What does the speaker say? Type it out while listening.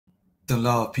and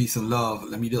love, peace and love.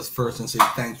 Let me just first and say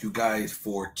thank you guys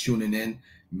for tuning in.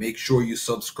 Make sure you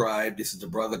subscribe. This is the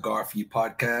Brother Garfield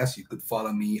Podcast. You could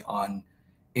follow me on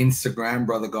Instagram,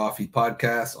 Brother Garfield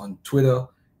Podcast. On Twitter,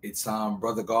 it's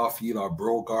Brother Garfield or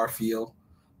Bro Garfield.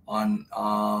 On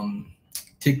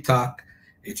TikTok,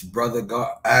 it's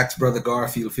Ask Brother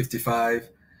Garfield 55.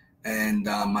 And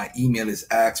my email is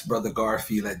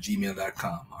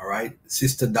askbrothergarfield@gmail.com. All right.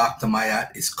 Sister Dr.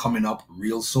 Maat is coming up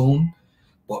real soon.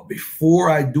 But before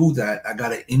I do that, I got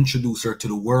to introduce her to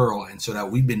the world. And so that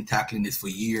we've been tackling this for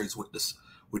years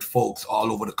with folks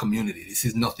all over the community. This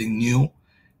is nothing new.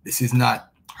 This is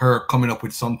not her coming up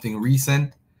with something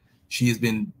recent. She has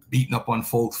been beating up on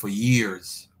folks for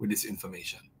years with this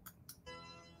information.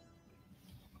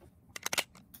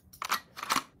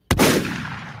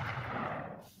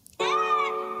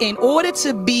 In order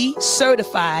to be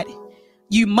certified,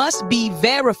 you must be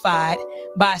verified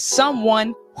by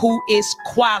someone who is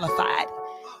qualified.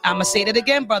 I'm going to say that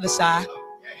again, Brother Sai.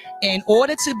 In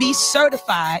order to be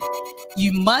certified,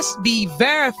 you must be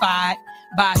verified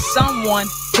by someone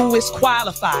who is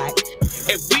qualified.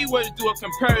 If we were to do a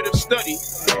comparative study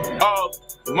of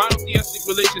monotheistic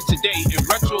religions today in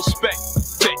retrospect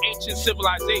to ancient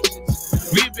civilizations,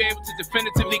 we'd be able to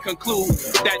definitively conclude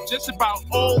that just about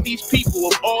all these people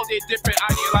of all their different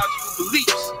ideological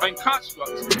beliefs and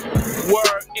constructs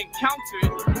were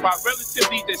encountered by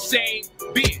relatively the same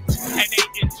beings. And they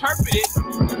interpreted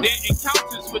their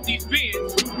encounters with these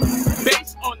beings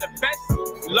based on the best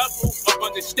level of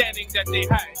understanding that they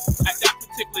had at that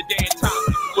particular day and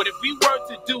time. But if we were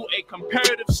to do a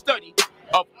comparative study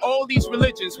of all these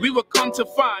religions, we would come to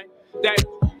find that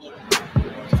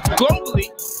globally,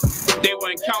 they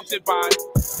were encountered by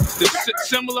the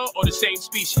similar or the same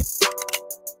species.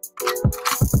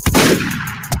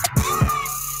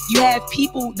 You have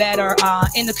people that are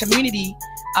in the community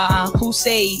who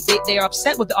say they are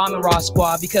upset with the Armin Ra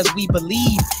Squad because we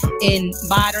believe in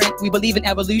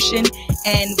evolution,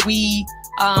 and we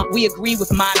agree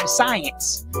with modern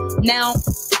science. Now,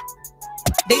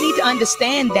 they need to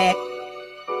understand that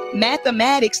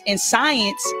mathematics and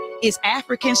science is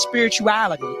African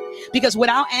spirituality, because what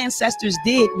our ancestors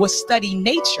did was study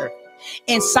nature,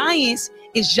 and science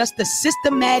is just the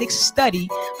systematic study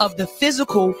of the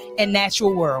physical and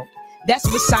natural world. That's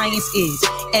what science is.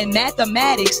 And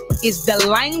mathematics is the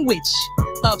language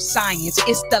of science.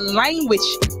 It's the language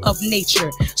of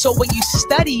nature. So when you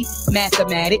study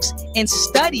mathematics and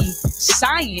study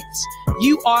science,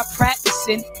 you are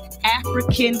practicing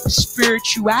African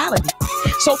spirituality.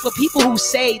 So for people who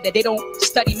say that they don't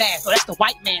study math, or that's the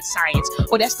white man's science,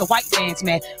 or that's the white man's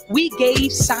math, we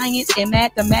gave science and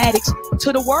mathematics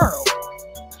to the world.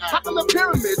 How come the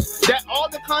pyramids that all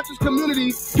the conscious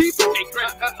community people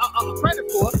credit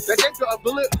for, that they built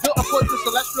according to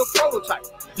celestial prototype?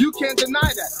 You can't deny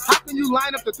that. How can you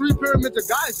line up the 3 pyramids of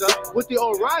Giza with the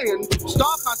Orion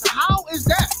star concept? How is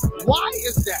that? Why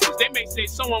is that? They may say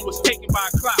someone was taken by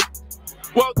a cloud.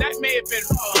 Well, that may have been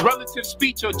relative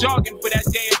speech or jargon for that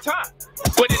day and time.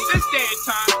 But in this day and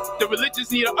time, the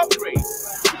religions need an upgrade.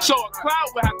 So a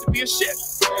cloud would have to be a ship.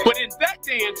 But in that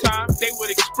day and time, they would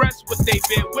express what they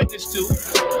bear witness to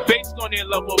based on their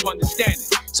level of understanding.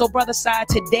 So, Brother Sai,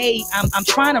 today I'm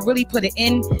trying to really put an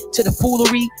end to the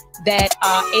foolery that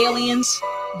aliens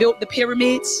built the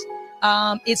pyramids.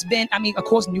 It's been, of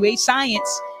course, New Age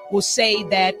science will say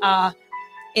that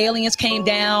aliens came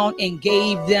down and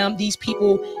gave these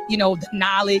people, the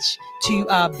knowledge to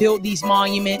build these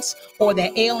monuments, or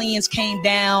that aliens came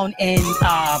down and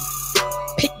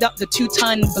picked up the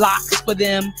 2-ton blocks for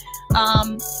them,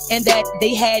 and that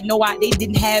they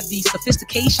didn't have the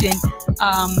sophistication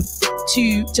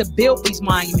to build these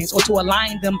monuments or to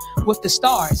align them with the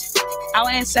stars. Our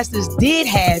ancestors did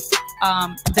have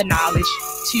the knowledge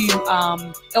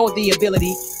or the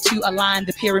ability to align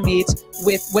the pyramids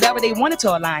with whatever they wanted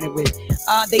to align it with.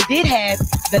 They did have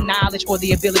the knowledge or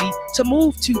the ability to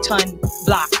move 2-ton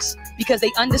blocks because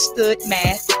they understood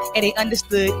math and they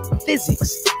understood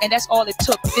physics. And that's all it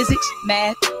took: physics,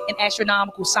 math, and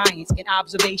astronomical science and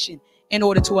observation in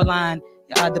order to align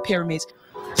the pyramids.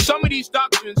 Some of these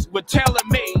doctrines were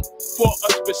tailor-made for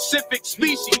a specific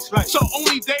species, so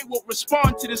only they will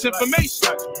respond to this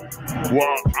information.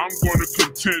 Well, I'm going to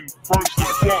contend first and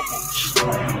foremost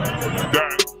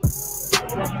that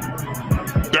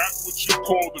what you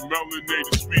call the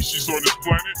melanated species on this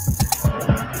planet,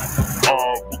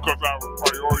 because I have a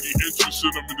priority interest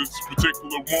in them in this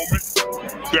particular moment,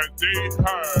 that they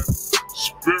have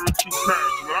spiritual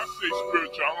parents. When I say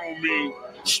spiritual, I don't mean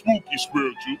spooky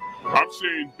spiritual. I'm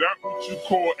saying that what you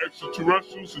call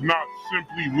extraterrestrials is not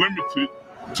simply limited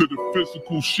to the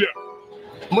physical ship.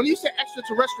 When you say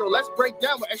extraterrestrial, let's break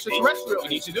down what extraterrestrial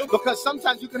is. Because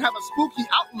sometimes you can have a spooky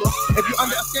outlook if you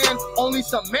understand only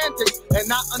semantics and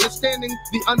not understanding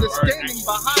the understanding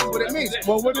behind what it means.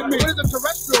 Well, what it means? What is a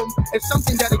terrestrial? It's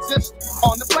something that exists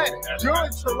on the planet. You're a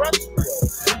terrestrial.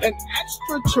 An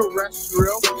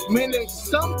extraterrestrial meaning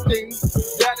something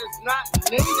that is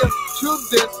not native to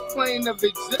this plane of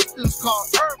existence called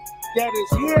Earth that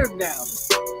is here now.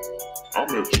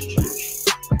 I'm extraterrestrial.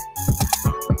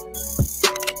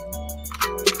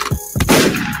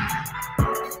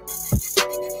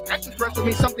 Extraterrestrial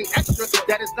means something extra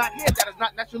that is not here, that is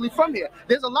not naturally from here.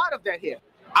 There's a lot of that here.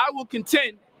 I will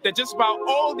contend that just about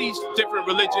all these different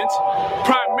religions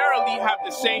primarily have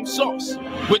the same source,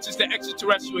 which is the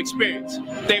extraterrestrial experience.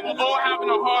 They were all having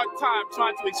a hard time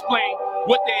trying to explain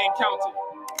what they encountered.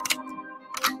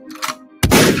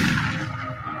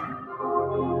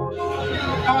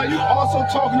 Are you also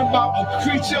talking about a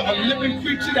creature, a living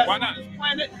creature that's Why not? on this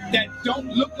planet that don't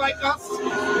look like us?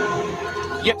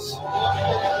 Yes.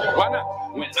 Why not?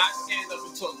 When I stand up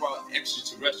and talk about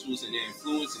extraterrestrials and their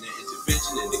influence and their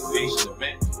intervention and the creation of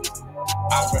man,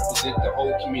 I represent the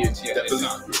whole community at that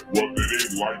time. Whether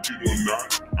they like it or not,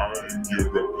 I'm your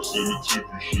representative.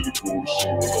 You should have go to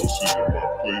someone else in my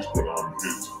place, but I'm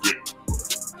here today.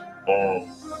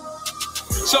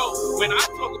 So when I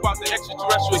talk about the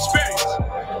extraterrestrial experience,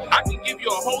 I can give you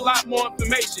a whole lot more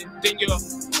information than your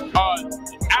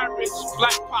average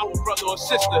black power brother or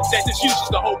sister that just uses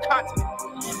the whole continent.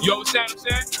 You understand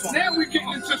what I'm saying? Now we're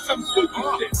getting into some spooky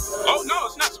shit. Oh no,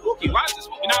 it's not spooky. Why is it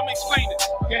spooky? Now I'm explaining this.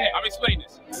 Yeah. I'm explaining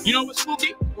this. You know what's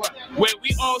spooky? What? Where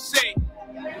we all say,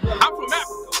 I'm from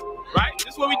Africa, right?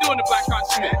 This is what we do in the black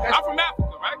continent. I'm from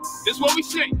Africa, right? This is what we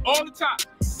say all the time.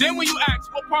 Then when you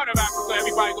ask what part of Africa,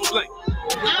 everybody go blank.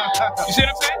 You see what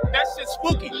I'm saying? That shit's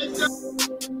spooky.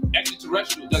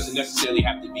 Extraterrestrial doesn't necessarily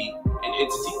have to be an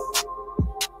entity.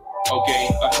 Okay,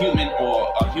 a human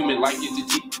or a human-like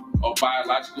entity or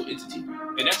biological entity.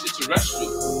 An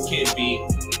extraterrestrial can be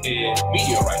a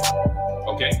meteorite.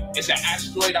 Okay, it's an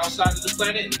asteroid outside of the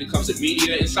planet and it becomes a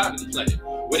meteor inside of the planet.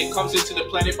 When it comes into the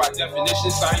planet, by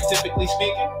definition, scientifically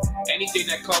speaking, anything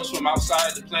that comes from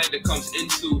outside the planet that comes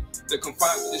into the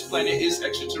confines of this planet is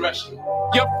extraterrestrial.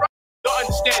 Your friends don't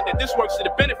understand that this works to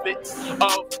the benefit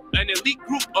of an elite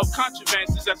group of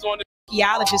contravancers that's on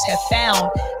Archaeologists have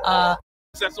found,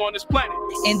 that's on this planet.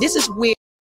 and this is where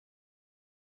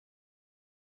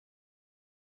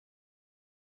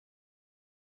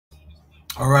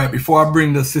All right, before I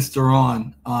bring the sister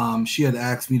on, she had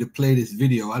asked me to play this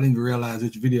video. I didn't even realize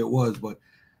which video it was, but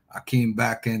I came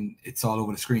back and it's all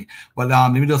over the screen. But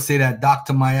let me just say that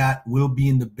Dr. Maat will be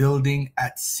in the building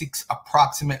at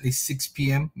approximately 6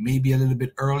 p.m., maybe a little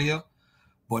bit earlier.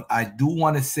 But I do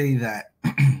want to say that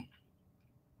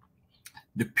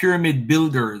the pyramid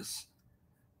builders,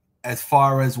 as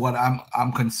far as what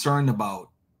I'm concerned about,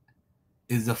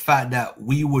 is the fact that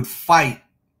we would fight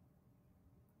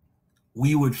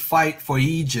for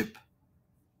Egypt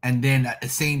and then at the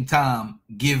same time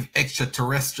give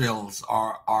extraterrestrials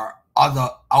or other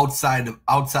outside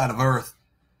of Earth,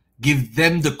 give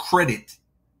them the credit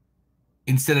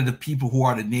instead of the people who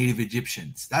are the native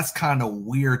Egyptians. That's kind of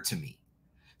weird to me.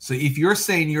 So if you're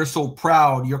saying you're so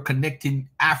proud, you're connecting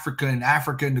Africa and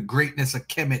the greatness of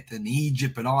Kemet and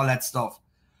Egypt and all that stuff,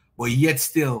 but yet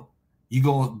still you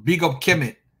go big up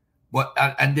Kemet, but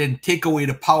and then take away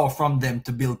the power from them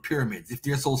to build pyramids. If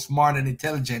they're so smart and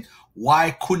intelligent, why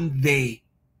couldn't they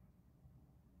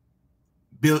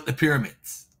build the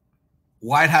pyramids?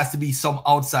 Why it has to be some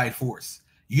outside force?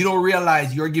 You don't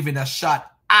realize you're giving a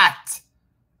shot at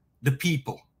the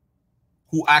people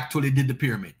who actually did the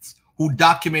pyramids, who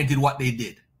documented what they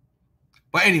did.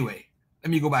 But anyway,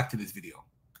 let me go back to this video.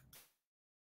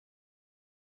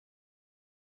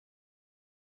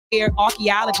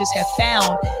 Archaeologists have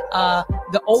found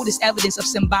the oldest evidence of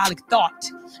symbolic thought.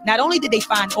 Not only did they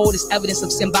find oldest evidence of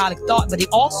symbolic thought, but they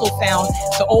also found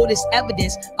the oldest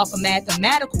evidence of a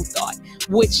mathematical thought,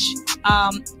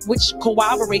 which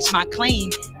corroborates my claim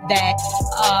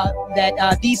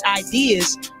that these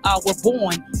ideas were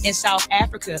born in South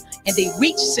Africa, and they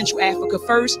reached Central Africa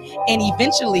first, and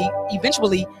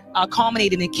eventually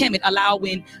culminated in Kemet,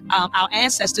 allowing our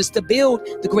ancestors to build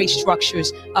the great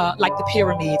structures like the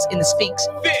pyramids and the Sphinx.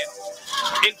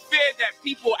 In fear that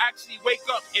people actually wake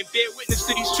up and bear witness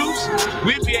to these truths,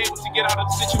 we'll be able to get out of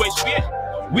the situation we're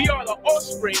in. We are the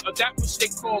offspring of that which they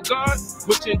call God,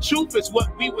 which in truth is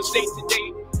what we would say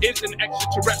today is an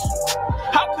extraterrestrial.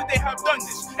 How could they have done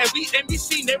this? And we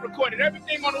seen they recorded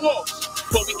everything on the walls.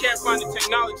 but we can't find the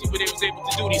technology where they was able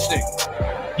to do these things.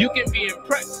 You can be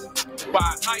impressed by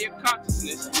a higher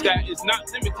consciousness that is not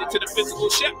limited to the physical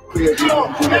ship. You're a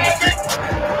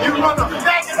faggot. You run a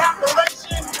faggot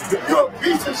operation. You're a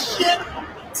piece of shit.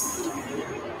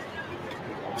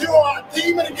 You are a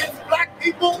demon against black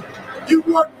people. You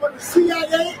work for the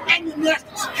CIA and the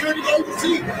National Security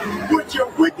Agency with your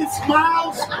wicked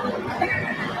smiles.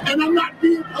 And I'm not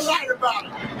being polite about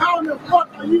it. How in the fuck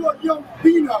are you a young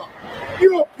phenom?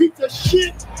 You're a piece of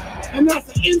shit. And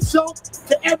that's an insult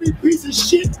to every piece of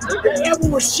shit that ever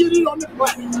was shitted on the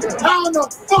planet. How in the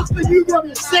fuck are you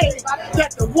gonna say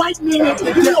that the white man is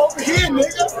you over here,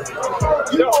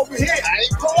 nigga? You over here. I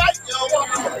ain't polite, yo.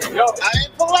 I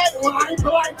ain't polite. Well, I ain't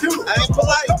polite too. I ain't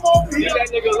polite. Come over here. Leave that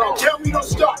nigga alone. Tell me don't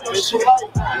start no shit.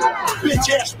 Bitch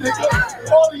ass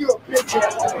nigga. All of you a bitch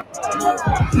ass.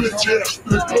 Bitch ass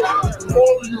nigga.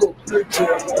 All of you a bitch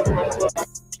ass.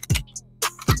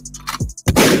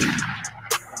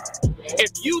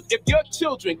 If your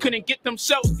children couldn't get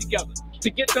themselves together to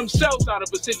get themselves out of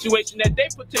a situation that they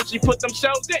potentially put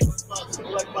themselves in,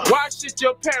 why should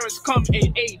your parents come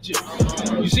and aid you?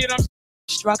 You see what I'm saying?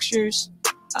 Structures,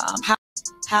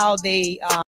 how they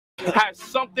have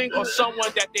something or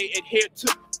someone that they adhere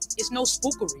to. It's no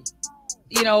spookery,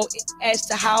 you know, as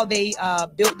to how they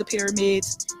built the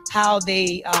pyramids, how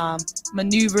they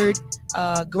maneuvered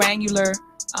granular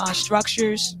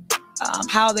structures.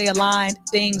 How they aligned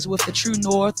things with the true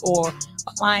north or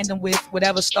aligned them with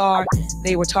whatever star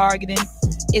they were targeting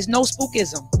is no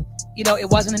spookism. You know, it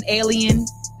wasn't an alien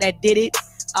that did it.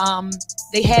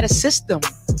 They had a system.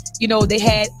 You know, they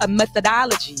had a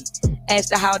methodology as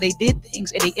to how they did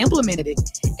things, and they implemented it.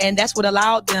 And that's what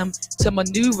allowed them to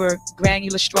maneuver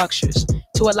granular structures,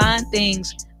 to align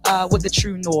things with the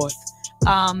true north.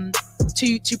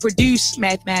 To produce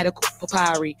mathematical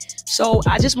papyri. So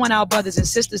I just want our brothers and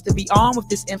sisters to be armed with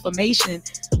this information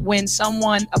when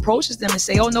someone approaches them and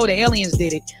say, oh no, the aliens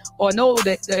did it, or no,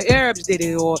 the Arabs did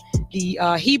it, or the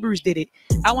Hebrews did it.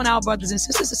 I want our brothers and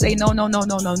sisters to say, no,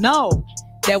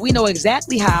 that we know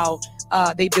exactly how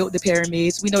they built the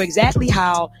pyramids. We know exactly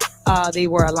how they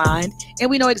were aligned, and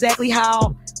we know exactly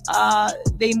how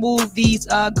they moved these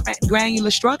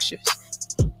granular structures.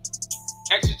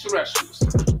 Extraterrestrials.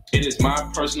 It is my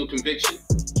personal conviction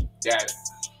that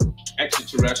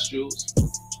extraterrestrials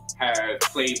have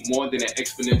played more than an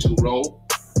exponential role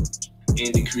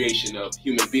in the creation of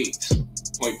human beings,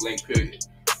 point blank period.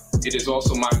 It is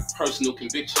also my personal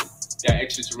conviction that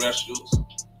extraterrestrials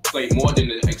play more than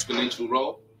an exponential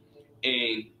role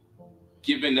in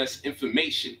giving us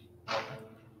information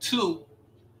to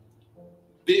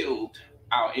build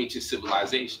our ancient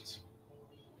civilizations.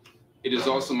 It is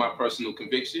also my personal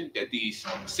conviction that these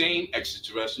same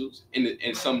extraterrestrials,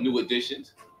 in some new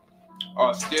additions,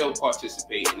 are still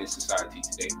participating in society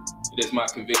today. It is my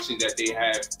conviction that they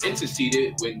have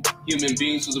interceded when human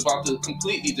beings was about to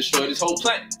completely destroy this whole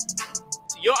planet.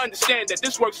 You'll understand that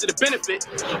this works to the benefit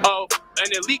of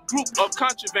an elite group of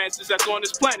contravancers that's on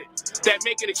this planet that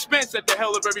make an expense at the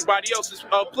hell of everybody else's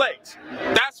plagues.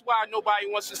 That's why nobody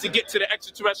wants us to get to the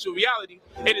extraterrestrial reality.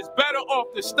 It is better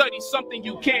off to study something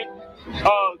you can't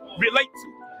relate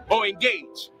to or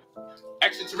engage.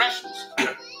 Extraterrestrials.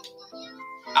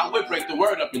 I would break the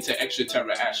word up into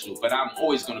extraterrestrial, but I'm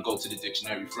always going to go to the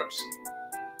dictionary first.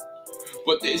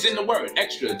 But it's in the word,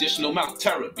 extra, additional amount,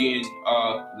 terra being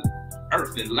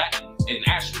earth in Latin, and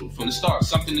astral from the stars,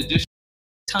 something additional.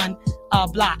 Ton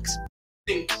blocks.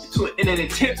 In an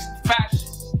intense fashion.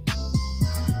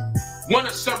 One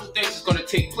of several things is going to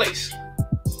take place.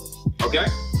 Okay?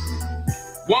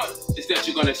 One is that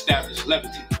you're going to establish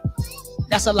levity.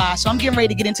 That's a lie. So I'm getting ready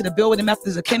to get into the building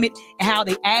methods of Kemet and how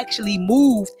they actually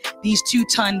moved these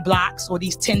 2-ton blocks or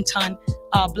these 10-ton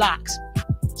blocks.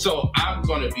 So I'm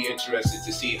going to be interested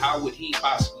to see how would he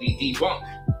possibly debunk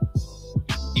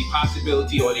the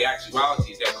possibility or the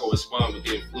actualities that correspond with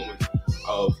the influence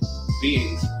of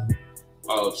beings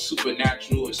of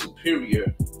supernatural and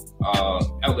superior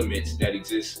elements that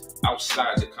exist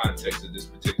outside the context of this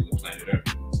particular planet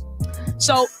Earth.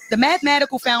 So the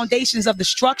mathematical foundations of the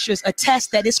structures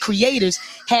attest that its creators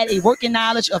had a working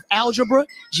knowledge of algebra,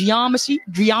 geometry,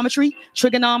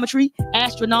 trigonometry,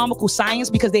 astronomical science,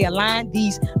 because they aligned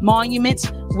these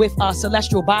monuments with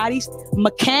celestial bodies,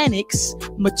 mechanics,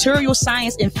 material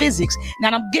science, and physics.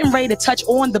 Now I'm getting ready to touch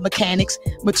on the mechanics,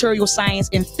 material science,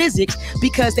 and physics,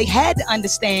 because they had to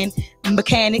understand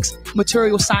mechanics,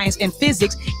 material science, and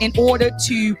physics in order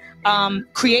to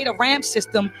create a ramp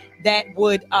system that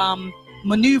would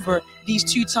maneuver these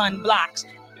 2-ton blocks.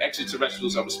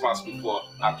 Extraterrestrials are responsible for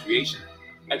our creation.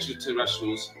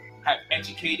 Extraterrestrials have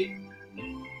educated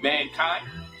mankind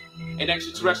and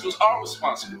extraterrestrials are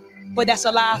responsible. But that's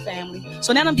a lie, family.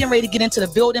 So now I'm getting ready to get into the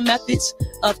building methods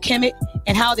of Kemet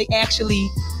and how they actually,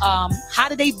 how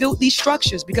do they build these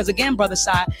structures? Because again, Brother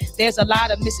Sai, there's a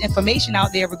lot of misinformation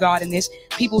out there regarding this.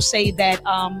 People say that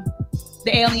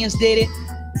the aliens did it,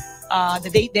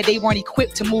 that they weren't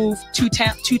equipped to move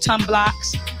two-ton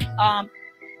blocks.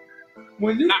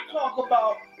 When you talk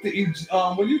about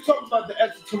the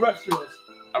extraterrestrials,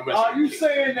 are you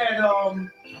saying that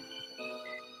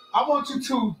I want you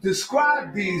to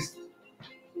describe these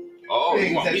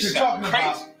things that you're talking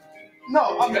about?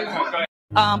 No, I mean,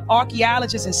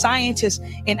 archaeologists and scientists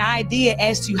an idea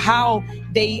as to how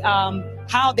they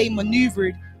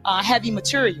maneuvered heavy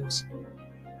materials.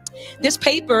 This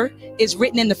paper is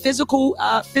written in the physical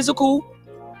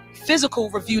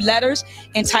review letters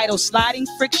entitled "Sliding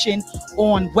Friction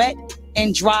on Wet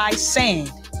and Dry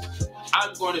Sand."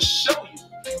 I'm going to show you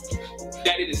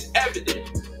that it is evident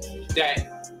that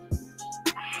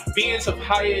beings of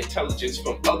higher intelligence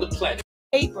from other planets.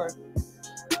 Paper,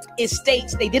 it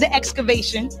states they did an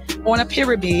excavation on a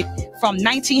pyramid from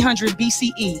 1900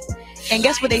 BCE. And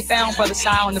guess what they found, Brother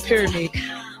Sai, on the pyramid?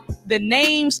 The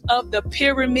names of the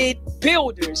pyramid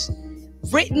builders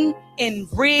written in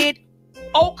red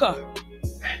ochre.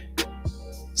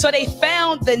 So they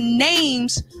found the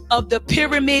names of the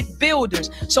pyramid builders.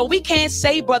 So we can't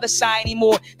say, Brother Sai,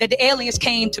 anymore that the aliens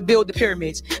came to build the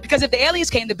pyramids. Because if the aliens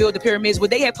came to build the pyramids, would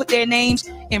they have put their names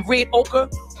in red ochre?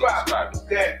 Right.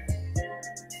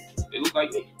 They look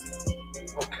like me.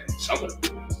 Okay, some of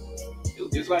them. They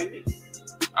look just like me.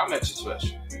 I'm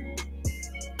extraterrestrial.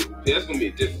 Yeah, that's going to be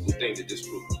a difficult thing to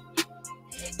disprove.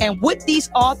 And what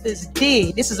these authors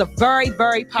did, this is a very,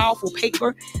 very powerful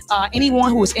paper.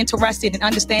 Anyone who is interested in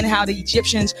understanding how the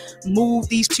Egyptians moved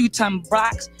these two-ton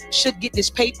blocks should get this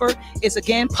paper. It's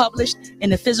again published in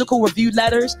the Physical Review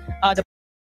Letters.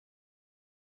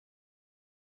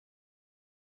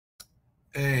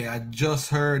 Hey, I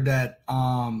just heard that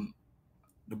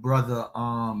the brother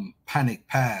Panic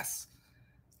passed.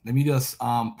 Let me just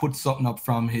put something up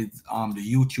from his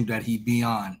the YouTube that he be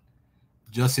on.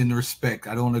 Just in respect,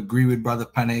 I don't agree with Brother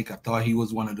Panic. I thought he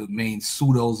was one of the main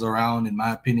pseudos around, in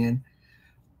my opinion.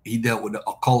 He dealt with the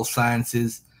occult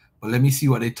sciences. But let me see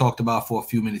what they talked about for a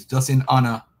few minutes, just in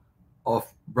honor of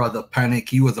Brother Panic.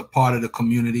 He was a part of the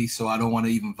community, so I don't want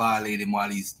to even violate him while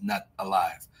he's not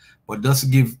alive. But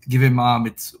just give him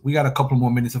we got a couple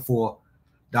more minutes before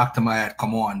Dr. Maat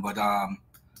come on. But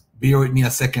bear with me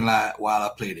a second while I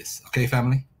play this. Okay,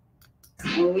 family?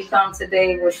 And we come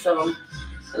today with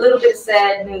a little bit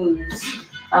sad news.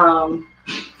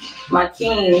 My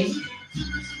king,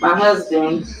 my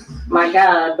husband, my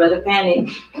God, Brother Panic,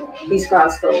 he's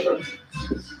crossed over.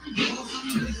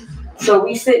 So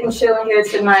we sitting chilling here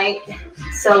tonight,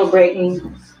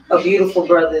 celebrating a beautiful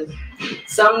brother.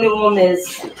 Some knew him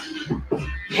as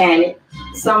Panic.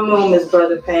 Some knew him as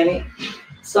Brother Panic.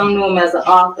 Some knew him as an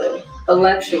author, a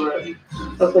lecturer,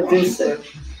 a producer,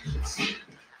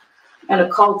 an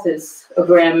occultist, a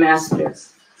grandmaster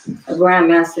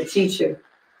teacher.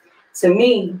 To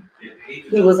me,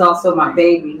 he was also my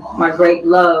baby, my great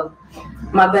love,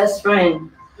 my best friend,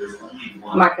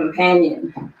 my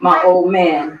companion, my old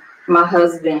man, my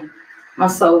husband, my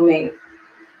soulmate.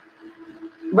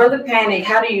 Brother Panic,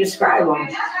 how do you describe him?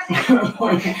 This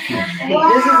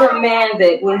is a man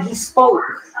that when he spoke,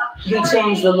 he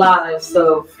changed the lives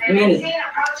of many.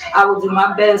 I will do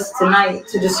my best tonight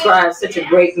to describe such a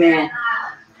great man.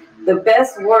 The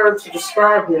best word to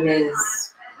describe him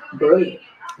is brilliant.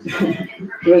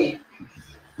 Brilliant.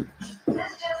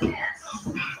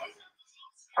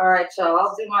 All right, y'all.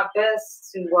 I'll do my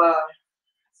best to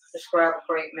describe a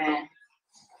great man.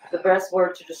 The best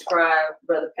word to describe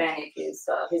Brother Panic is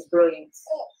his brilliance.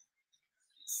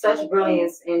 Such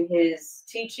brilliance in his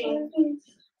teaching,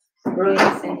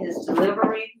 brilliance in his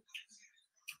delivery,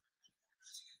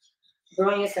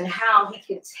 brilliance in how he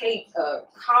could take a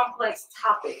complex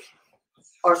topic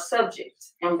or subject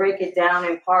and break it down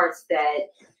in parts that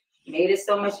made it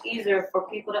so much easier for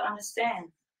people to understand.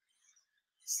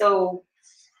 So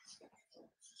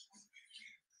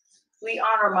we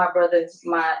honor my brother,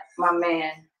 my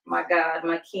man, my God,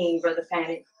 my king, Brother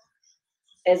Panic,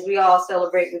 as we all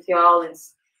celebrate with y'all and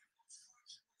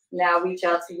now reach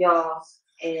out to y'all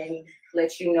and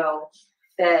let you know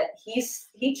that he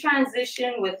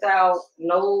transitioned without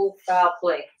no foul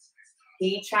play.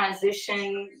 He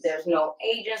transitioned, there's no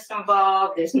agents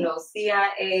involved, there's no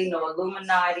CIA, no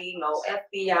Illuminati, no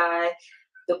FBI.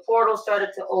 The portal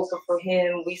started to open for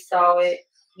him. We saw it.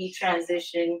 He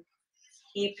transitioned.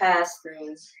 He passed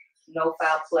through, no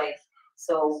foul play.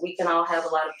 So we can all have a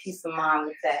lot of peace of mind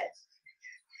with that.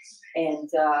 And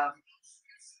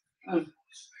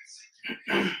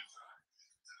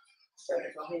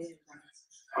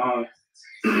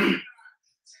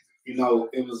You know,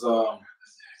 it was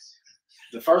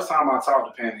the first time I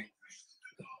talked to Penny.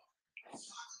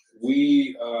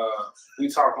 We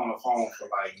talked on the phone for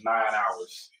like 9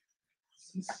 hours,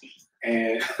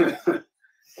 and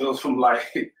it was from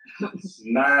like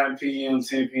 9 p.m.,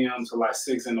 10 p.m. to like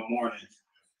 6 in the morning,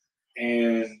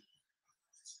 and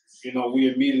you know,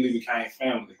 we immediately became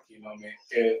family. You know what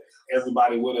I mean?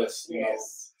 Everybody with us, you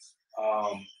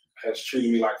know, has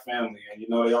treated me like family. And you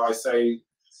know, they always say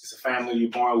it's a family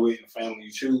you're born with and a family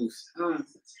you choose.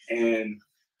 And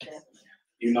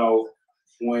you know,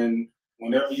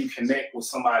 whenever you connect with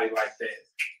somebody like that,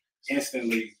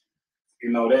 instantly, you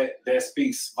know, that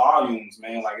speaks volumes,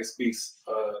 man. Like it speaks.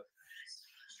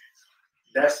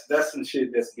 That's some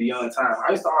shit that's beyond time.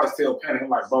 I used to always tell Penny, I'm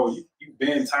like, bro, you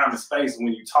been time and space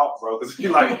when you talk, bro. Because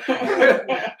you're like,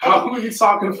 how we be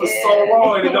talking for so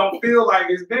long and it don't feel like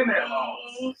it's been that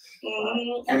long.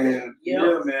 And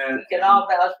yeah, man. We can all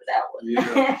vouch for that one.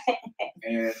 Yeah.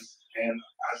 and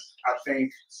I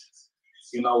think,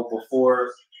 you know,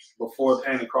 before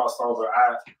Penny crossed over,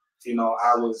 I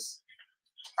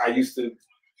used to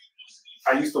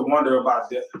wonder about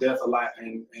death a lot,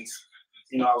 and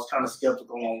you know, I was kind of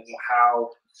skeptical on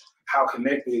how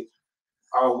connected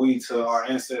are we to our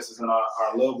ancestors and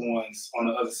our loved ones on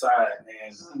the other side.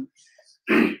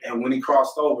 And when he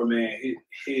crossed over, man,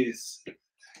 his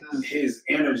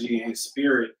energy and his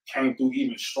spirit came through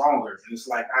even stronger. And it's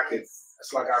like I could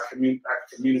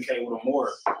communicate with him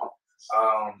more.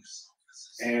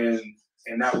 And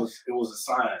it was a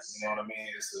sign, you know what I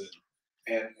mean?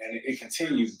 And it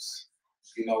continues.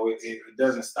 You know, it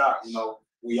doesn't stop. You know,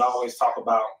 we always talk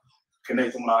about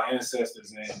connecting with our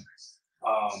ancestors and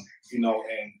you know,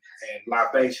 and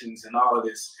libations and all of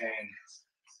this, and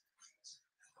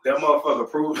that motherfucker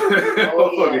proved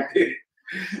motherfucker did it.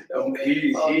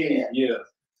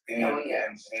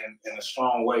 In a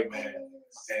strong way, man.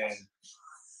 And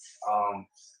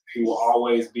he will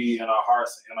always be in our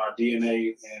hearts, in our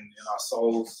DNA, and in our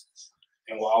souls,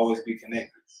 and will always be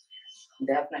connected.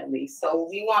 Definitely. So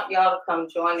we want y'all to come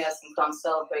join us and come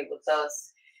celebrate with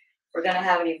us. We're going to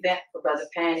have an event for Brother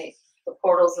Panic, the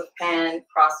Portals of Pan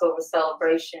crossover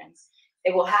celebration.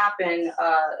 It will happen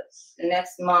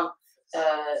next month,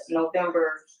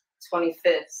 November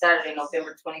 25th, Saturday,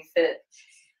 November 25th.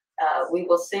 We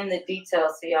will send the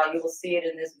details to y'all. You will see it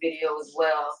in this video as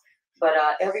well. But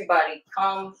everybody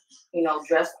come, you know,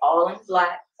 dressed all in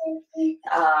black.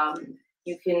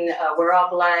 You can wear all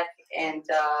black and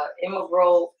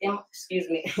emerald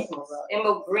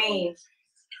green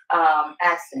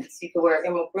accents. You can wear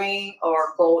emerald green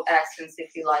or gold accents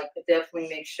if you like, but definitely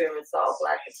make sure it's all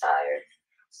black attire.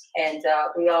 And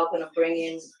we all gonna bring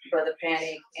in Brother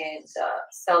Panic and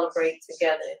celebrate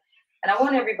together. And I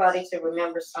want everybody to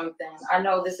remember something. I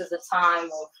know this is a time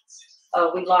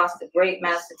of we lost a great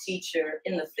master teacher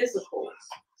in the physical,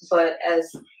 but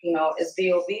as you know, as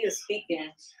BOB is speaking,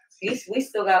 we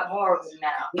still got more of him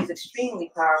now. He's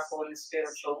extremely powerful in the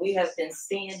spiritual. We have been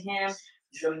seeing him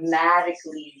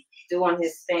dramatically doing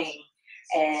his thing,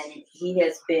 and he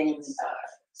has been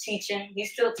teaching.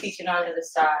 He's still teaching on the other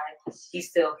side. He's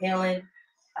still healing,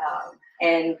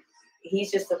 and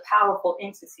he's just a powerful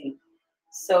entity.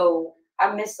 So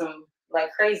I miss him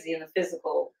like crazy in the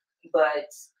physical,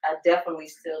 but I definitely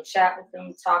still chat with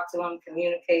him, talk to him,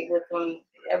 communicate with him.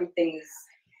 Everything is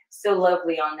still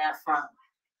lovely on that front.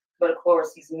 But of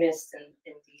course, he's missed in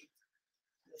the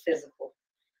physical.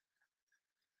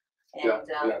 And,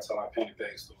 tell our Panic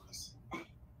Bag stories.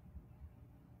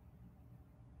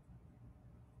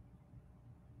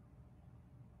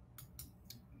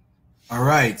 All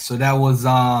right, so that was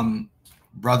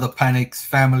Brother Panic's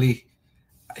family.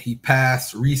 He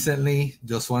passed recently.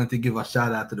 Just wanted to give a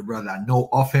shout out to the brother. I know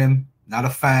of him, not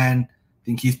a fan.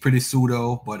 Think he's pretty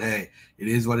pseudo, but hey, it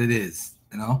is what it is,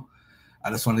 you know. I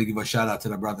just wanted to give a shout out to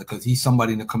the brother because he's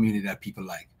somebody in the community that people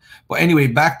like. But anyway,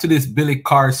 back to this Billy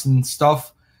Carson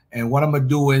stuff. And what I'm going to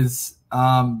do is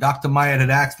Dr. Maat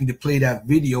had asked me to play that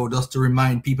video just to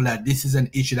remind people that this is an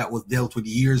issue that was dealt with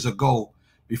years ago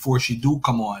before she do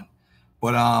come on.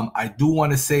 But I do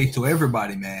want to say to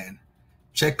everybody, man,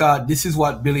 check out, this is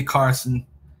what Billy Carson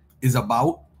is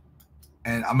about.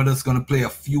 And I'm just going to play a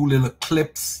few little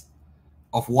clips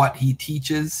of what he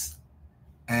teaches.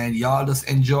 And y'all just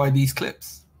enjoy these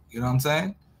clips. You know what I'm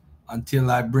saying? Until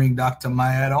I bring Dr.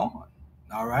 Maat on.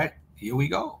 All right, here we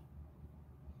go.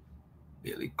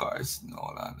 Billy Carson,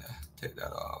 hold on there. Take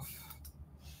that off.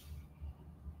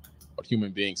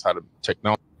 Human beings, how to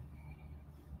technology,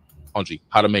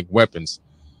 how to make weapons,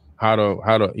 how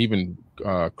to even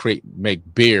make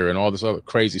beer and all this other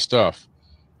crazy stuff.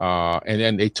 And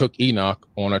then they took Enoch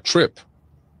on a trip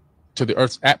to the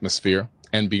Earth's atmosphere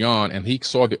and beyond, and he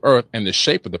saw the Earth and the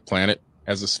shape of the planet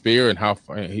as a sphere, and how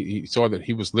he saw that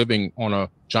he was living on a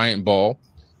giant ball,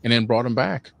 and then brought him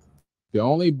back. The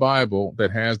only Bible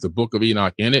that has the book of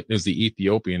Enoch in it is the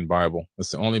Ethiopian Bible.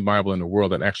 It's the only Bible in the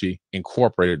world that actually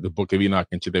incorporated the book of Enoch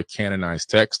into their canonized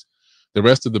text. The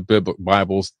rest of the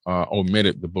Bibles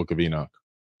omitted the book of Enoch.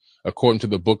 According to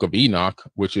the book of Enoch,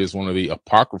 which is one of the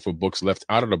apocryphal books left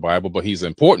out of the Bible, but he's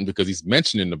important because he's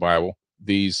mentioned in the Bible.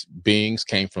 These beings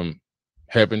came from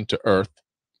heaven to earth,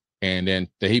 and then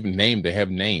they have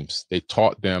names. They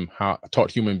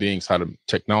taught human beings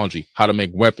technology, how to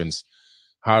make weapons,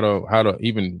 how to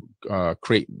even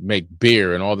make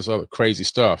beer and all this other crazy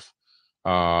stuff.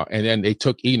 And then they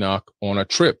took Enoch on a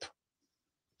trip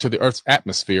to the Earth's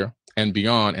atmosphere and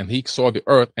beyond, and he saw the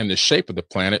Earth and the shape of the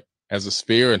planet as a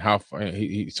sphere, and how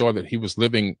he saw that he was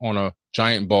living on a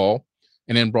giant ball,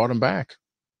 and then brought him back.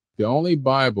 The only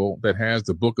Bible that has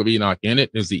the book of Enoch in it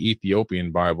is the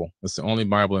Ethiopian Bible. It's the only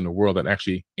Bible in the world that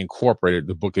actually incorporated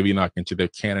the book of Enoch into their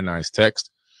canonized text.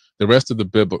 The rest of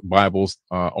the Bibles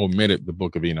omitted the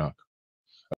book of Enoch.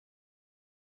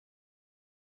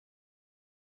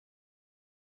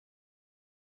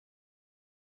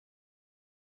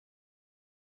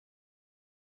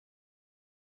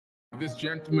 This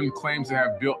gentleman claims to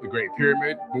have built the Great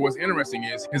Pyramid, but what's interesting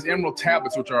is his emerald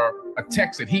tablets, which are a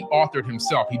text that he authored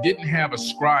himself. He didn't have a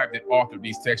scribe that authored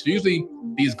these texts. Usually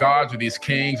these gods or these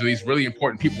kings or these really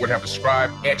important people would have a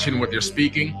scribe etching what they're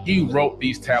speaking. He wrote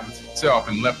these tablets himself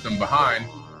and left them behind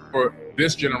for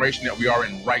this generation that we are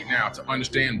in right now to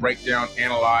understand, break down,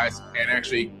 analyze, and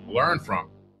actually learn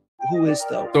from. Who is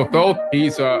Thoth? So Thoth,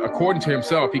 he's, according to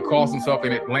himself, he calls himself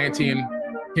an Atlantean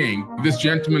king. This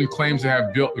gentleman claims to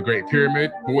have built the Great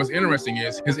Pyramid, but what's interesting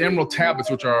is his emerald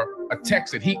tablets, which are a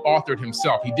text that he authored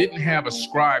himself. He didn't have a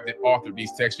scribe that authored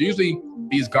these texts. Usually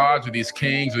these gods or these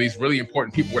kings or these really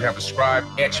important people would have a scribe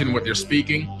etching what they're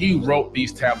speaking. He wrote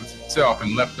these tablets himself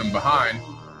and left them behind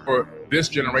for this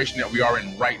generation that we are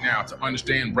in right now to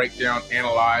understand, break down,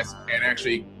 analyze, and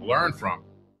actually learn from.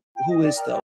 Who is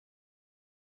Thoth?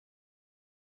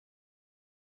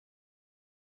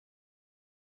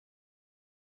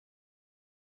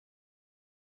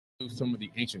 Some of the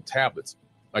ancient tablets,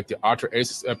 like the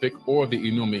Atrahasis epic or the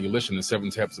Enuma Elish, the seven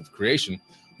tablets of creation,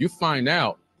 you find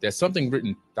out that something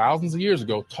written thousands of years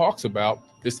ago talks about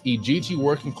this Ijiji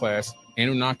working class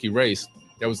Anunnaki race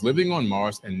that was living on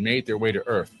Mars and made their way to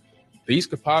Earth. These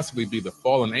could possibly be the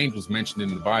fallen angels mentioned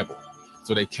in the Bible.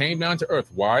 So they came down to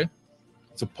Earth. Why?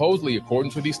 Supposedly,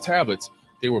 according to these tablets,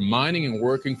 they were mining and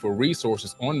working for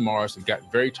resources on Mars and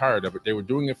got very tired of it. They were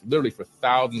doing it literally for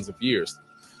thousands of years.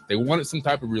 They wanted some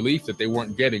type of relief that they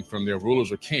weren't getting from their rulers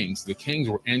or kings. The kings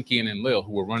were Enki and Enlil,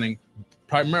 who were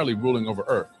primarily ruling over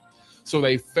Earth. So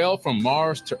they fell from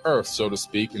Mars to Earth, so to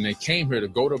speak, and they came here to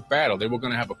go to battle. They were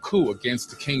going to have a coup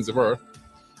against the kings of Earth.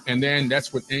 And then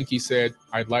that's what Enki said,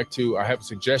 I have a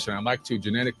suggestion. I'd like to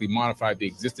genetically modify the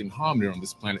existing hominy on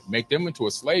this planet, make them into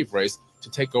a slave race to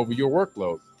take over your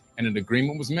workload. And an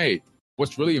agreement was made.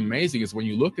 What's really amazing is when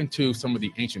you look into some of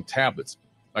the ancient tablets,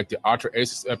 like the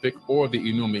Atrahasis epic or the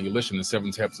Enuma Elish, the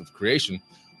seven tablets of creation,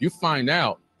 you find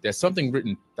out that something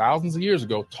written thousands of years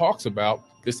ago talks about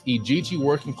this Ijiji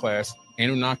working class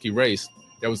Anunnaki race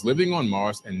that was living on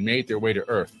Mars and made their way to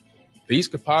Earth. These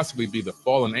could possibly be the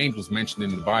fallen angels mentioned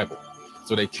in the Bible.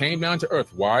 So they came down to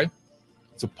Earth. Why?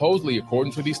 Supposedly,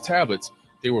 according to these tablets,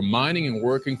 they were mining and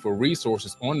working for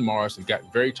resources on Mars and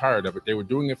got very tired of it. They were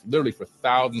doing it literally for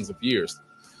thousands of years.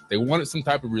 They wanted some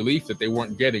type of relief that they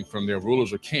weren't getting from their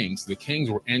rulers or kings. The kings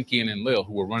were Enki and Enlil,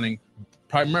 who were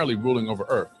primarily ruling over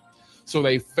Earth. So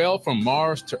they fell from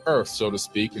Mars to Earth, so to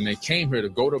speak, and they came here to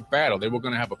go to battle. They were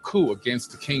going to have a coup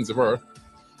against the kings of Earth.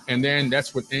 And then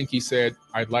that's what Enki said,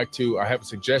 I have a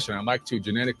suggestion. I'd like to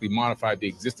genetically modify the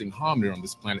existing hominy on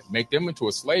this planet, make them into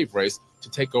a slave race to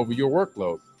take over your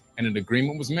workload. And an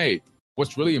agreement was made.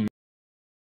 What's really amazing.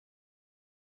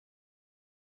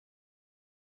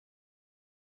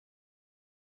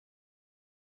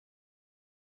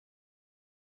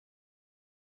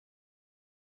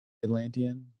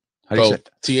 Atlantean? Thoth,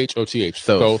 T-H-O-T-H.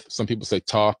 Thoth. Some people say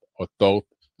Thoth or Thoth.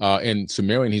 In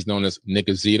Sumerian, he's known as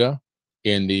Nigazida.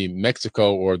 In the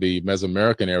Mexico or the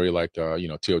Mesoamerican area, like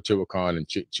Teotihuacan and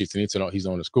Chichen Itza, he's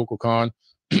known as Kukulkan,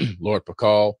 Lord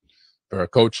Pakal,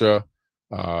 Viracocha.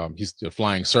 He's the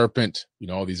Flying Serpent.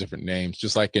 All these different names.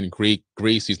 Just like in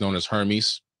Greece, he's known as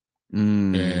Hermes.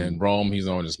 In Rome, he's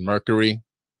known as Mercury,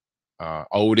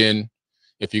 Odin.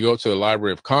 If you go to the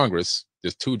Library of Congress,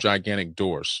 there's two gigantic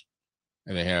doors.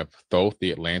 and they have Thoth,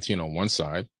 the Atlantean, on one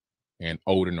side, and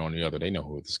Odin on the other. They know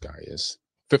who this guy is.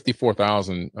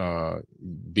 54,000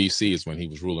 BC is when he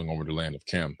was ruling over the land of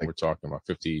Chem. We're talking about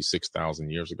 56,000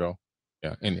 years ago.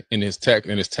 Yeah, and in his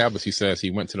tablets, he says he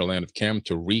went to the land of Chem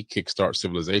to re-kickstart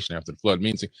civilization after the flood.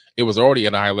 Means it was already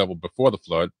at a high level before the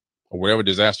flood, or wherever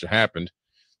disaster happened.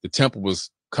 The temple was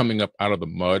coming up out of the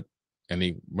mud, and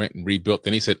he went and rebuilt.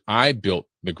 Then he said, "I built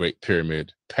the Great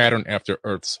Pyramid, patterned after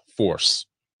Earth's force."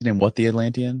 And what the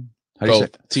Atlantean? How do you say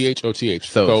Thoth, T-H-O-T-H.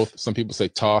 Thoth. Thoth. Some people say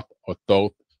Thoth or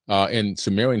Thoth. In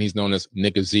Sumerian, he's known as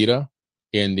Nigazita.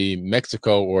 In the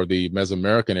Mexico or the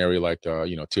Mesoamerican area, like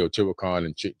Teotihuacan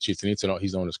and Chichen Itza,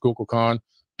 he's known as Kukulkan,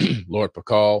 Lord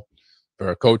Pakal,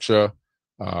 Viracocha.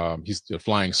 He's the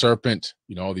Flying Serpent.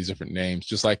 All these different names.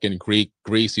 Just like in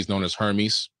Greece, he's known as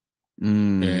Hermes.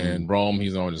 In Rome,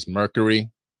 he's known as Mercury,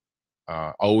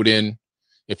 Odin.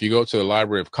 If you go to the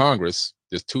Library of Congress,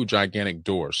 there's two gigantic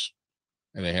doors,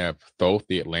 and they have Thoth,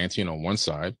 the Atlantean, on one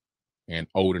side, and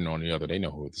Odin on the other. They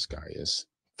know who this guy is.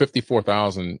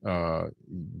 54,000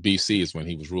 BC is when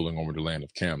he was ruling over the land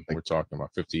of Chem. We're talking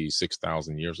about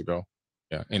 56,000 years ago.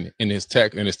 Yeah, and in his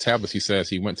tablets, he says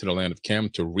he went to the land of Chem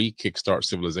to re-kickstart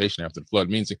civilization after the flood.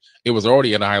 Means it was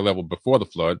already at a high level before the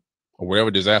flood, or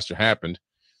wherever disaster happened.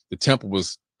 The temple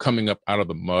was coming up out of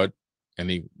the mud,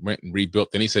 and he went and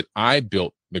rebuilt. Then he said, "I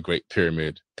built the Great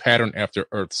Pyramid, patterned after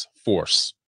Earth's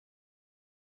force."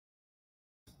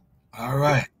 All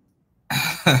right.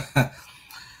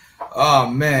 Oh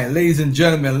man, ladies and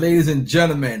gentlemen,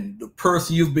 the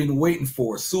person you've been waiting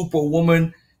for,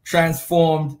 Superwoman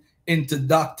transformed into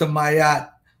Dr.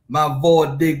 Maat,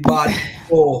 my dig body.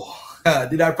 Oh,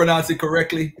 did I pronounce it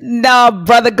correctly? No,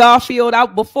 Brother Garfield.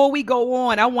 Before we go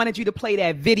on, I wanted you to play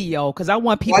that video because I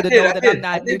want people to know that I'm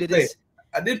not new to this.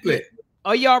 I did play it.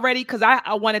 Are y'all ready? Because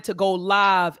I wanted to go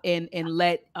live and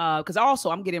let because also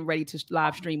I'm getting ready to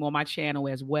live stream on my channel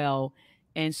as well.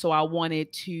 And so I wanted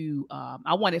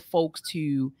folks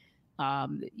to,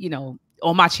 on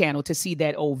my channel to see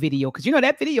that old video. Because,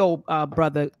 that video,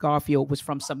 Brother Garfield, was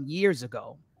from some years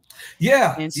ago.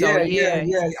 Yeah. And so, yeah.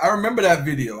 I remember that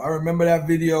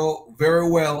video. Very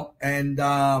well. And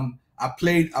I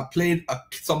played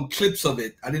some clips of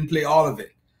it. I didn't play all of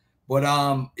it. But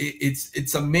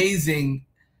it's amazing.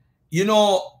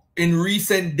 In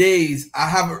recent days,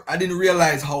 I didn't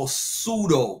realize how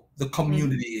pseudo the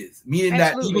community is. Meaning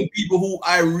Absolutely. That even people who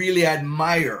I really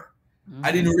admire,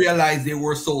 I didn't realize they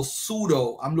were so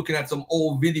pseudo. I'm looking at some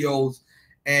old videos,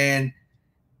 and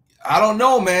I don't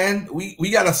know, man.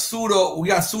 We got pseudo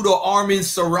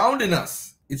armies surrounding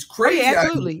us. It's crazy. Yeah,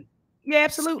 absolutely. Yeah,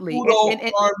 absolutely.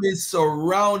 Pseudo armies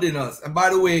surrounding us. And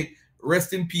by the way,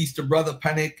 rest in peace to Brother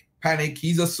Panic.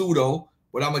 He's a pseudo.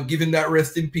 But I'm going to give him that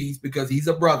rest in peace because he's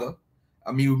a brother.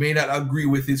 I mean, we may not agree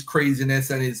with his craziness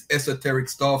and his esoteric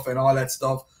stuff and all that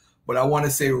stuff, but I want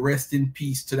to say rest in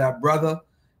peace to that brother.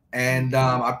 And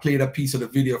I played a piece of the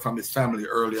video from his family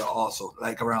earlier also,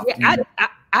 like around. Yeah,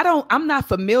 I'm not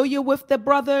familiar with the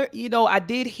brother. I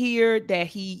did hear that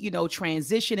he,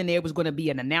 transitioned and there was going to be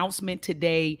an announcement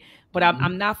today, but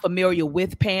I'm not familiar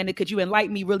with Panda. Could you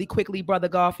enlighten me really quickly, Brother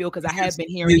Garfield? Because I have been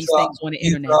hearing these things on the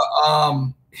internet.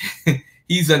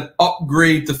 He's an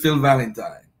upgrade to Phil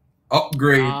Valentine.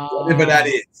 Upgrade, whatever that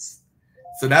is.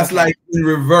 So that's like in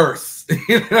reverse.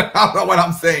 I don't know what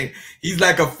I'm saying. He's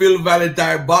like a Phil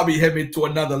Valentine, Bobby Hemmett to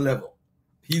another level.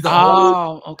 He's a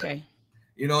okay.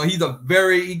 He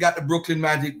got the Brooklyn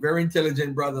Magic, very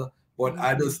intelligent brother, but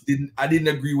I didn't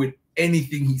agree with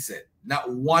anything he said. Not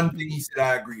one thing he said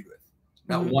I agreed with.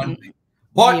 Not one thing.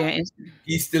 But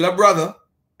he's still a brother.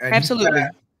 And absolutely.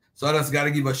 So I just got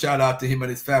to give a shout out to him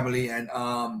and his family. And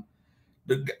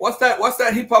what's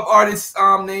that hip hop artist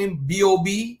name?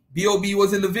 B.O.B. B.O.B.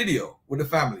 was in the video with the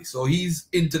family, so he's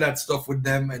into that stuff with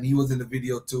them, and he was in the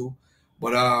video too.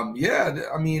 But yeah,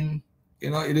 I mean,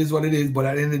 it is what it is. But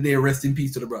at the end of the day, rest in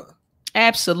peace to the brother.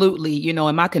 Absolutely,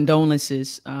 and my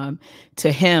condolences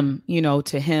to him,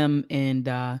 and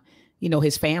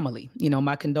his family.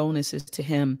 My condolences to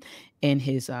him and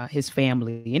his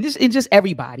family, and just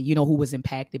everybody, who was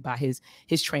impacted by his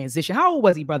transition. How old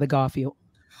was he, Brother Garfield?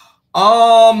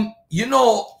 I'm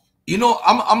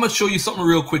gonna show you something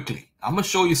real quickly. I'm gonna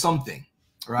show you something,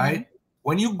 right?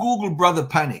 When you Google Brother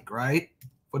Panic, right?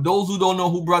 For those who don't know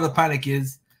who Brother Panic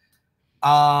is,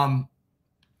 let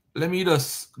me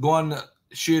just go on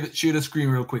share the screen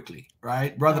real quickly,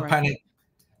 right? Brother Panic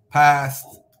passed.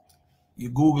 You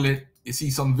Google it. You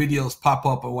see some videos pop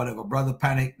up or whatever. Brother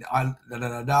Panic, Then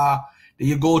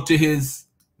you go to his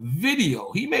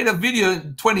video. He made a video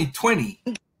in 2020.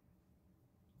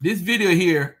 This video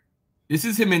here, this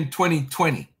is him in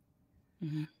 2020.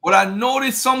 But I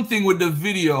noticed something with the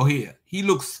video here. He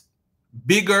looks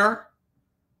bigger,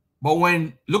 but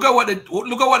when look at what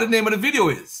the name of the video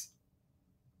is.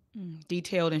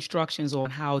 Detailed instructions on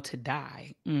how to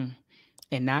die and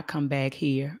not come back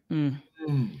here.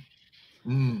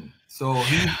 So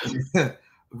he's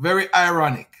very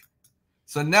ironic.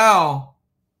 So now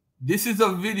this is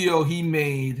a video he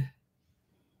made.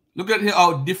 Look at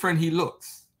how different he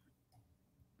looks.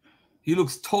 He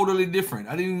looks totally different.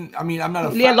 I'm not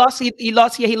a he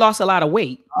lost a lot of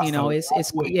weight. You know,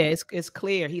 it's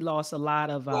clear he lost a lot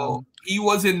of he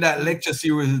was in that lecture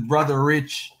series with Brother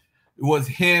Rich. It was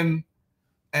him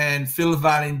and Phil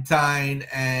Valentine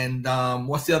and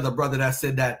what's the other brother that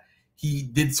said that he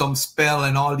did some spell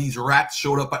and all these rats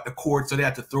showed up at the court, so they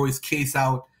had to throw his case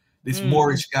out. This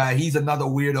Moorish guy, he's another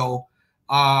weirdo.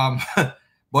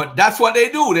 But that's what they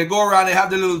do. They go around, they have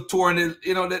the little tour and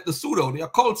the pseudo, the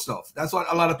occult stuff. That's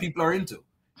what a lot of people are into.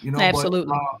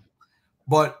 Absolutely.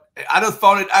 But I just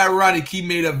found it ironic. He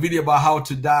made a video about how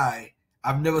to die.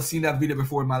 I've never seen that video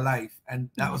before in my life, and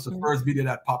that was the first video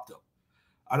that popped up.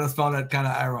 I just found that kind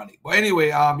of ironic. But anyway,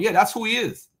 yeah, that's who he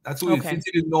is. That's who he is. Since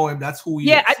you didn't know him, that's who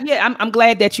he is. I'm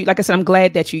glad that you, like I said, I'm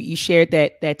glad that you shared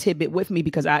that tidbit with me,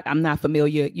 because I'm not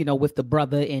familiar, with the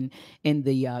brother and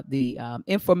the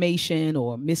information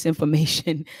or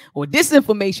misinformation or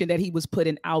disinformation that he was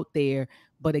putting out there.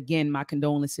 But again, my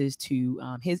condolences to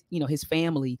his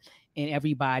family and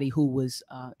everybody who was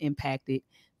impacted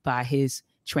by his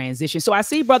transition. So I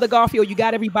see, Brother Garfield, you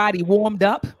got everybody warmed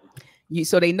up.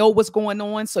 So they know what's going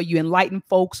on. So you enlighten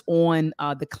folks on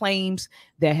the claims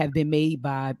that have been made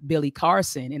by Billy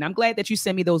Carson. And I'm glad that you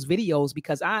sent me those videos,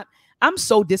 because I'm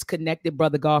so disconnected,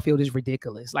 Brother Garfield, is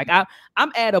ridiculous. Like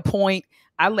I'm at a point,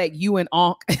 I let you and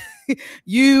Ankh,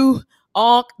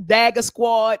 Dagger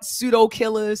Squad, Pseudo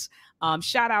Killers.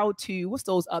 Shout out to, what's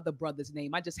those other brothers'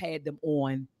 name? I just had them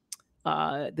on.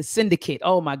 The syndicate.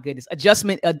 Oh my goodness.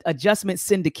 Adjustment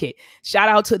syndicate. Shout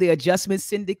out to the Adjustment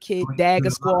Syndicate,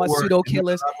 Dagger Squad, Pseudo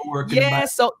Killers.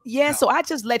 So I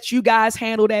just let you guys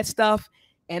handle that stuff,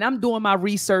 and I'm doing my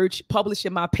research,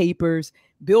 publishing my papers,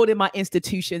 building my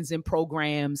institutions and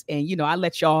programs, and I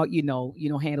let y'all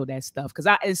handle that stuff, because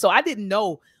I didn't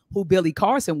know who Billy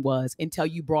Carson was until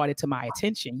you brought it to my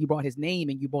attention. You brought his name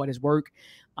and you brought his work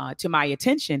to my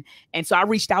attention, and so I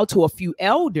reached out to a few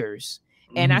elders.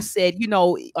 And I said,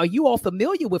 are you all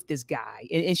familiar with this guy?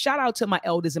 And shout out to my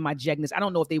elders and my jegnas. I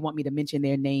don't know if they want me to mention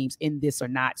their names in this or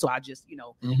not. So I just,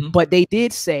 but they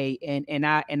did say, and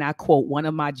I quote, one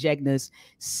of my jegnas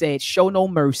said, "Show no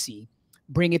mercy,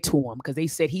 bring it to him." Because they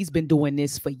said he's been doing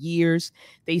this for years.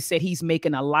 They said he's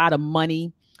making a lot of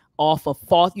money off of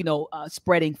false,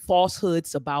 spreading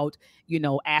falsehoods about,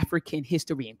 African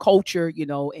history and culture,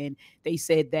 and they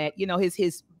said that,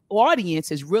 his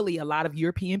audience is really a lot of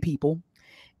European people.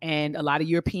 And a lot of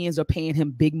Europeans are paying him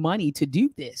big money to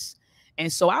do this.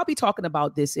 And so I'll be talking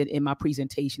about this in my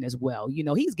presentation as well.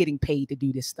 He's getting paid to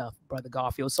do this stuff, Brother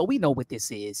Garfield. So we know what this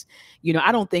is.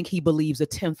 I don't think he believes a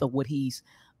tenth of what he's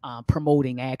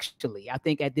promoting, actually. I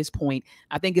think at this point,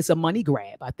 I think it's a money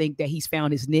grab. I think that he's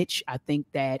found his niche. I think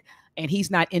that, and he's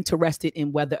not interested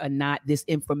in whether or not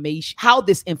how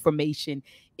this information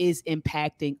is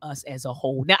impacting us as a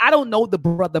whole. Now, I don't know the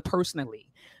brother personally.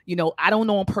 I don't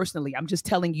know him personally. I'm just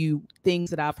telling you things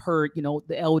that I've heard,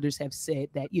 the elders have said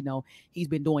that, he's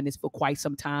been doing this for quite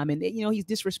some time. And, he's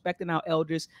disrespecting our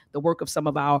elders, the work of some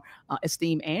of our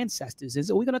esteemed ancestors. And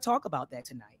so we're going to talk about that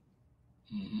tonight.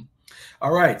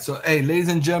 All right. So, hey, ladies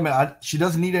and gentlemen, she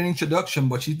doesn't need an introduction,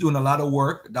 but she's doing a lot of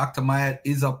work. Dr. Maat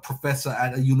is a professor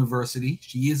at a university.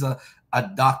 She is a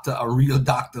doctor, a real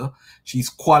doctor. She's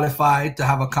qualified to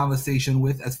have a conversation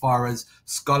with as far as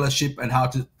scholarship and how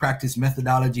to practice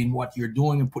methodology and what you're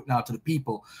doing and putting out to the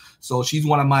people. So she's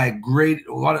one of my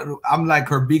I'm like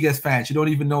her biggest fan. She don't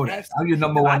even know that. I'm your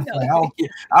number one fan.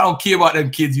 I don't care about them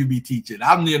kids you be teaching.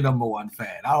 I'm your number one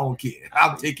fan. I don't care.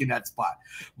 I'm taking that spot.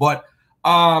 But,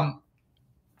 I'm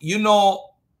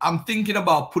thinking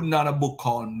about putting out a book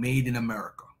called Made in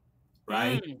America,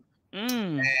 right?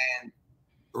 And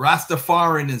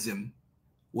Rastafarianism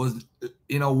was,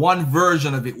 one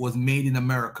version of it was Made in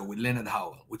America with Leonard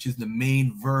Howell, which is the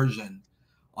main version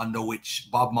under which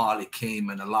Bob Marley came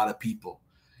and a lot of people.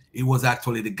 It was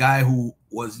actually the guy who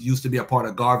used to be a part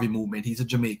of Garvey movement. He's a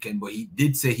Jamaican, but he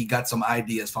did say he got some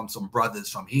ideas from some brothers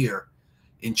from here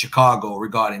in Chicago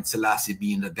regarding Selassie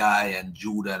being the guy and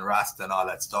Judah and Rasta and all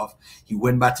that stuff. He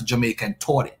went back to Jamaica and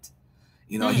taught it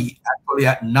You know, he actually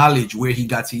acknowledged where he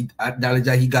acknowledged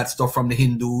that he got stuff from the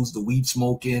Hindus, the weed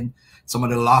smoking, some of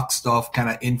the lock stuff kind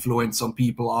of influenced some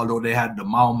people, although they had the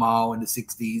Mau Mau in the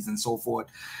 60s and so forth.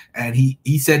 And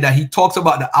he said that he talks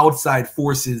about the outside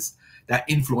forces that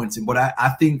influence him. But I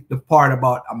think the part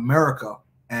about America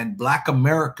and Black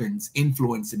Americans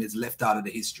influence him is left out of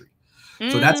the history.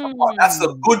 So that's a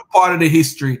good part of the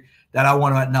history that I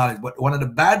want to acknowledge. But one of the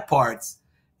bad parts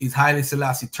is Haile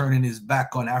Selassie turning his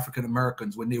back on African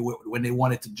Americans when they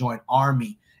wanted to join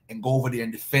army and go over there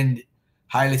and defend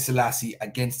Haile Selassie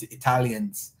against the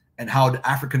Italians, and how the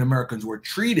African Americans were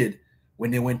treated when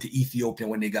they went to Ethiopia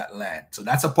when they got land. So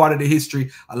that's a part of the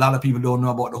history a lot of people don't know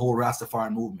about the whole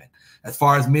Rastafarian movement. As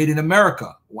far as Made in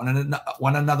America,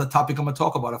 one another topic I'm going to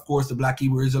talk about, of course, the Black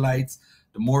Hebrew Israelites,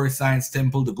 the Moorish Science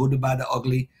Temple, the Good, the Bad, the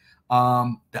Ugly,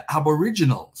 the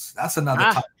Aboriginals. That's another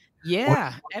topic.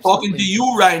 Yeah, talking to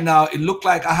you right now, it looked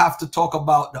like I have to talk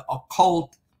about the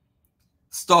occult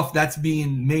stuff that's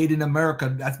being made in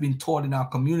America, that's been taught in our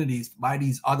communities by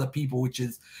these other people, which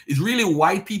is really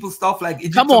white people stuff. Like,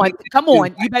 come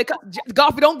on, you better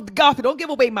Garfield, don't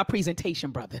give away my presentation,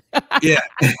 brother. Yeah.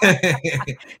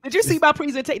 Did you see my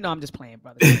presentation? No, I'm just playing,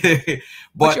 brother.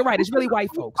 but you're right, it's really white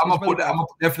folks. I'm gonna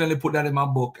definitely put that in my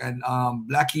book. And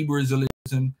Black Hebrew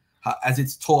Israelism, as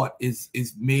it's taught, is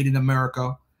made in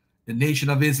America. The Nation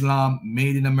of Islam,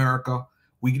 made in America.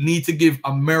 We need to give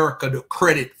America the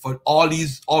credit for all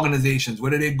these organizations,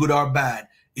 whether they're good or bad.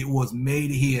 It was made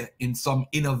here in some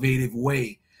innovative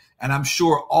way. And I'm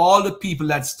sure all the people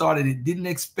that started it didn't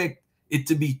expect it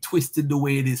to be twisted the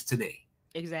way it is today.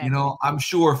 Exactly. You know, I'm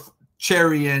sure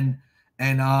Cherry and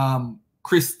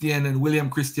Christian and William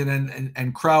Christian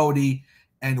and Crowdy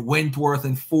and Wentworth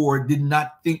and Ford did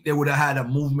not think they would have had a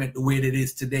movement the way that it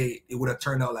is today. It would have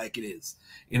turned out like it is.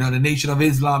 You know, the Nation of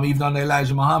Islam, even under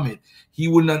Elijah Muhammad, he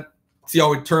wouldn't have see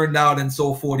how it turned out and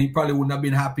so forth. He probably wouldn't have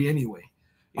been happy anyway.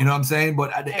 You know what I'm saying?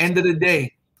 But at the end of the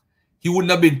day, he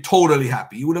wouldn't have been totally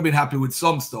happy. He would have been happy with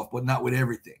some stuff, but not with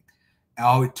everything.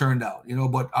 How it turned out, you know.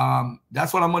 But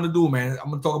that's what I'm gonna do, man. I'm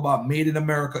gonna talk about Made in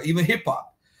America, even hip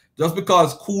hop. Just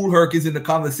because Kool Herc is in the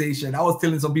conversation, I was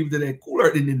telling some people today, Kool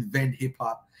Herc didn't invent hip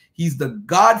hop. He's the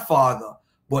godfather,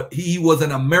 but he was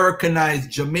an Americanized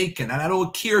Jamaican, and I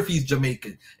don't care if he's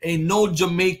Jamaican. Ain't no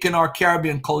Jamaican or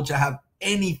Caribbean culture have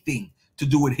anything to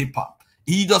do with hip hop.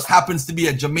 He just happens to be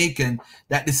a Jamaican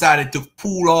that decided to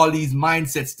pool all these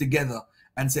mindsets together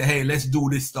and say, "Hey, let's do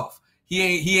this stuff." He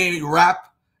ain't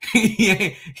rap. he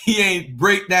ain't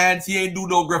breakdance. He ain't do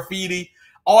no graffiti.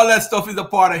 All that stuff is a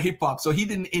part of hip hop. So he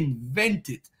didn't invent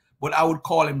it, but I would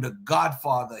call him the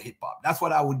godfather of hip hop. That's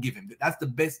what I would give him. That's the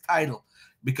best title,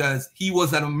 because he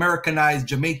was an Americanized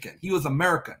Jamaican. He was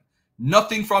American.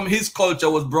 Nothing from his culture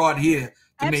was brought here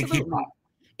to make hip hop.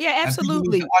 Yeah,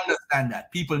 absolutely. And people need to understand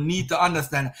that. People need to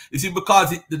understand that. You see,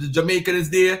 because the Jamaican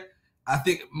is there, I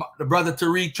think the brother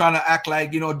Tariq trying to act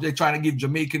like, you know, they're trying to give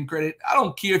Jamaican credit. I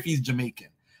don't care if he's Jamaican.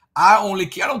 I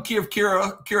don't care if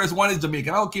KRS-One is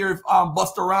Jamaican. I don't care if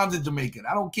Busta Rhymes is Jamaican.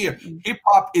 I don't care. Hip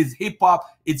hop is hip hop.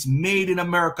 It's made in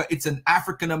America. It's an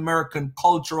African American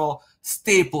cultural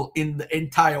staple in the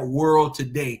entire world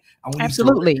today. And we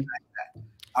absolutely. Need to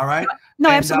recognize that. All right. No,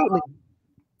 and, absolutely.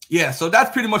 Yeah. So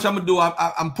that's pretty much what I'm gonna do.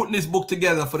 I'm putting this book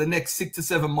together for the next 6 to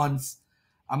 7 months.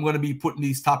 I'm gonna be putting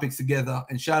these topics together.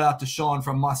 And shout out to Sean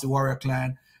from Massey Warrior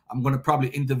Clan. I'm gonna probably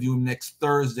interview him next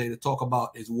Thursday to talk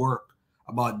about his work,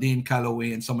 about Dane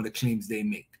Calloway and some of the claims they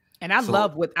make. And I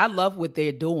love what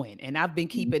they're doing. And I've been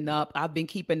keeping up. I've been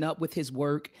keeping up with his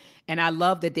work. And I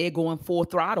love that they're going full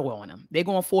throttle on him. They're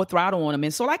going full throttle on him.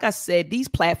 And so, like I said, these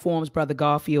platforms, Brother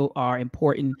Garfield, are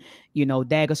important. You know,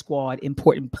 Dagger Squad,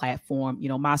 important platform. You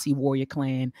know, Massey Warrior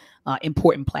Clan,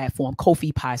 important platform.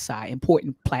 Kofi Pi-Sai,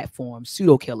 important platforms.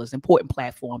 Pseudo Killers, important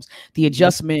platforms. The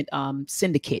Adjustment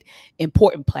Syndicate,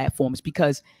 important platforms,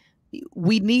 because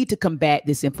we need to combat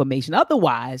this information.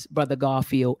 Otherwise, Brother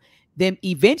Garfield, then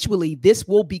eventually this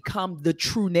will become the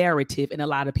true narrative in a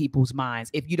lot of people's minds.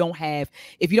 If you don't have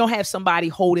somebody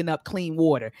holding up clean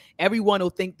water, everyone will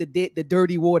think the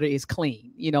dirty water is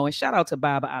clean, you know. And shout out to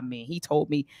Baba Amin. He told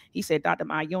me, he said, Dr.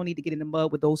 Ma, you don't need to get in the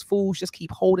mud with those fools. Just keep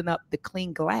holding up the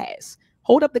clean glass.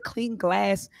 Hold up the clean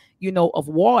glass, you know, of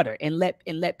water, and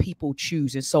let people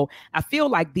choose. And so I feel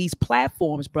like these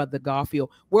platforms, Brother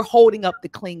Garfield, we're holding up the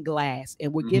clean glass,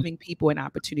 and we're giving people an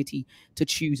opportunity to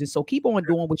choose. And so keep on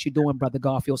doing what you're doing, Brother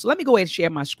Garfield. So let me go ahead and share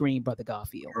my screen, Brother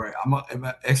Garfield. All right, I'm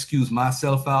gonna excuse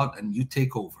myself out, and you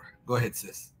take over. Go ahead,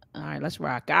 sis. All right, let's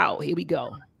rock out. Here we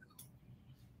go.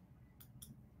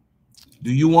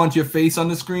 Do you want your face on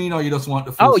the screen, or you just want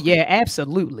the full Oh screen? yeah,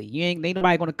 absolutely. You ain't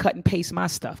nobody gonna cut and paste my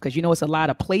stuff because you know it's a lot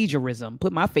of plagiarism.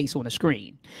 Put my face on the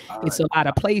screen. It's a lot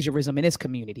of plagiarism in this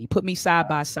community. Put me side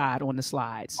by side on the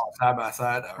slides. Side by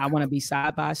side. I want to be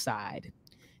side by side.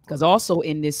 Because also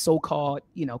in this so-called,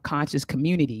 conscious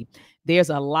community, there's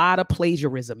a lot of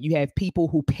plagiarism. You have people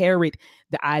who parrot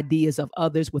the ideas of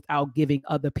others without giving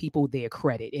other people their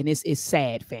credit. And it's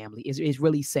sad, family. It's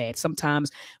really sad.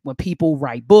 Sometimes when people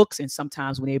write books and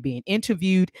sometimes when they're being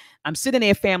interviewed, I'm sitting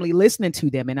there, family, listening to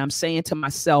them, and I'm saying to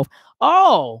myself,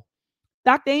 oh,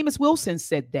 Dr. Amos Wilson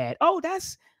said that. Oh,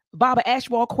 that's Baba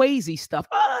Ashwell Kwesi stuff.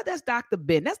 Oh, that's Dr.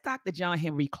 Ben. That's Dr. John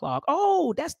Henry Clark.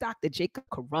 Oh, that's Dr. Jacob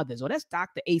Carruthers. Or that's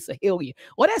Dr. Asa Hilliard.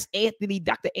 Or that's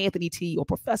Dr. Anthony T. or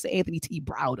Professor Anthony T.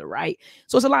 Browder, right?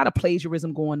 So there's a lot of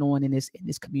plagiarism going on in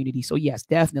this community. So yes,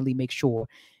 definitely make sure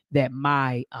that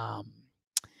my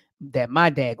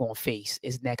daggone face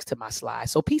is next to my slide.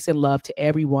 So peace and love to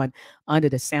everyone under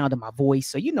the sound of my voice.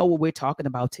 So you know what we're talking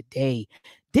about today.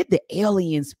 Did the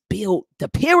aliens build the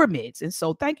pyramids? And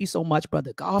so thank you so much,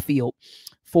 Brother Garfield,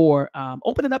 for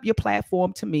opening up your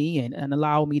platform to me and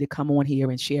allowing me to come on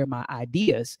here and share my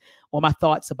ideas or my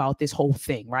thoughts about this whole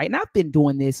thing, right? And I've been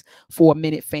doing this for a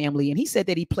minute, family. And he said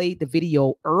that he played the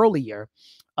video earlier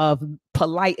of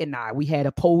Polite and I. We had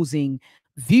opposing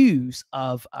views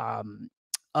of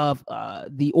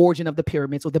the origin of the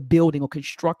pyramids or the building or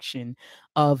construction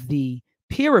of the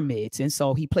pyramids. And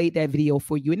so he played that video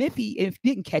for you. And if you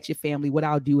didn't catch it, family, what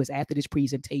I'll do is after this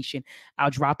presentation, I'll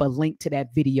drop a link to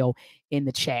that video in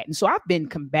the chat. And so I've been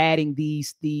combating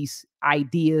these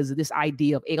ideas, this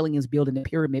idea of aliens building the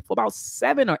pyramid for about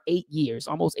 7 or 8 years,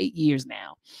 almost 8 years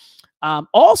now.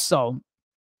 Also,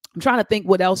 I'm trying to think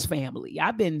what else, family.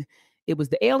 It was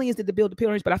the aliens that build the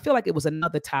pyramids, but I feel like it was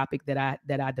another topic that I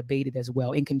debated as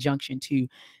well in conjunction to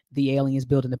the aliens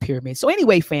building the pyramids. So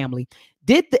anyway, family,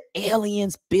 did the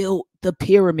aliens build the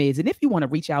pyramids? And if you want to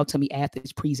reach out to me after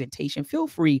this presentation, feel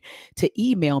free to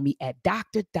email me at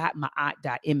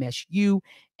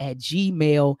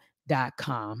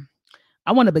dr.maat.msu@gmail.com.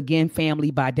 I want to begin,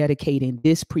 family, by dedicating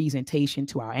this presentation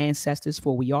to our ancestors,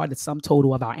 for we are the sum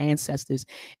total of our ancestors,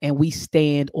 and we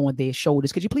stand on their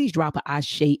shoulders. Could you please drop an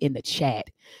ashe in the chat?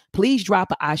 Please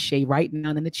drop an ashe right now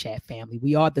in the chat, family.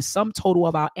 We are the sum total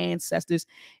of our ancestors,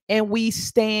 and we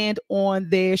stand on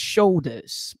their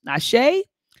shoulders. Ashe?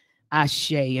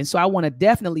 Ashe. And so I want to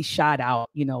definitely shout out,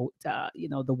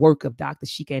 the work of Dr.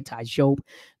 Sheikh Job,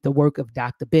 the work of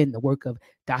Dr. Ben, the work of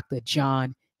Dr.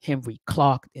 John Henry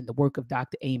Clark, and the work of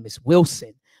Dr. Amos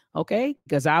Wilson, okay?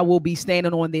 Because I will be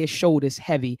standing on their shoulders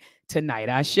heavy tonight.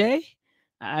 Ashe?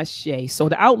 Ashe. So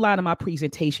the outline of my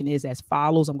presentation is as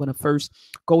follows. I'm going to first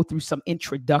go through some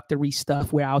introductory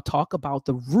stuff where I'll talk about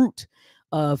the root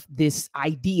of this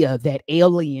idea that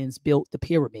aliens built the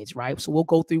pyramids, right? So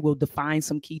we'll define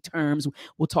some key terms.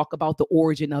 We'll talk about the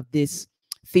origin of this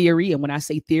theory. And when I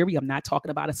say theory, I'm not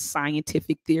talking about a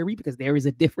scientific theory, because there is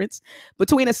a difference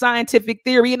between a scientific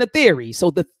theory and a theory. So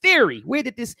the theory, where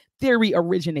did this theory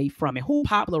originate from, and who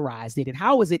popularized it, and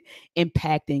how is it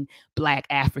impacting Black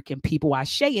African people?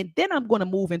 Ashe. And then I'm going to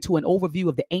move into an overview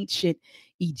of the ancient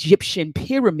Egyptian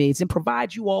pyramids and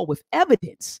provide you all with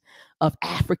evidence of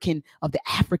the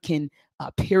African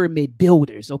pyramid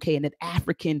builders, okay, and that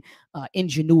African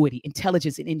ingenuity,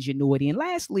 intelligence, and ingenuity. And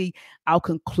lastly, I'll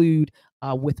conclude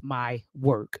with my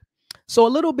work. So a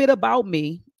little bit about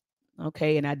me,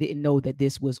 okay, and I didn't know that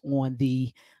this was on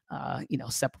the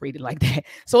separated like that.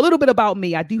 So a little bit about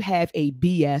me. I do have a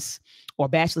BS, or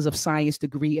Bachelor's of Science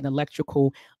degree in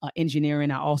electrical engineering.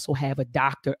 I also have a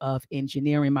Doctor of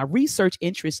Engineering. My research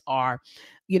interests are,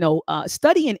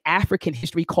 studying African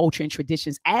history, culture, and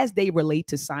traditions as they relate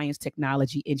to science,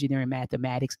 technology, engineering,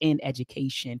 mathematics, and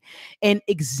education, and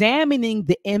examining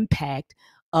the impact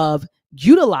of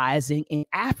utilizing an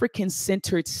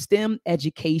African-centered STEM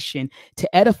education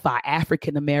to edify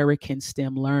African-American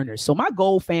STEM learners. So my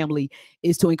goal, family,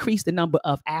 is to increase the number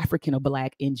of African or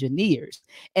Black engineers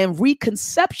and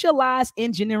reconceptualize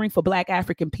engineering for Black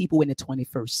African people in the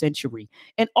 21st century,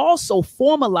 and also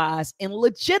formalize and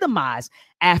legitimize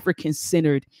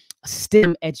African-centered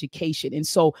STEM education. And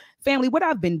so, family, what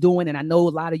I've been doing, and I know a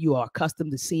lot of you are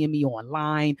accustomed to seeing me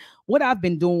online, what I've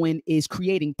been doing is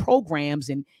creating programs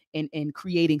and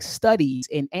creating studies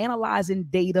and analyzing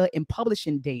data and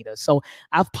publishing data. So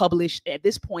I've published, at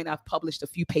this point, I've published a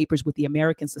few papers with the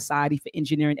American Society for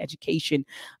Engineering Education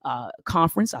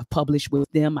conference. I've published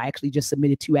with them. I actually just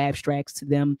submitted 2 abstracts to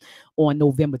them on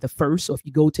November the 1st. So if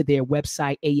you go to their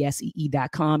website,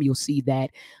 asee.com, you'll see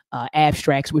that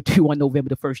abstracts were due on November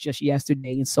the 1st, just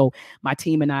yesterday. And so my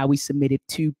team and I, we submitted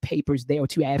 2 papers there, or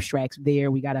 2 abstracts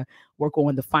there. We got to work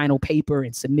on the final paper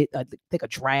and submit, I think, a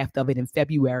draft of it in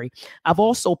February. I've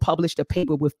also published a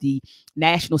paper with the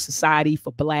National Society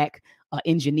for Black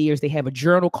Engineers. They have a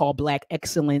journal called Black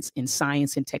Excellence in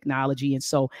Science and Technology. And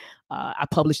so I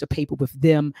published a paper with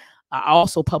them. I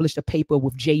also published a paper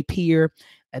with J. Peer.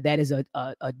 That is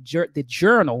the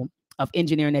Journal of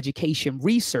Engineering Education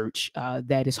Research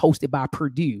that is hosted by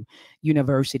Purdue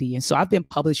University. And so I've been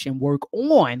publishing work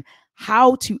on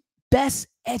how to best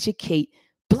educate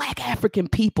Black African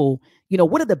people. You know,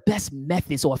 what are the best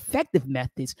methods or effective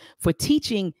methods for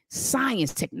teaching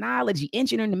science, technology,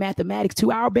 engineering, and mathematics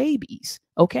to our babies?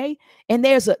 Okay. And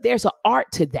there's an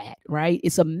art to that, right?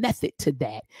 It's a method to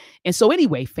that. And so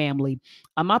anyway, family,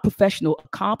 my professional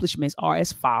accomplishments are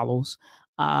as follows.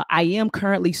 I am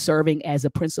currently serving as a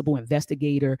principal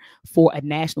investigator for a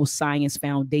National Science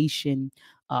Foundation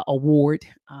award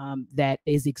that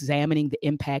is examining the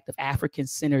impact of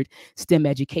African-centered STEM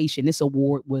education. This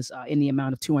award was in the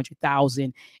amount of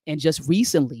 $200,000. And just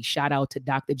recently, shout out to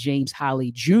Dr. James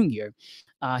Holly Jr.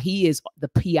 He is the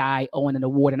PI on an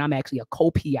award, and I'm actually a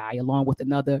co-PI along with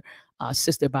another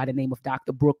sister by the name of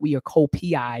Dr. Brooke. We are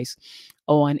co-PIs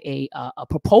on a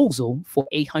proposal for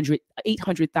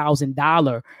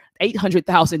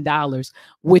 $800,000,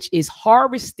 which is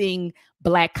harvesting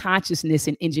Black consciousness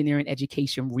in engineering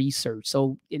education research.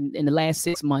 So in the last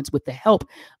 6 months, with the help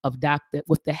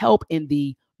in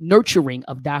the nurturing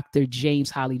of Dr.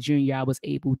 James Holly Jr., I was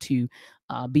able to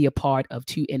be a part of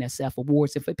 2 NSF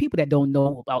awards. And for people that don't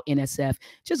know about NSF,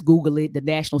 just Google it, the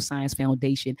National Science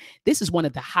Foundation. This is one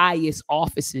of the highest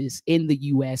offices in the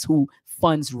U.S. who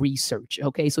funds research.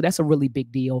 Okay, so that's a really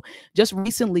big deal. Just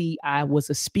recently, I was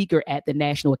a speaker at the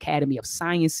National Academy of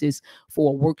Sciences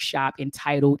for a workshop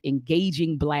entitled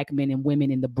Engaging Black Men and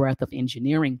Women in the Breadth of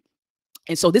Engineering.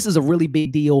 And so this is a really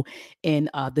big deal in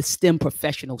the STEM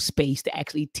professional space to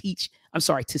actually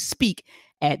to speak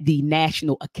at the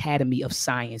National Academy of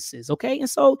Sciences. Okay. And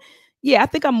so, yeah, I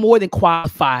think I'm more than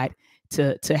qualified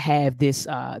to have this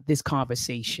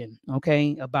conversation,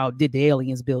 okay, about did the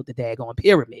aliens build the daggone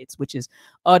pyramids, which is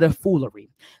utter foolery.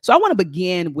 So I want to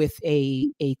begin with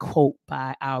a quote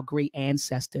by our great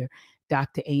ancestor,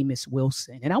 Dr. Amos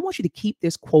Wilson. And I want you to keep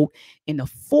this quote in the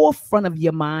forefront of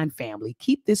your mind, family.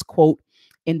 Keep this quote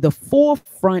in the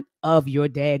forefront of your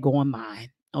daggone mind,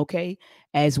 okay?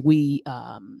 As we,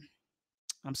 I'm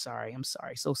sorry,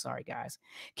 so sorry, guys.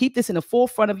 Keep this in the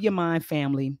forefront of your mind,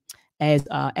 family,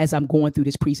 as I'm going through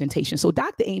this presentation. So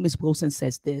Dr. Amos Wilson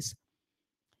says this.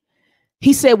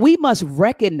 He said, we must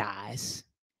recognize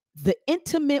the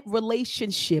intimate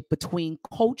relationship between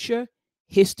culture,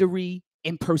 history,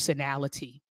 and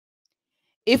personality.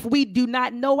 If we do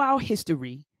not know our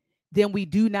history, then we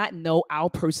do not know our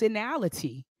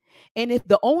personality. And if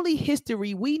the only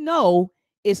history we know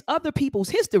is other people's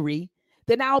history,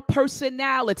 then our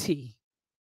personality,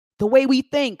 the way we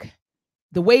think,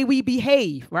 the way we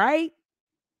behave, right,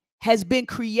 has been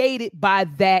created by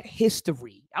that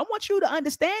history. I want you to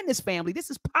understand this, family. This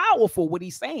is powerful, what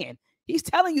he's saying. He's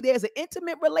telling you there's an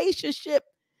intimate relationship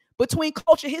between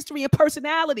culture, history, and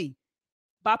personality.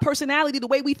 By personality, the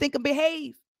way we think and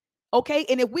behave. Okay.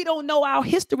 And if we don't know our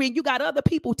history and you got other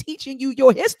people teaching you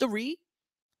your history,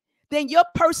 then your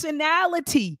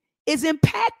personality is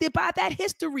impacted by that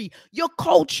history. Your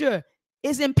culture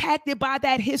is impacted by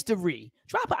that history.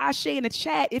 Drop an ashe in the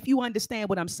chat if you understand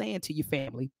what I'm saying to your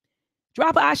family.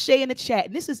 Drop an ashe in the chat.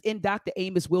 And this is in Dr.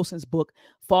 Amos Wilson's book,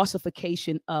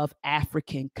 Falsification of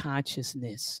African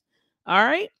Consciousness. All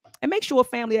right. And make sure,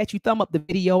 family, that you thumb up the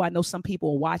video. I know some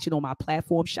people are watching on my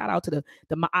platform. Shout out to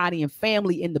the Maat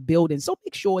family in the building. So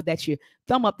make sure that you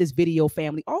thumb up this video,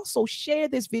 family. Also, share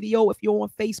this video. If you're on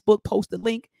Facebook, post the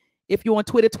link. If you're on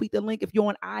Twitter, tweet the link. If you're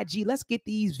on IG, let's get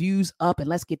these views up and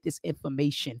let's get this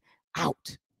information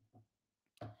out.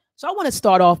 So I want to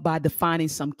start off by defining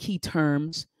some key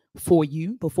terms for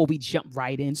you before we jump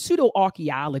right in.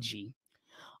 Pseudo-archaeology,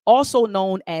 also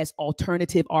known as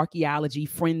alternative archaeology,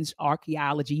 fringe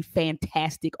archaeology,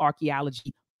 fantastic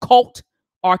archaeology, cult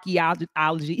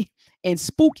archaeology, and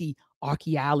spooky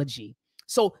archaeology.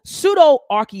 So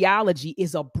pseudo-archaeology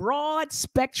is a broad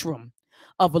spectrum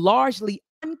of largely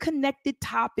unconnected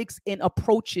topics and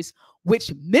approaches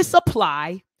which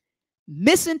misapply,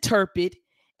 misinterpret,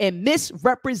 and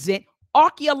misrepresent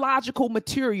archaeological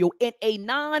material in a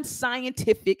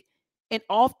non-scientific and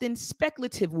often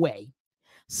speculative way.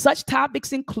 Such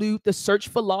topics include the search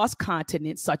for lost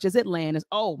continents, such as Atlantis.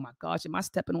 Oh my gosh, am I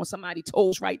stepping on somebody's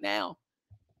toes right now?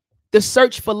 The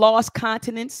search for lost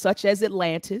continents, such as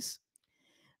Atlantis.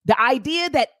 The idea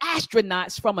that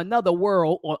astronauts from another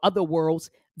world or other worlds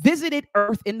visited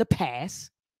Earth in the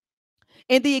past.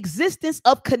 and the existence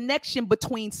of connection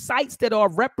between sites that are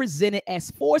represented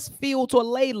as force fields or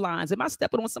ley lines. Am I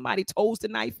stepping on somebody's toes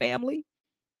tonight, family?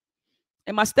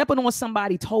 Am I stepping on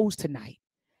somebody's toes tonight?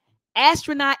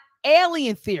 Astronaut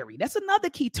alien theory. That's another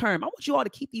key term. I want you all to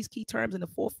keep these key terms in the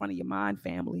forefront of your mind,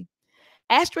 family.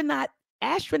 Astronaut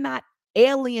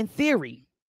alien theory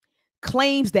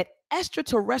claims that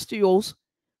extraterrestrials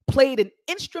played an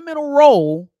instrumental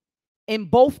role in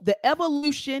both the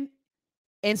evolution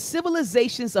and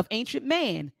civilizations of ancient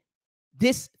man.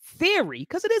 This theory,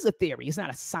 because it is a theory, it's not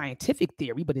a scientific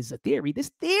theory, but it's a theory. This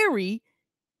theory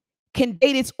can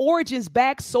date its origins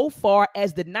back so far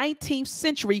as the 19th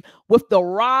century with the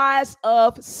rise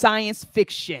of science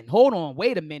fiction. Hold on,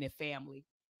 wait a minute, family.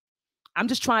 I'm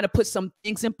just trying to put some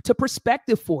things into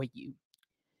perspective for you.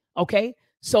 Okay,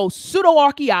 so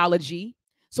pseudo-archaeology,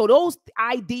 so those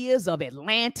ideas of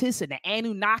Atlantis and the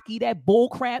Anunnaki, that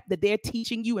bullcrap that they're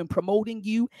teaching you and promoting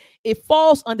you, it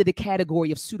falls under the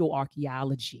category of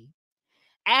pseudo-archaeology.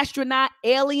 Astronaut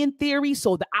alien theory,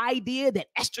 so the idea that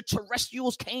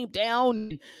extraterrestrials came down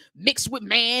and mixed with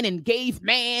man and gave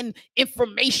man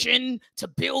information to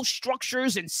build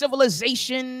structures and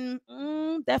civilization,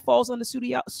 that falls under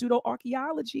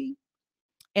pseudo-archaeology.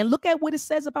 And look at what it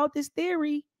says about this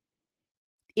theory.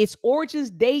 Its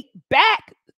origins date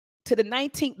back to the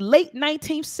late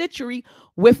 19th century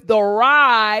with the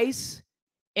rise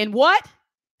in what?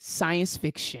 Science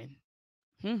fiction.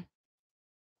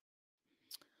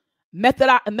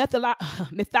 Mythology,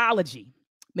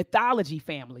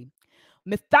 family.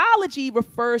 Mythology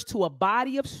refers to a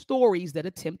body of stories that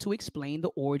attempt to explain the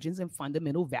origins and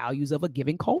fundamental values of a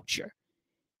given culture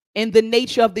and the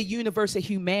nature of the universe of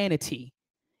humanity.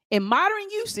 In modern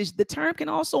usage, the term can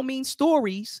also mean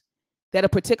stories that a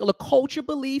particular culture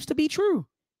believes to be true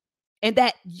and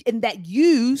that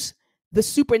use the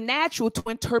supernatural to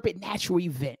interpret natural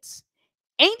events.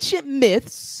 Ancient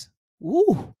myths,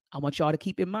 I want y'all to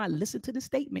keep in mind, listen to the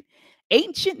statement.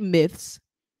 Ancient myths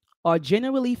are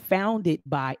generally founded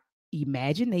by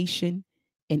imagination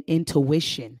and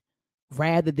intuition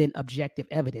rather than objective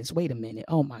evidence. Wait a minute.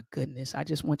 Oh my goodness. I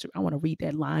want to read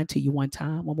that line to you one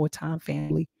more time,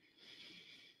 family.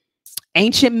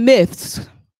 Ancient myths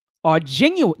are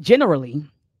generally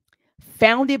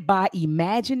founded by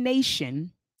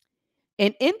imagination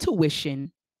and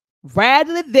intuition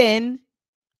rather than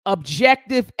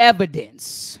objective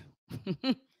evidence.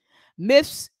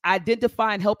 Myths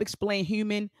identify and help explain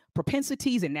human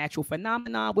propensities and natural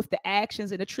phenomena with the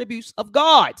actions and attributes of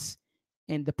gods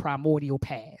in the primordial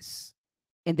past.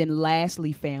 And then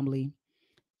lastly, family,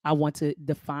 I want to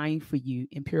define for you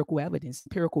empirical evidence.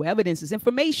 Empirical evidence is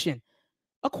information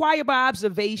acquired by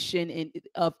observation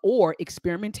or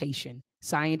experimentation.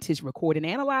 Scientists record and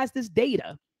analyze this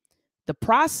data. The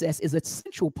process is a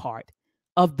central part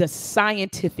of the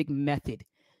scientific method,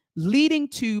 leading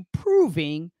to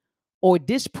proving or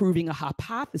disproving a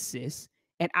hypothesis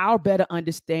and our better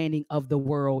understanding of the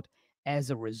world as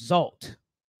a result.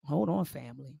 Hold on,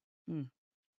 family.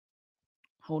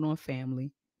 Hold on,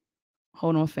 family.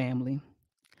 Hold on, family.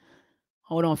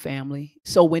 Hold on, family.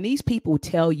 So when these people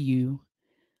tell you,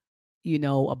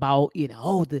 about,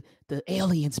 the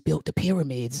aliens built the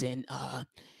pyramids and,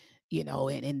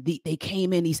 they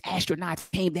came in, these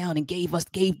astronauts came down and gave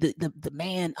the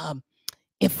man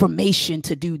information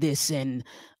to do this. And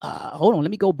hold on, let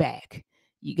me go back.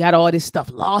 You got all this stuff,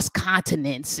 lost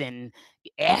continents, and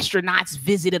astronauts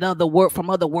visited from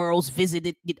other worlds,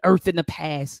 visited Earth in the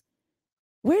past.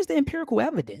 Where's the empirical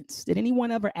evidence? Did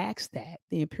anyone ever ask that?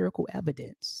 The empirical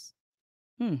evidence.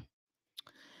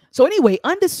 So anyway,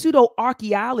 under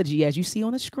pseudo-archaeology, as you see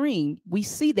on the screen, we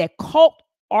see that cult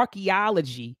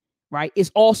archaeology, right, is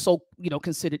also,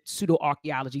 considered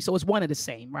pseudo-archaeology. So it's one of the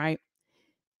same, right?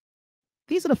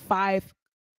 These are the 5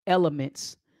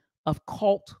 elements of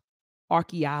cult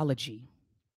archaeology.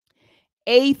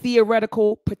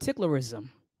 Theoretical particularism.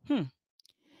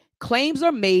 Claims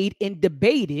are made and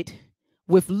debated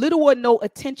with little or no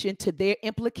attention to their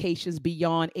implications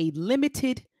beyond a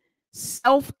limited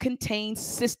self-contained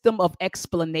system of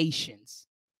explanations.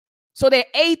 So they're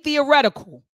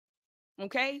atheoretical,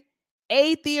 okay?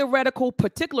 Atheoretical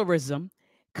particularism.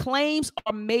 Claims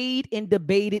are made and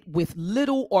debated with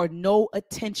little or no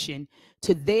attention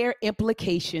to their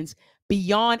implications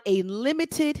beyond a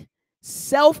limited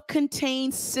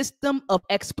self-contained system of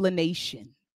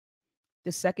explanation.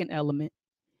 The second element,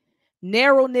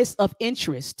 narrowness of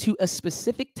interest to a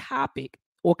specific topic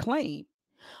or claim.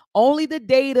 Only the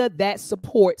data that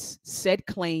supports said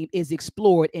claim is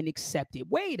explored and accepted.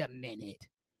 Wait a minute.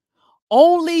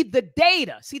 Only the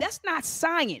data. See, that's not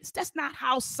science. That's not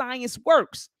how science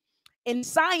works. In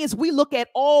science, we look at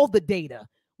all the data.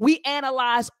 We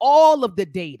analyze all of the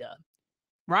data,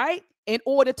 right? In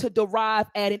order to derive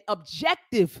at an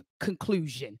objective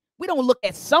conclusion. We don't look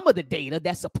at some of the data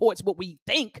that supports what we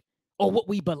think or what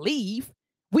we believe.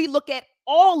 We look at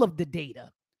all of the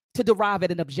data to derive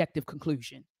at an objective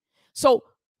conclusion. So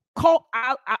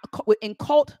in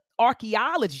cult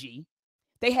archaeology,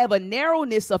 they have a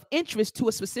narrowness of interest to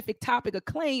a specific topic or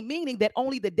claim, meaning that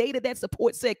only the data that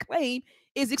supports said claim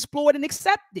is explored and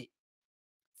accepted.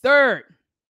 Third,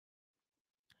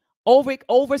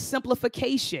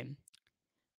 oversimplification.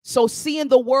 So seeing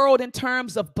the world in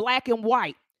terms of black and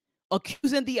white,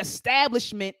 accusing the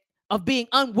establishment of being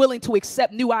unwilling to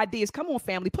accept new ideas. Come on,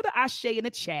 family, put an ashe in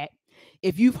the chat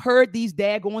if you've heard these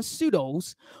daggone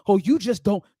pseudos. Oh, you just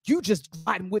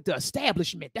riding with the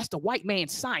establishment. That's the white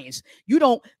man's science. You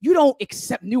don't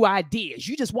accept new ideas.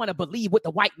 You just want to believe what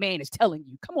the white man is telling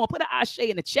you. Come on, put an ashe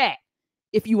in the chat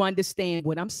if you understand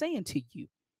what I'm saying to you.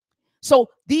 So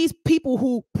these people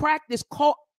who practice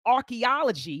cult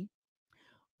archaeology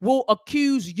will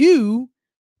accuse you,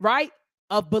 right,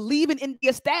 of believing in the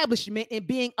establishment and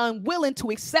being unwilling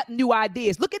to accept new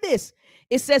ideas. Look at this.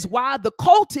 It says, while the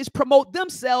cultists promote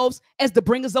themselves as the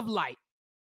bringers of light.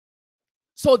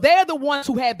 So they're the ones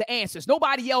who have the answers.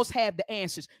 Nobody else have the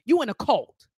answers. You in a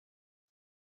cult.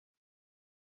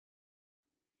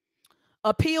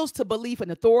 Appeals to belief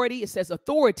and authority. It says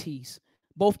authorities,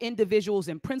 both individuals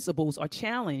and principles, are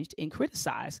challenged and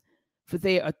criticized for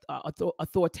their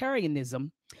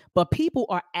authoritarianism, but people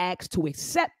are asked to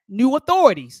accept new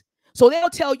authorities. So they'll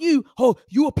tell you, oh,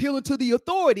 you appealing to the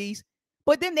authorities,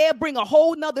 but then they'll bring a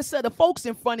whole nother set of folks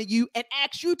in front of you and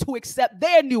ask you to accept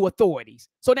their new authorities.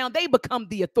 So now they become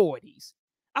the authorities.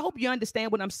 I hope you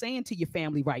understand what I'm saying to your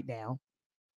family right now.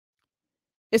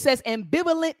 It says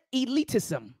ambivalent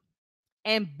elitism.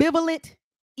 Ambivalent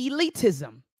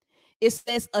elitism. It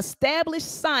says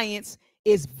established science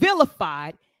is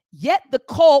vilified, yet the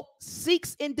cult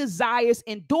seeks and desires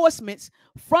endorsements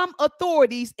from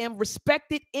authorities and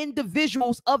respected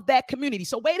individuals of that community.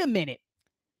 So wait a minute.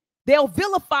 They'll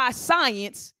vilify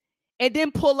science and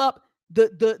then pull up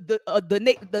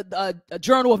the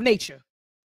Journal of Nature.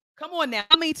 Come on now.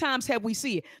 How many times have we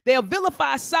seen it? They'll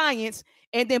vilify science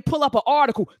and then pull up an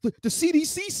article. The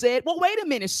CDC said, well, wait a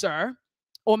minute, sir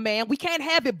or ma'am. We can't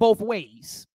have it both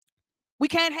ways. We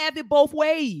can't have it both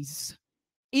ways.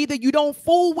 Either you don't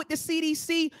fool with the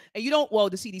CDC and you don't, well,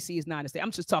 the CDC is not a state.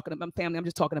 I'm just talking about family. I'm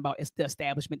just talking about the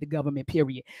establishment, the government,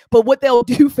 period. But what they'll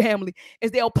do, family,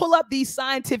 is they'll pull up these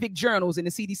scientific journals, and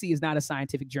the CDC is not a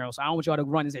scientific journal. So I don't want y'all to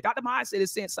run and say, Dr. Maat said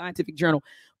it's a scientific journal.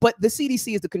 But the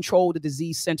CDC is the Control the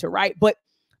Disease Center, right? But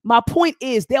my point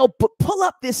is they'll pull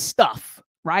up this stuff,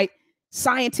 right?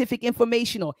 Scientific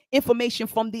information or information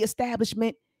from the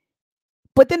establishment,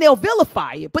 but then they'll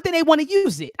vilify it, but then they want to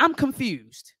use it. I'm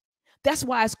confused. That's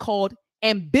why it's called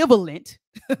ambivalent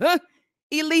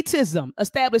elitism.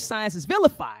 Established science is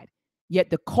vilified, yet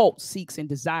the cult seeks and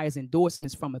desires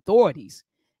endorsements from authorities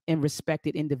and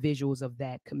respected individuals of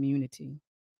that community.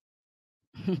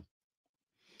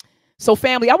 So,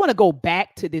 family, I want to go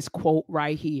back to this quote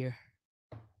right here.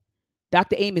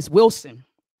 Dr. Amos Wilson.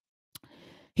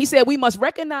 He said, we must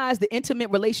recognize the intimate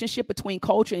relationship between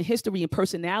culture and history and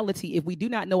personality. If we do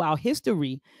not know our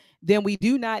history, then we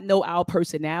do not know our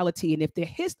personality. And if the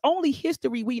only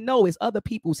history we know is other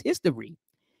people's history,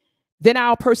 then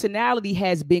our personality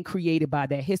has been created by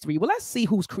that history. Well, let's see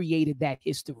who's created that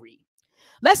history.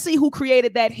 Let's see who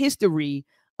created that history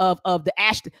of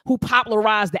who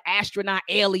popularized the astronaut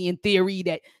alien theory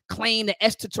that claimed the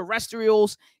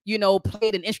extraterrestrials,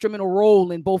 played an instrumental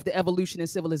role in both the evolution and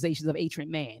civilizations of ancient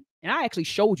man. And I actually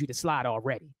showed you the slide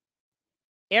already.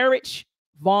 Erich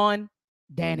von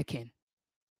Däniken.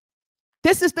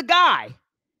 This is the guy.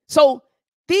 So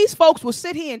these folks will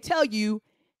sit here and tell you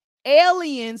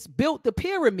aliens built the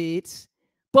pyramids,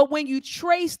 but when you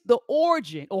trace the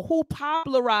origin or who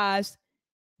popularized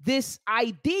this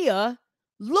idea,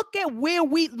 look at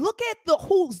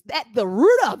who's at the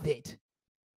root of it.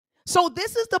 So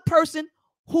this is the person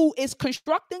who is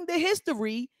constructing the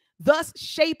history, thus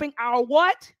shaping our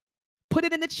what? Put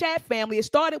it in the chat, family. It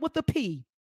started with the P.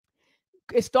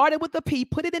 It started with the P.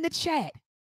 Put it in the chat.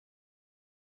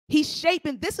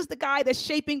 This is the guy that's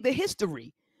shaping the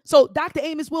history. So Dr.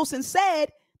 Amos Wilson said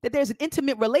that there's an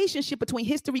intimate relationship between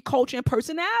history, culture, and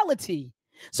personality.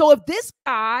 So if this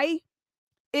guy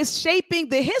is shaping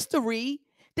the history,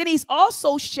 then he's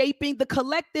also shaping the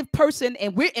collective person,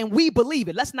 and we believe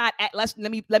it. Let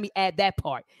me add that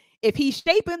part. If he's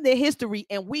shaping the history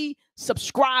and we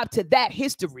subscribe to that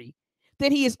history,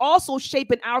 then he is also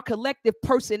shaping our collective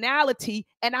personality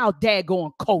and our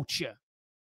daggone culture.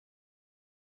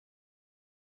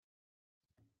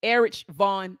 Erich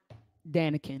von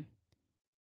Däniken.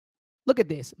 Look at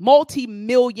this.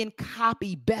 Multi-million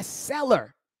copy bestseller.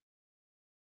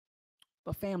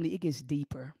 But family, it gets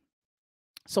deeper.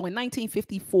 So in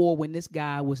 1954, when this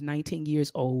guy was 19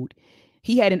 years old,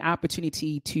 he had an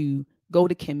opportunity to go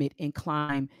to Kemet and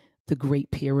climb the Great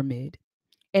Pyramid.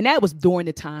 And that was during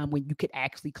the time when you could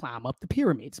actually climb up the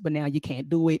pyramids, but now you can't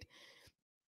do it.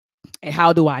 And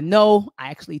how do I know? I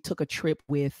actually took a trip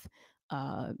with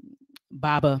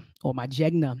Baba, or my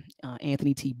Jegna,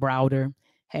 Anthony T. Browder.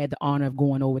 Had the honor of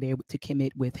going over there to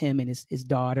Kemet with him and his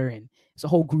daughter, and it's a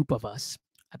whole group of us.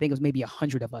 I think it was maybe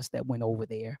 100 of us that went over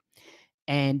there.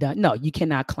 And no, you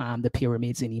cannot climb the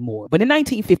pyramids anymore. But in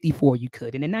 1954, you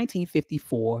could. And in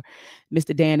 1954,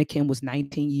 Mr. Däniken was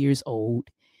 19 years old.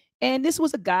 And this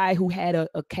was a guy who had a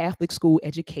Catholic school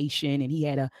education, and he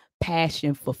had a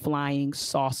passion for flying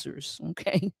saucers.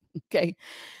 Okay. Okay.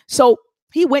 So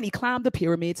he climbed the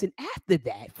pyramids. And after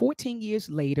that, 14 years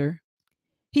later,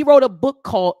 he wrote a book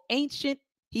called he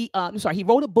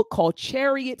wrote a book called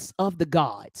Chariots of the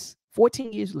Gods.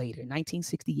 14 years later,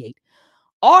 1968,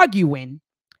 arguing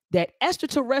that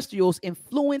extraterrestrials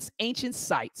influence ancient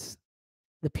sites,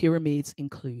 the pyramids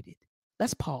included.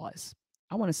 Let's pause.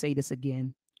 I want to say this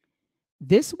again.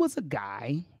 This was a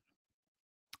guy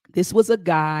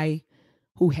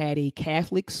who had a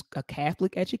Catholic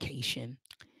education.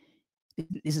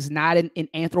 This is not an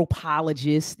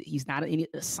anthropologist. He's not a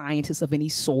scientist of any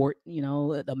sort. You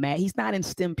know, he's not in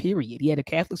STEM period. He had a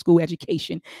Catholic school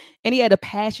education, and he had a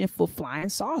passion for flying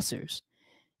saucers.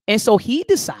 And so he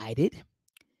decided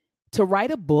to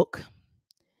write a book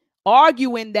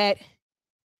arguing that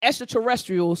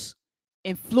extraterrestrials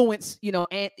influence,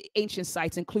 ancient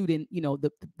sites, including,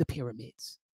 the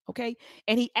pyramids. Okay.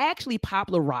 And he actually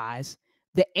popularized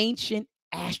the ancient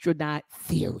astronaut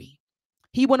theory.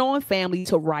 He went on, family,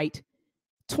 to write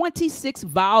 26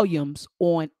 volumes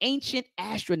on ancient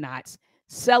astronauts,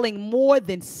 selling more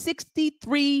than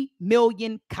 63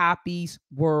 million copies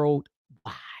worldwide.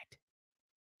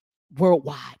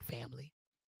 Worldwide, family.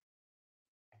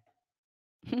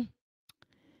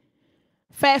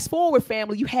 Fast forward,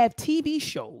 family, you have TV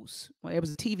shows. Well, there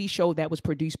was a TV show that was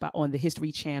produced on the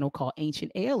History Channel called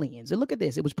Ancient Aliens. And look at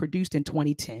this. It was produced in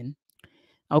 2010.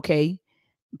 Okay.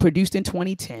 Produced in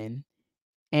 2010.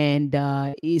 And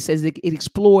it says it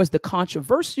explores the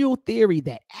controversial theory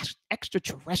that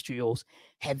extraterrestrials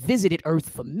have visited Earth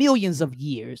for millions of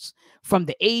years, from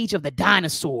the age of the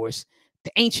dinosaurs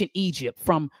to ancient Egypt,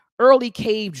 from early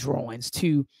cave drawings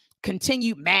to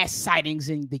continued mass sightings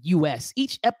in the U.S.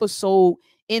 Each episode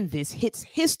in this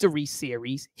history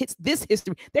series.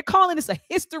 They're calling this a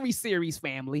history series,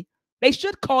 family. They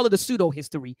should call it a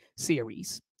pseudo-history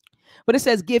series. But it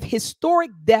says, give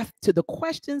historic depth to the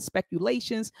questions,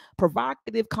 speculations,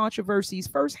 provocative controversies,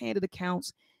 first-hand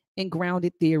accounts, and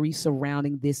grounded theories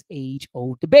surrounding this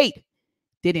age-old debate.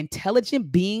 Did intelligent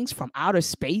beings from outer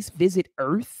space visit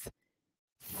Earth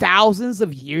thousands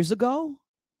of years ago?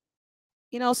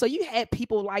 So you had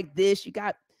people like this. You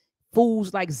got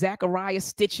fools like Zachariah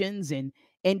Stitchens,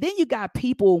 and then you got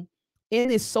people in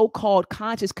this so-called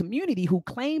conscious community who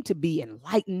claim to be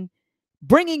enlightened,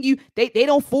 bringing you, they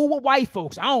don't fool with white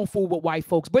folks. I don't fool with white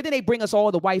folks, but then they bring us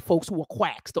all the white folks who are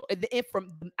quacks. I don't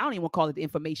even want to call it the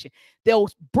information. They'll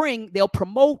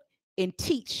promote and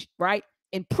teach, right,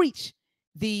 and preach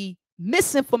the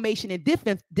misinformation and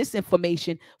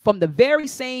disinformation from the very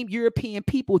same European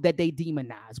people that they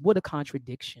demonize. What a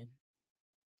contradiction.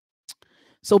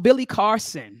 So Billy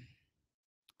Carson.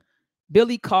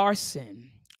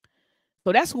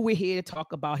 So that's who we're here to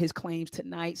talk about, his claims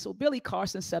tonight. So Billy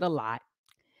Carson said a lot.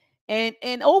 And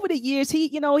over the years,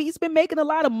 he's been making a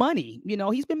lot of money.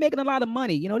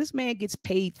 This man gets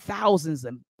paid thousands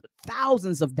and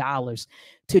thousands of dollars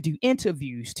to do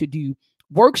interviews, to do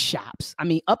workshops. I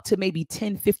mean, up to maybe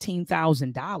 $10,000,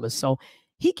 $15,000. So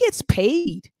he gets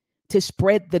paid to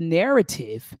spread the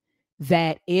narrative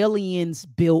that aliens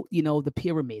built, the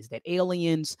pyramids, that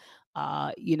aliens,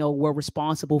 were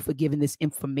responsible for giving this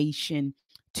information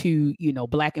to,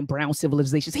 Black and brown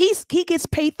civilizations. He gets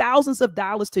paid thousands of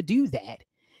dollars to do that.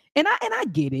 And I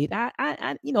get it.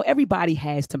 I everybody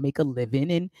has to make a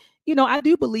living. And, I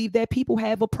do believe that people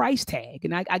have a price tag.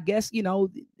 And I guess,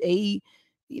 they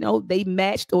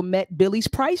matched or met Billy's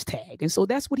price tag. And so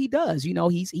that's what he does.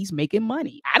 He's making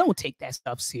money. I don't take that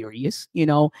stuff serious,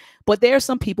 but there are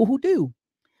some people who do.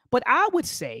 But I would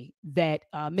say that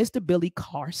Mr. Billy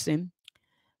Carson,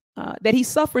 that he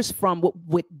suffers from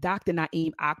what Dr.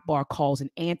 Naeem Akbar calls an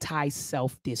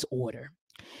anti-self disorder.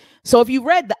 So if you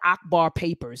read the Akbar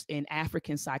papers in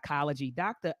African psychology,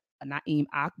 Dr. Naeem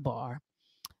Akbar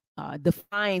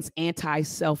defines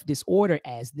anti-self disorder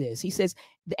as this. He says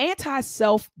the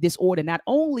anti-self disorder not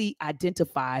only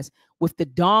identifies with the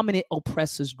dominant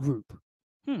oppressor's group,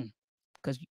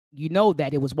 because you know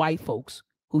that it was white folks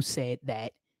who said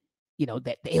that, you know,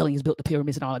 that the aliens built the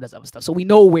pyramids and all of that other stuff. So we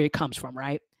know where it comes from,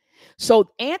 right? So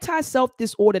anti-self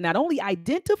disorder not only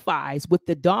identifies with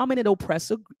the dominant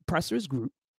oppressor's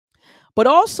group, but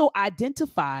also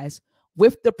identifies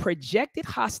with the projected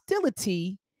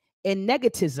hostility and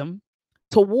negativism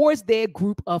towards their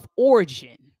group of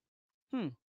origin.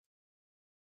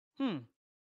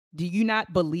 Do you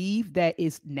not believe that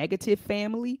it's negative,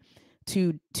 family,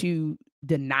 to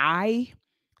deny,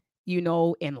 you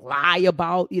know, and lie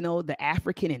about, you know, the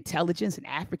African intelligence and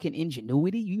African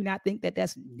ingenuity? You not think that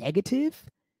that's negative,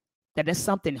 that that's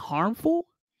something harmful?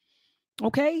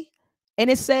 Okay. And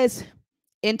it says,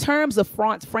 in terms of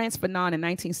France Fanon in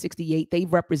 1968, they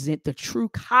represent the true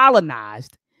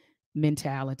colonized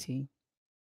mentality.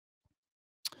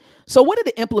 So what are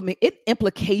the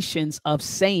implications of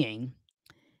saying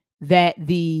that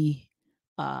the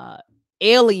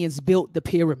aliens built the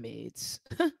pyramids?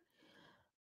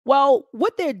 Well,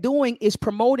 what they're doing is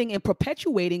promoting and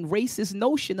perpetuating racist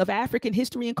notion of African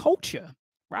history and culture,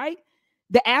 right?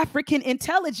 The African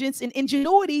intelligence and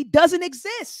ingenuity doesn't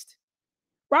exist,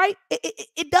 right?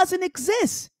 It doesn't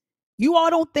exist. You all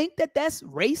don't think that that's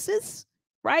racist,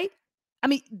 right? I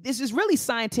mean, this is really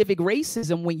scientific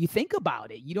racism when you think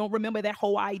about it. You don't remember that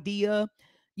whole idea,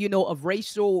 you know, of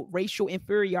racial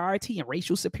inferiority and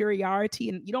racial superiority,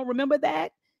 and you don't remember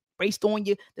that based on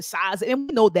the size. And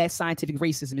we know that scientific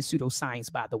racism is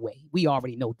pseudoscience, by the way. We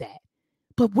already know that.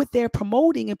 But what they're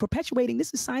promoting and perpetuating,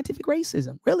 this is scientific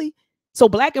racism, really. So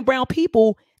black and brown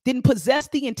people didn't possess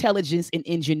the intelligence and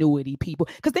ingenuity, people.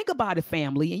 Because think about it,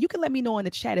 family, and you can let me know in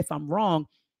the chat if I'm wrong.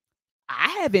 I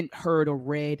haven't heard or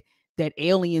read that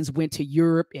aliens went to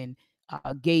Europe and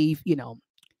gave, you know,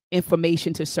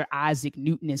 information to Sir Isaac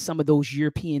Newton and some of those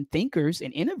European thinkers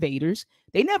and innovators.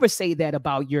 They never say that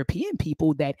about European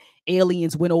people, that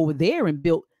aliens went over there and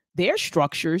built their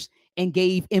structures and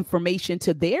gave information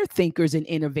to their thinkers and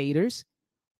innovators.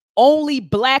 Only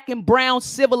black and brown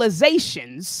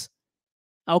civilizations,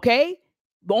 okay?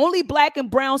 Only black and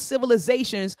brown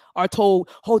civilizations are told,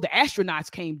 oh, the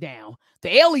astronauts came down.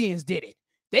 The aliens did it.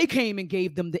 They came and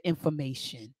gave them the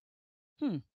information.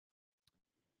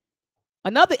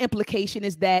 Another implication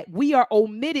is that we are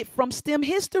omitted from STEM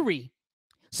history.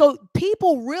 So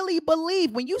people really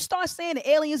believe when you start saying the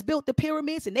aliens built the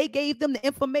pyramids and they gave them the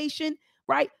information,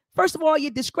 right? First of all,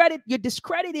 you're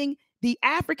discrediting the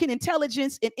African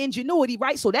intelligence and ingenuity,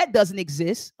 right? So that doesn't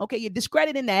exist. Okay, you're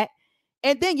discrediting that.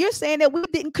 And then you're saying that we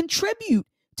didn't contribute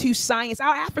to science.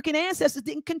 Our African ancestors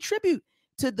didn't contribute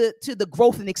to the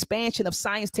growth and expansion of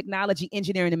science, technology,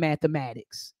 engineering, and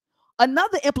mathematics.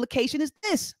 Another implication is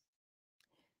this.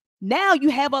 Now you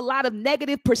have a lot of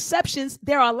negative perceptions.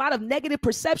 There are a lot of negative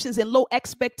perceptions and low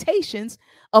expectations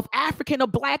of African or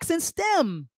blacks in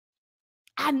STEM.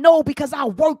 I know because I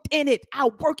worked in it. I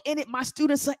work in it. My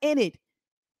students are in it.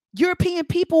 European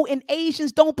people and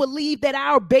Asians don't believe that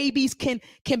our babies can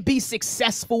be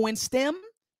successful in STEM.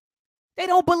 They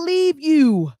don't believe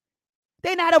you.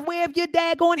 They're not aware of your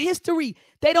daggone history.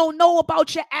 They don't know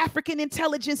about your African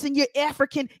intelligence and your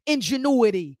African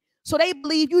ingenuity. So they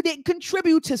believe you didn't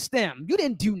contribute to STEM. You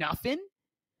didn't do nothing.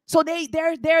 So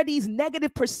there are these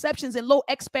negative perceptions and low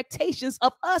expectations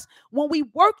of us when we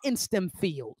work in STEM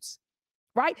fields,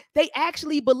 right? They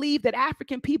actually believe that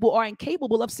African people are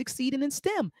incapable of succeeding in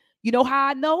STEM. You know how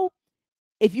I know?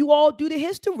 If you all do the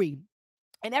history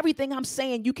and everything I'm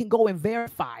saying, you can go and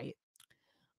verify it.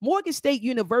 Morgan State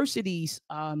University's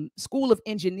School of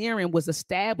Engineering was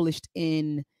established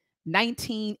in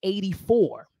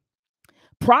 1984.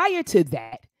 Prior to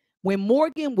that, when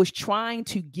Morgan was trying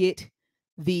to get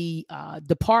the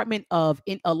Department of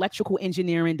Electrical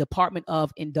Engineering, Department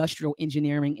of Industrial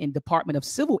Engineering, and Department of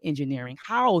Civil Engineering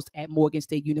housed at Morgan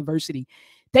State University,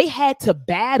 they had to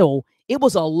battle. It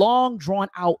was a long,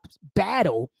 drawn-out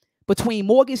battle between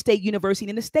Morgan State University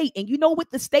and the state. And you know what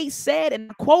the state said, and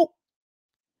I quote,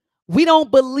 "We don't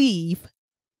believe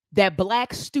that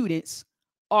black students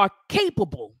are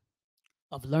capable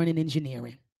of learning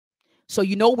engineering." So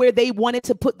you know where they wanted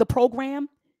to put the program?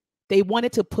 They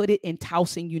wanted to put it in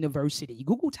Towson University.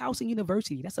 Google Towson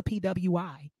University. That's a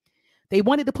PWI. They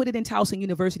wanted to put it in Towson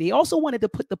University. They also wanted to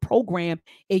put the program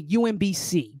at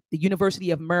UMBC, the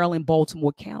University of Maryland,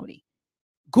 Baltimore County.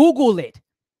 Google it.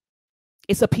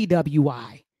 It's a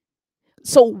PWI.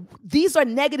 So these are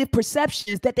negative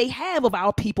perceptions that they have of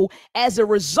our people as a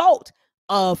result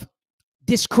of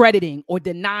discrediting or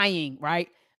denying, right,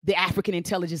 the African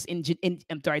intelligence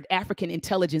African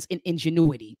intelligence and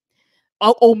ingenuity,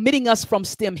 omitting us from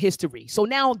STEM history. So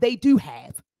now they do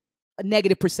have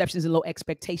negative perceptions and low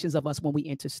expectations of us when we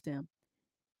enter STEM.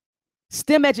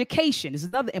 STEM education is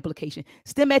another implication.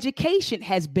 STEM education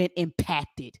has been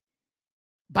impacted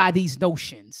by these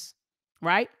notions,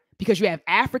 right? Because you have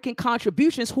African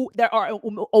contributions that are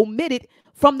omitted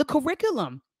from the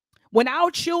curriculum. When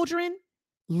our children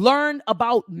learn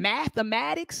about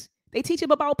mathematics, they teach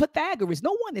them about Pythagoras.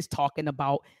 No one is talking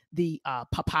about the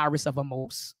papyrus of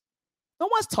Amos. No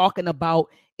one's talking about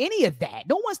any of that.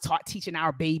 No one's teaching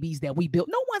our babies that we built.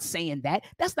 No one's saying that.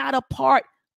 That's not a part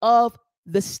of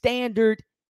the standard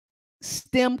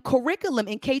STEM curriculum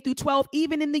in K through 12,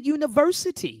 even in the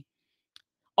university.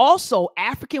 Also,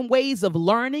 African ways of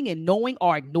learning and knowing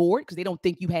are ignored because they don't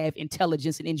think you have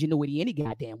intelligence and ingenuity any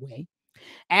goddamn way.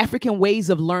 African ways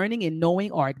of learning and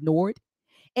knowing are ignored.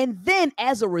 And then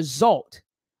as a result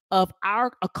of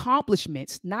our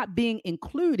accomplishments not being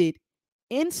included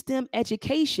in STEM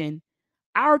education,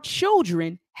 our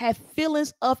children have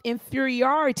feelings of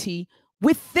inferiority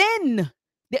within.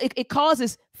 It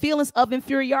causes feelings of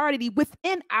inferiority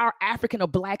within our African or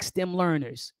Black STEM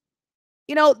learners.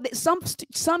 You know,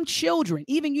 some children,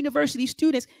 even university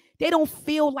students, they don't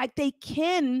feel like they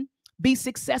can be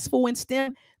successful in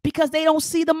STEM because they don't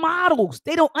see the models.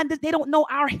 They don't know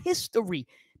our history.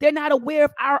 They're not aware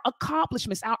of our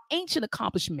accomplishments, our ancient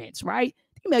accomplishments, right?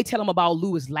 You may tell them about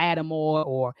Lewis Lattimore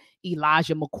or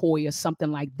Elijah McCoy or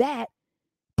something like that,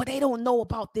 but they don't know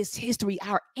about this history,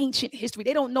 our ancient history.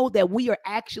 They don't know that we are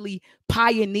actually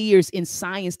pioneers in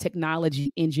science,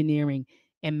 technology, engineering,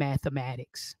 and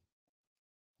mathematics.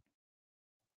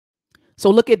 So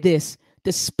look at this.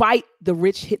 Despite the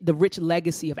rich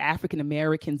legacy of African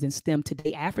Americans in STEM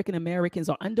today, African Americans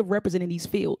are underrepresented in these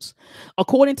fields.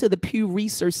 According to the Pew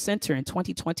Research Center in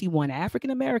 2021, African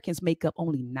Americans make up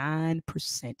only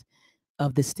 9%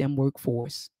 of the STEM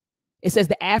workforce. It says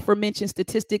the aforementioned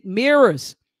statistic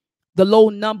mirrors the low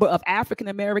number of African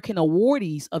American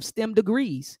awardees of STEM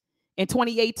degrees. In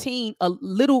 2018, a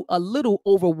little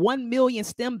over 1 million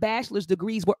STEM bachelor's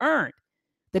degrees were earned.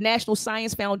 The National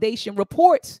Science Foundation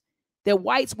reports that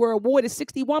whites were awarded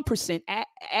 61%,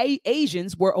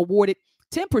 Asians were awarded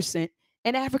 10%,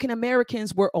 and African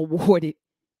Americans were awarded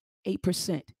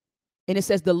 8%. And it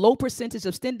says the low percentage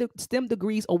of STEM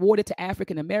degrees awarded to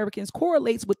African Americans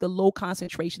correlates with the low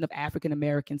concentration of African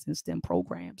Americans in STEM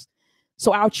programs.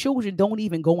 So our children don't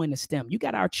even go into STEM. You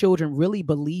got our children really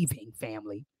believing,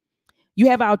 family. You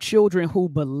have our children who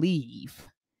believe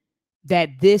that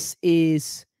this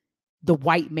is the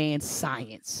white man's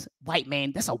science. White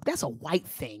man, that's a white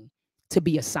thing to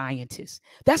be a scientist.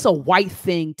 That's a white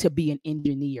thing to be an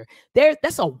engineer.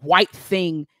 That's a white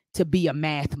thing to be a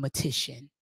mathematician.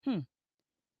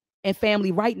 And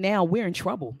family, right now we're in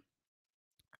trouble.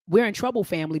 We're in trouble,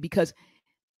 family, because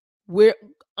we're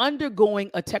undergoing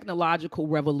a technological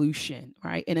revolution,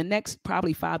 right? In the next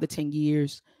probably 5 to 10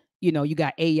 years, you know, you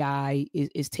got AI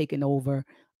is taking over.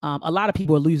 A lot of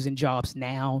people are losing jobs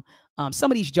now.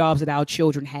 Some of these jobs that our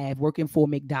children have, working for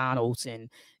McDonald's and,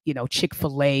 you know,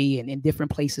 Chick-fil-A and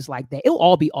different places like that, it'll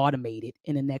all be automated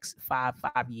in the next five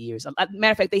years.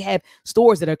 Matter of fact, they have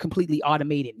stores that are completely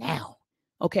automated now.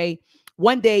 Okay.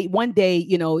 One day,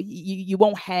 you know, you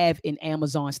won't have an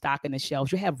Amazon stocking the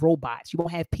shelves. You have robots. You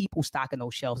won't have people stocking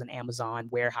those shelves in Amazon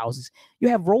warehouses. You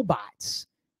have robots,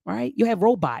 right? You have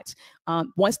robots.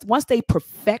 Once they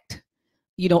perfect,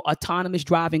 you know, autonomous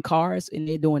driving cars, and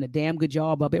they're doing a damn good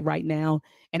job of it right now.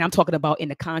 And I'm talking about in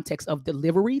the context of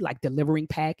delivery, like delivering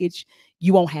package,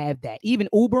 you won't have that. Even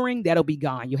Ubering, that'll be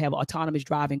gone. You'll have an autonomous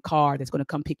driving car that's going to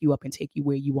come pick you up and take you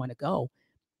where you want to go.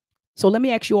 So let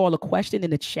me ask you all a question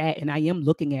in the chat, and I am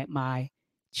looking at my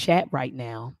chat right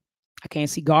now. I can't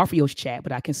see Garfield's chat,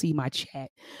 but I can see my chat.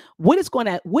 What is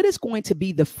going to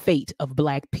be the fate of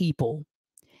Black people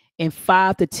in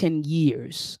 5 to 10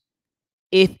 years?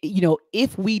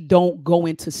 If we don't go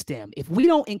into STEM, if we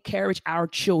don't encourage our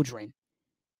children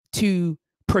to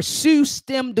pursue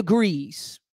STEM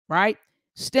degrees, right?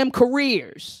 STEM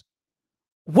careers,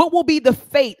 what will be the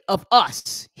fate of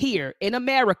us here in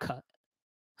America?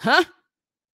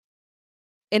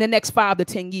 In the next 5 to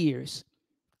 10 years,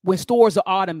 when stores are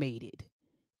automated,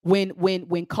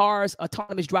 when cars,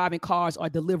 autonomous driving cars are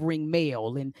delivering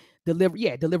mail and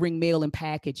delivering mail and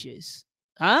packages.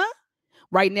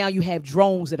 Right now you have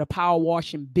drones that are power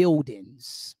washing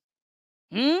buildings.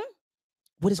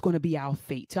 What is going to be our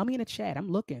fate? Tell me in the chat.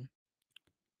 I'm looking.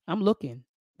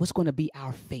 What's going to be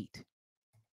our fate?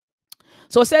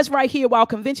 So it says right here, while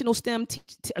conventional STEM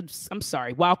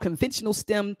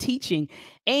teaching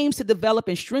aims to develop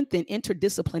and strengthen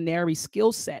interdisciplinary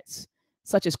skill sets,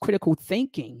 such as critical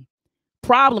thinking,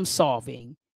 problem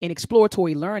solving, and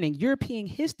exploratory learning, European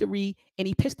history and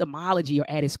epistemology are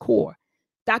at its core.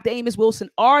 Dr. Amos Wilson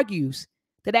argues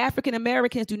that African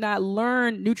Americans do not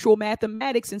learn neutral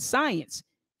mathematics and science.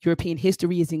 European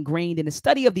history is ingrained in the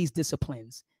study of these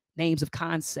disciplines, names of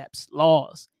concepts,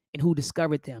 laws, and who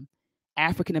discovered them.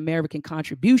 African American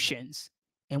contributions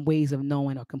and ways of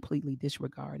knowing are completely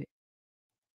disregarded.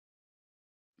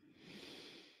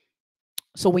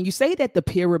 So when you say that the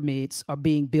pyramids are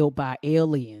being built by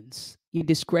aliens, you're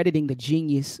discrediting the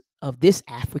genius of this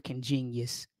African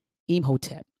genius,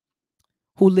 Imhotep,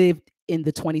 who lived in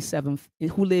the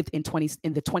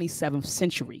 27th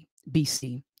century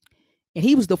BC. And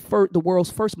he was the world's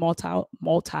first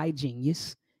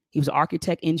multi-genius. He was an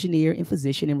architect, engineer, and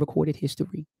physician in recorded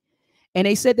history. And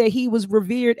they said that he was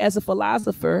revered as a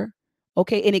philosopher,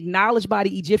 okay, and acknowledged by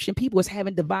the Egyptian people as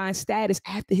having divine status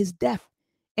after his death.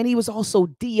 And he was also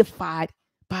deified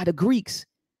by the Greeks.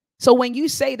 So when you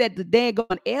say that the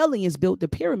daggone aliens built the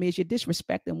pyramids, you're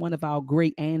disrespecting one of our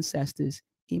great ancestors,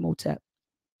 Imhotep.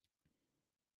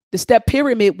 The step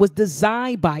pyramid was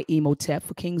designed by Imhotep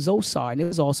for King Zosar, and it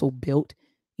was also built,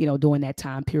 during that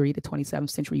time period, the 27th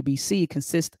century BC. It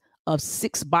consists of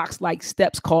 6 box-like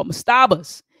steps called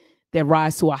mastabas that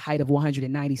rise to a height of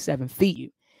 197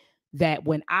 feet. That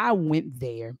when I went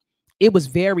there, it was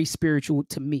very spiritual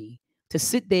to me to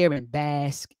sit there and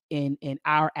bask in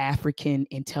our African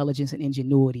intelligence and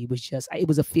ingenuity. It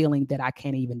was a feeling that I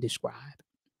can't even describe.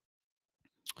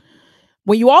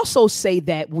 When you also say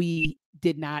that we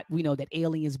did not, that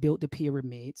aliens built the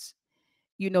pyramids,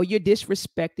 you're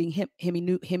disrespecting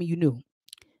him,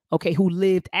 okay, who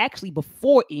lived actually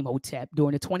before Imhotep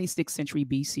during the 26th century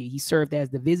BC. He served as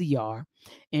the vizier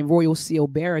and royal seal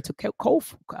bearer to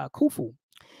Khufu. It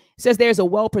says there's a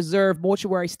well-preserved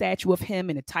mortuary statue of him,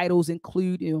 and the titles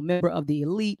include, member of the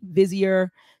elite, vizier,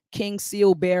 king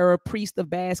seal bearer, priest of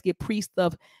basket, priest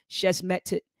of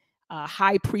Shesmet,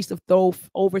 high priest of Thoth,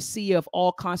 overseer of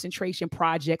all concentration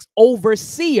projects,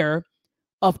 overseer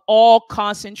of all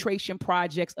concentration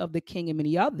projects of the king, and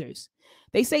many others.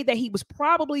 They say that he was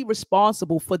probably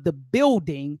responsible for the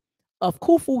building of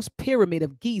Khufu's pyramid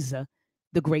of Giza,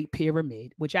 the Great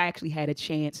Pyramid, which I actually had a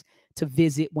chance to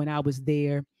visit when I was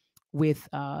there with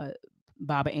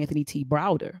Baba Anthony T.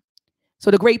 Browder.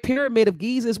 So the Great Pyramid of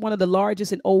Giza is one of the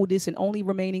largest and oldest and only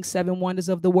remaining 7 wonders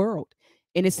of the world.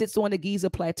 And it sits on the Giza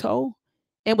Plateau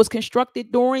and was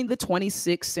constructed during the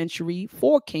 26th century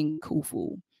for King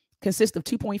Khufu. Consists of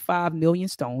 2.5 million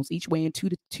stones, each weighing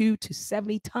 2 to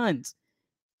 70 tons.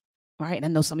 All right. And I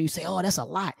know some of you say, oh, that's a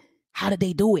lot. How did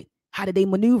they do it? How did they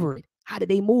maneuver it? How did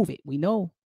they move it? We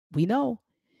know. It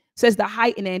says the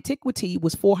height in antiquity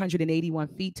was 481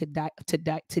 feet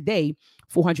today,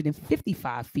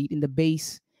 455 feet, and the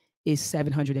base is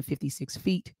 756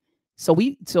 feet. So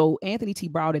Anthony T.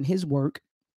 Browder in his work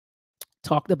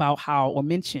talked about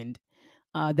mentioned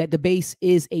that the base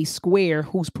is a square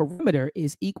whose perimeter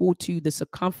is equal to the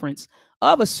circumference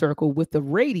of a circle with the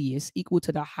radius equal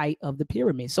to the height of the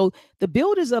pyramid. So the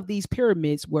builders of these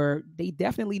pyramids they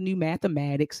definitely knew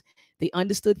mathematics. They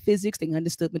understood physics. They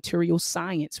understood material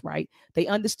science, right? They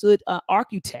understood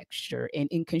architecture and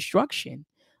in construction.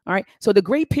 All right. So the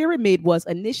Great Pyramid was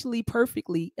initially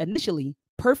perfectly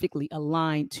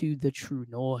aligned to the true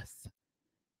north.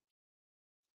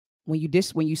 When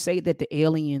you say that the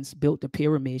aliens built the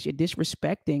pyramids, you're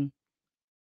disrespecting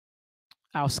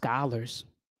our scholars.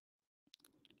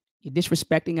 You're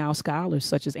disrespecting our scholars,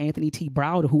 such as Anthony T.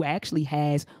 Browder,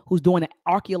 who's doing an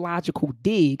archaeological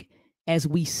dig as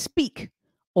we speak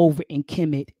over in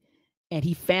Kemet, and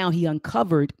he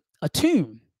uncovered a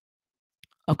tomb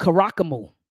of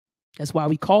Karakamu. That's why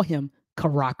we call him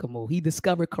Karakamu. He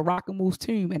discovered Karakamu's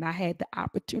tomb, and I had the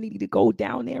opportunity to go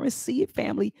down there and see it,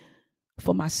 family,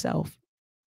 for myself.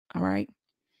 All right.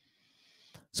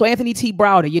 So Anthony T.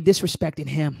 Browder, you're disrespecting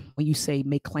him when you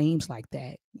make claims like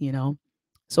that,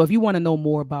 So if you want to know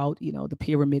more about, the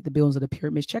pyramid, the buildings of the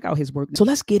pyramids, check out his work. So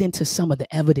let's get into some of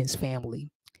the evidence, family.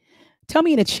 Tell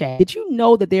me in the chat, did you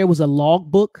know that there was a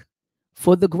logbook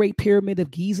for the Great Pyramid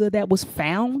of Giza that was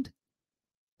found?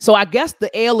 So I guess the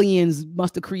aliens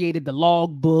must have created the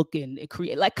logbook and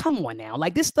come on now.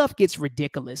 This stuff gets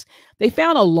ridiculous. They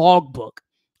found a logbook.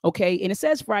 Okay, and it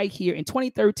says right here, in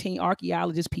 2013,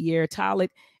 archaeologists Pierre Tallet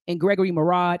and Gregory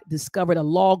Murad discovered a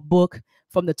logbook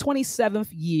from the 27th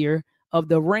year of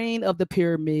the reign of the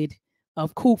pyramid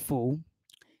of Khufu.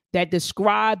 that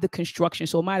describe the construction.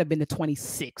 So it might have been the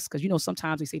 26th, because, you know,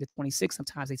 sometimes they say the 26th,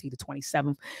 sometimes they say the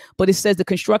 27th. But it says the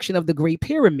construction of the Great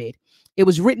Pyramid. It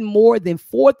was written more than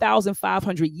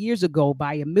 4,500 years ago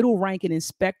by a middle-ranking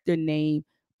inspector named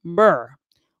Mur,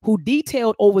 who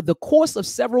detailed over the course of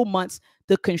several months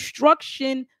the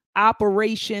construction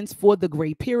operations for the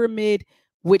Great Pyramid,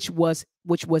 which was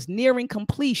nearing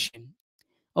completion.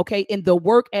 Okay, in the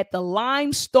work at the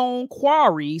limestone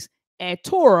quarries at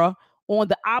Torah on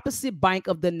the opposite bank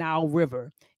of the Nile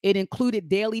River. It included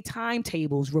daily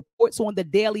timetables, reports on the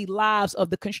daily lives of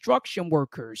the construction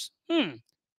workers.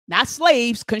 Not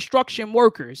slaves, construction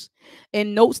workers,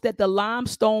 and notes that the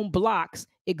limestone blocks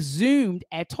exhumed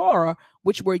at Torah,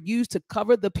 which were used to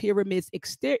cover the pyramid's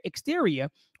exterior,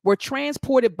 were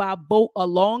transported by boat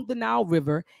along the Nile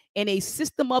River in a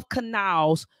system of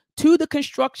canals to the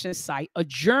construction site, a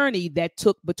journey that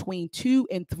took between 2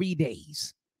 and 3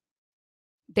 days.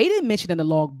 They didn't mention in the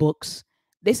log books.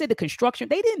 They said the construction.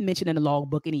 They didn't mention in the log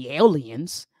book any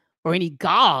aliens or any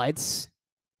gods,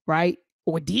 right?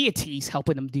 Or deities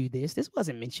helping them do this. This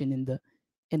wasn't mentioned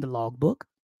in the log book.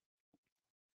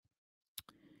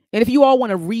 And if you all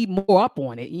want to read more up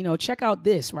on it, you know, check out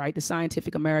this, right? The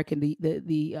Scientific American,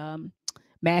 the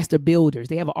Master Builders.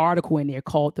 They have an article in there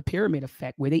called The Pyramid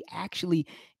Effect, where they actually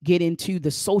get into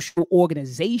the social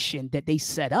organization that they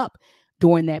set up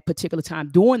during that particular time,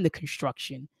 during the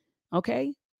construction.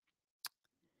 Okay.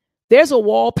 There's a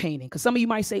wall painting, because some of you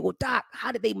might say, well, Doc,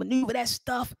 how did they maneuver that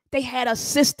stuff? They had a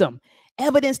system.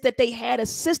 Evidence that they had a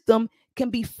system can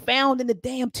be found in the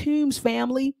damn tombs,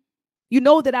 family. You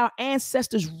know that our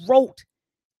ancestors wrote.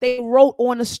 They wrote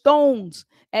on the stones.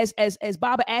 As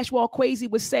Baba Ashwell Kwesi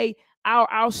would say,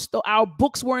 our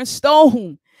books were in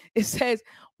stone. It says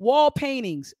wall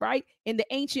paintings, right? In the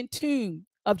ancient tomb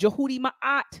of Jehudi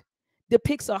Maat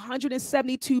depicts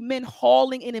 172 men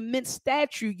hauling an immense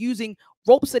statue using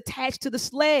ropes attached to the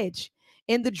sledge.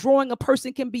 In the drawing, a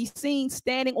person can be seen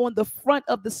standing on the front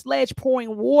of the sledge,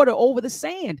 pouring water over the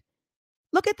sand.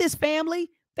 Look at this, family.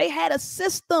 They had a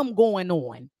system going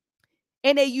on,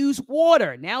 and they used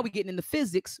water. Now we're getting into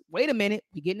physics. Wait a minute.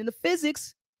 We're getting into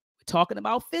physics. We're talking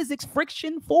about physics,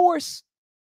 friction, force.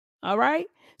 All right.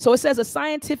 So it says a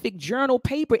scientific journal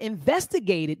paper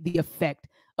investigated the effect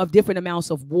of different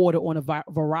amounts of water on a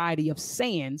variety of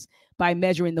sands by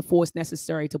measuring the force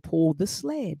necessary to pull the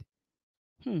sled.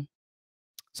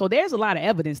 So there's a lot of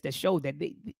evidence that showed that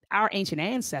our ancient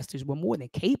ancestors were more than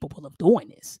capable of doing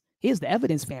this. Here's the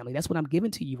evidence, family. That's what I'm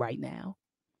giving to you right now.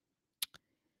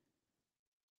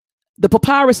 The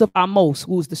papyrus of Amos,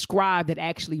 who was the scribe that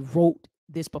actually wrote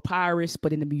this papyrus,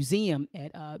 but in the museum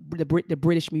at the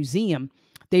British Museum,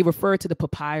 they refer to the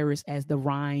papyrus as the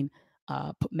Rhine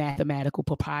mathematical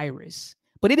papyrus.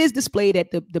 But it is displayed at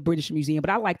the British Museum,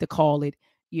 but I like to call it,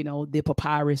 you know, the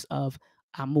papyrus of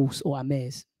Amos or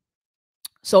Ames.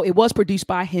 So it was produced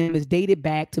by him. It's dated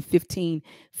back to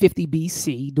 1550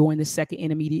 BC during the second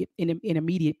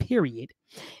intermediate period.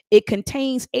 It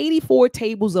contains 84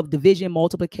 tables of division,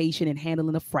 multiplication, and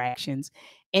handling of fractions,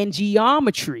 and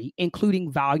geometry,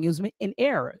 including volumes and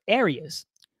areas.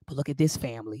 But look at this,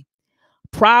 family.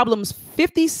 Problems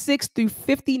 56 through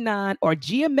 59 are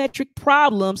geometric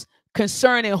problems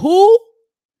concerning who?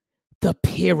 The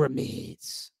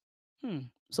pyramids.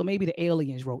 So maybe the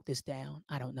aliens wrote this down.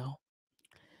 I don't know.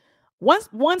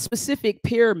 One specific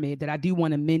pyramid that I do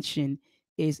want to mention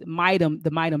is the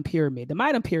Mitam Pyramid. The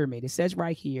Mitam Pyramid, it says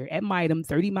right here, at Mitam,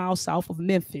 30 miles south of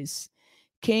Memphis,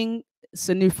 King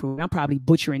Senufru, I'm probably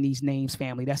butchering these names,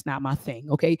 family. That's not my thing,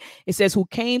 okay? It says, who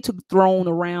came to the throne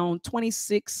around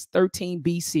 2613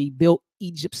 BC, built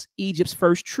Egypt's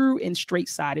first true and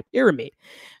straight-sided pyramid.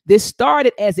 This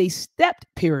started as a stepped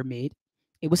pyramid.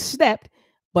 It was stepped,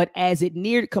 but as it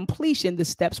neared completion, the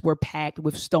steps were packed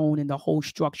with stone and the whole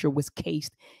structure was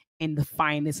cased in the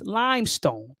finest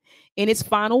limestone. In its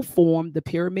final form, the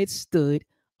pyramid stood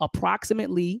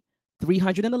approximately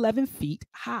 311 feet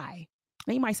high.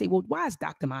 Now you might say, well, why is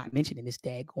Dr. Maat mentioning this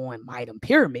daggone Mitam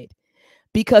Pyramid?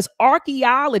 Because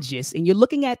archaeologists, and you're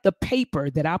looking at the paper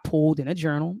that I pulled in a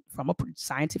journal, from a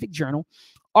scientific journal,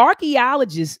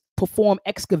 archaeologists perform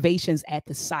excavations at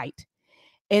the site,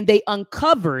 and they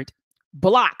uncovered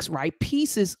blocks, right?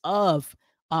 Pieces of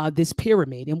this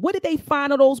pyramid. And what did they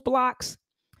find on those blocks?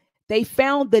 They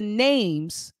found the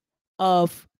names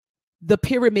of the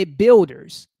pyramid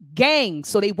builders, gangs.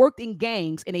 So they worked in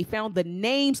gangs, and they found the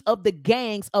names of the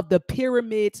gangs of the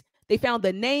pyramids. They found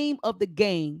the name of the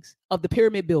gangs of the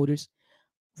pyramid builders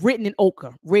written in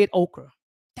ochre, red ochre.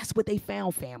 That's what they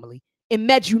found, family. In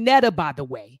Medjugorje, by the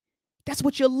way. That's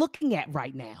what you're looking at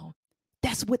right now.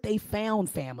 That's what they found,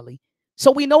 family.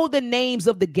 So we know the names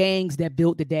of the gangs that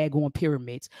built the daggone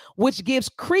pyramids, which gives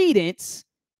credence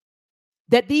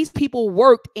that these people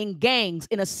worked in gangs,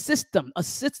 in a system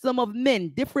of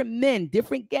men,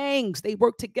 different gangs. They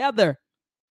worked together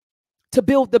to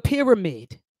build the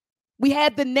pyramid. We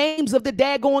had the names of the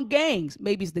daggone gangs.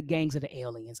 Maybe it's the gangs of the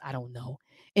aliens. I don't know.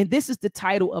 And this is the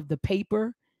title of the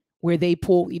paper where they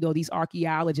pulled, these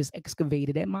archaeologists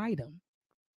excavated at Maat.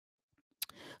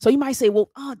 So you might say,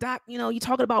 well, oh, Doc, you're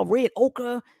talking about red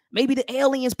ochre. Maybe the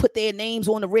aliens put their names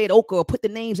on the red ochre or put the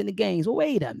names in the gangs. Well,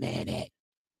 wait a minute.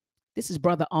 This is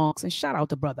Brother Onks, and shout out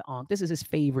to Brother Onk. This is his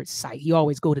favorite site. He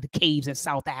always go to the caves in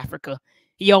South Africa.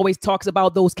 He always talks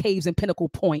about those caves in Pinnacle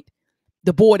Point,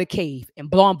 the Border Cave and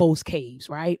Blombos Caves,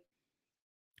 right?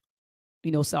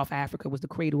 South Africa was the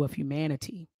cradle of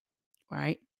humanity,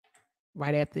 right?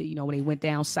 Right after, when they went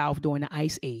down south during the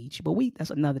Ice Age. But that's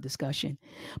another discussion.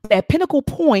 But at Pinnacle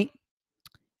Point,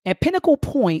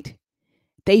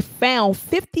 they found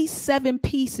 57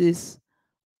 pieces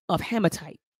of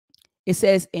hematite. It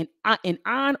says an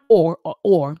iron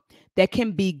ore that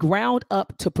can be ground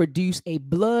up to produce a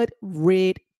blood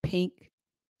red pink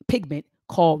pigment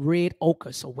called red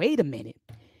ochre. So wait a minute.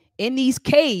 In these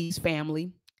caves,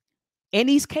 family,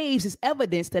 is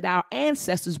evidence that our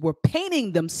ancestors were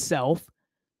painting themselves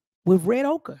with red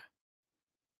ochre.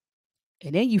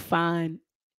 And then you find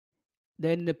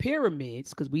that in the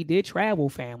pyramids, because we did travel,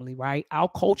 family, right? Our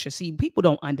culture, see, people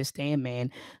don't understand,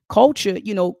 man. Culture,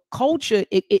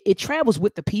 it travels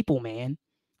with the people, man.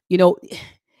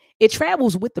 It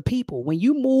travels with the people. When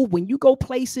you move, when you go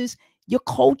places, your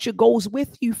culture goes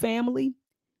with you, family.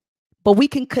 But we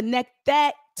can connect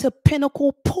that to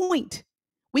Pinnacle Point.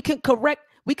 We can connect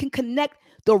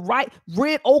the right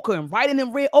red ochre and writing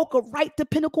in red ochre right to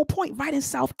Pinnacle Point, right in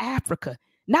South Africa.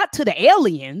 Not to the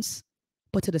aliens,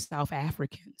 but to the South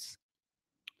Africans.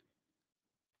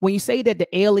 When you say that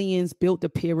the aliens built the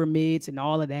pyramids and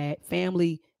all of that,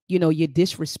 family, you're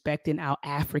disrespecting our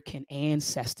African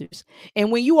ancestors.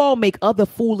 And when you all make other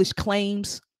foolish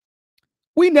claims,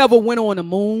 we never went on the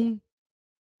moon.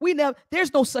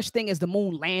 There's no such thing as the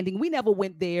moon landing. We never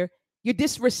went there. You're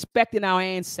disrespecting our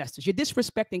ancestors. You're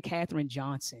disrespecting Katherine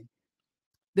Johnson,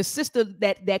 the sister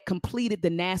that completed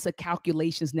the NASA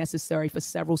calculations necessary for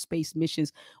several space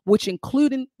missions, which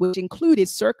included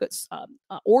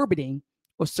orbiting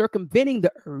or circumventing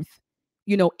the Earth,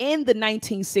 in the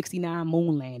 1969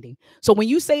 moon landing. So when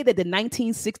you say that the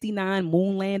 1969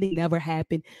 moon landing never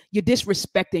happened, you're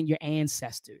disrespecting your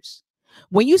ancestors.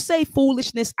 When you say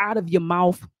foolishness out of your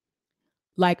mouth,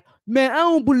 like, man, I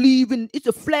don't believe it's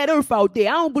a flat Earth out there.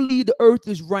 I don't believe the Earth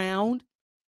is round.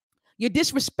 You're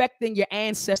disrespecting your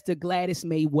ancestor, Gladys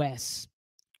Mae West.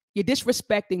 You're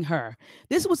disrespecting her.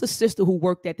 This was a sister who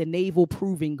worked at the Naval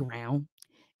Proving Ground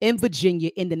in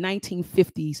Virginia in the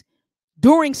 1950s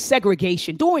during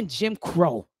segregation, during Jim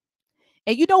Crow.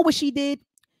 And you know what she did?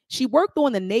 She worked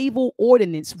on the Naval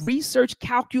Ordnance Research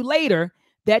Calculator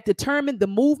that determined the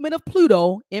movement of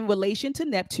Pluto in relation to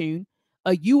Neptune,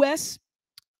 a U.S.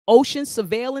 ocean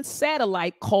surveillance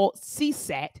satellite called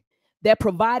CSAT that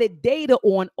provided data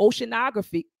on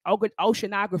oceanographic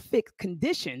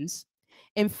conditions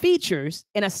and features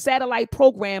in a satellite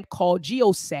program called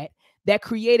GeoSat that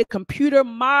created computer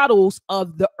models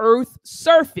of the Earth's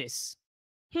surface.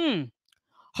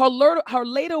 Her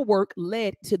later work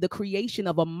led to the creation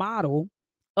of a model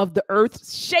of the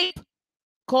Earth's shape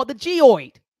called the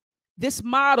geoid. This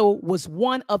model was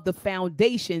one of the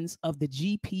foundations of the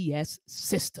GPS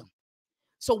system.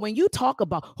 So when you talk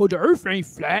about, the Earth ain't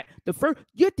flat,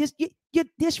 you're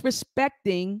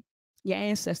disrespecting your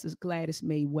ancestors, Gladys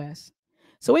Mae West.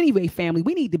 So anyway, family,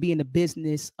 we need to be in the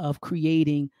business of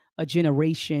creating a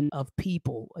generation of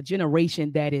people, a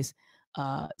generation that is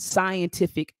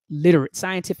scientifically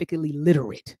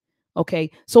literate.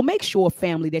 Okay, so make sure,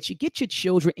 family, that you get your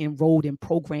children enrolled in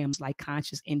programs like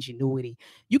Conscious Ingenuity.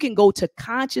 You can go to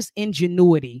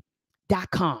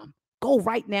consciousingenuity.com. Go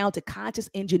right now to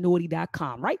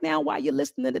consciousingenuity.com. Right now, while you're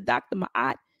listening to Dr.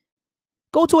 Maat,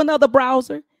 go to another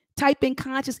browser, type in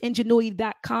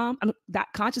consciousingenuity.com.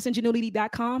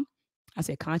 Consciousingenuity.com. I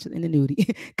said conscious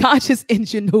ingenuity.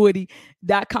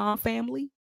 consciousingenuity.com, family.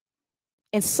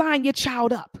 And sign your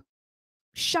child up.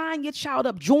 Shine your child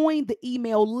up. Join the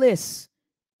email list.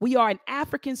 We are an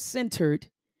African-centered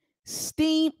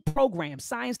STEAM program,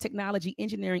 science, technology,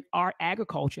 engineering, art,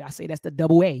 agriculture. I say that's the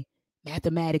AA,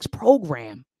 mathematics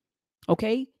program.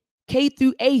 Okay? K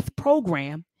through 8th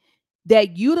program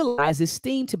that utilizes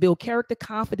STEAM to build character,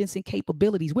 confidence, and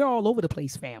capabilities. We're all over the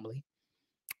place, family.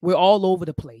 We're all over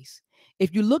the place.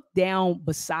 If you look down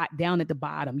at the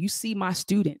bottom, you see my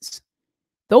students.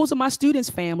 Those are my students,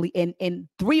 family, and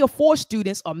 3 or 4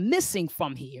 students are missing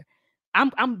from here.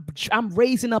 I'm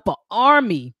raising up an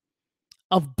army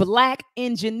of Black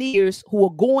engineers who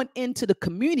are going into the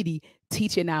community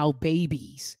teaching our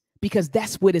babies, because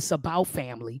that's what it's about,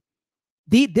 family.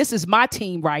 This is my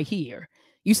team right here.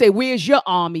 You say, where's your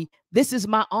army? This is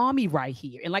my army right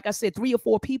here. And like I said, 3 or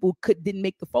 4 people didn't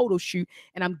make the photo shoot,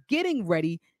 and I'm getting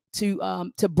ready to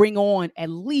bring on at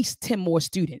least 10 more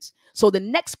students. So the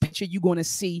next picture you're going to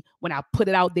see when I put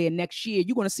it out there next year,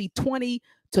 you're going to see 20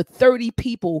 to 30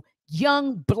 people,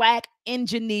 young Black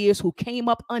engineers who came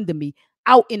up under me,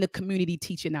 out in the community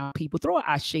teaching our people. Throw an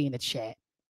ashe in the chat.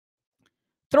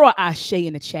 Throw an ashe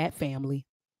in the chat, family.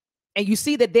 And you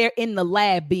see that they're in the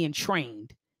lab being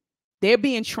trained. They're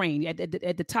being trained.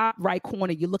 At the top right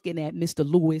corner, you're looking at Mr.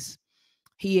 Lewis.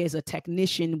 He is a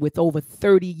technician with over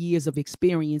 30 years of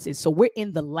experience. And so we're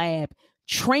in the lab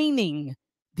training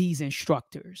these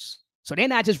instructors. So they're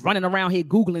not just running around here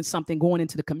Googling something, going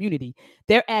into the community.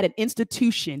 They're at an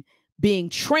institution being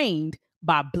trained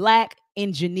by Black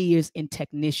engineers and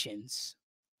technicians.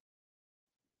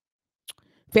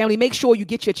 Family, make sure you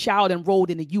get your child enrolled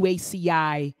in the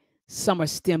UACI Summer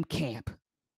STEM Camp.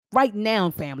 Right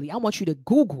now, family, I want you to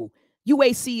Google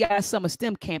UACI Summer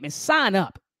STEM Camp and sign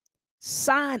up.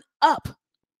 Sign up.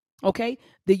 Okay?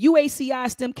 The UACI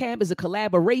STEM Camp is a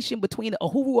collaboration between the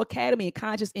Uhuru Academy and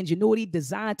Conscious Ingenuity,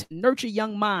 designed to nurture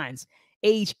young minds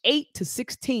age 8 to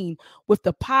 16 with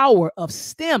the power of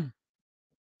STEM,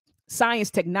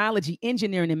 science, technology,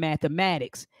 engineering, and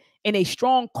mathematics, and a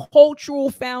strong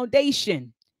cultural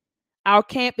foundation. Our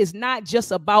camp is not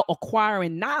just about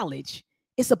acquiring knowledge.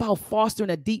 It's about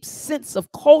fostering a deep sense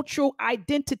of cultural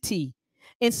identity,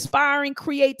 inspiring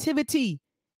creativity,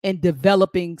 and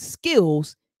developing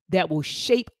skills that will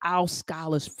shape our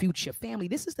scholars' future. Family,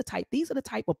 these are the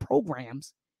type of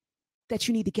programs that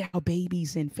you need to get our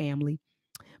babies in, family.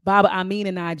 Baba Amin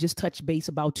and I just touched base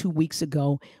about 2 weeks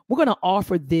ago. We're going to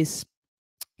offer this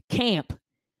camp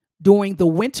during the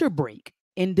winter break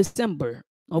in December,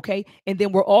 okay? And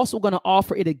then we're also going to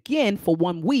offer it again for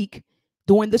 1 week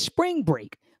during the spring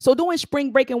break. So during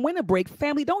spring break and winter break,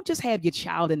 family, don't just have your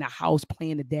child in the house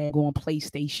playing the daggone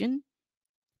PlayStation,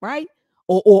 right?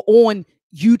 Or on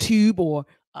YouTube or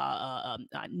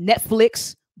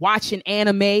Netflix watching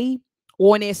anime,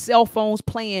 or on their cell phones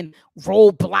playing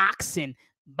Roblox and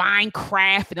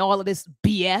Minecraft and all of this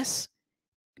BS.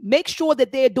 Make sure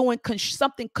that they're doing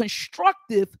something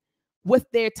constructive with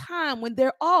their time when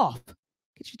they're off.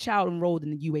 Get your child enrolled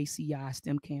in the UACI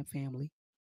STEM Camp, family.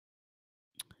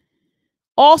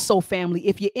 Also, family,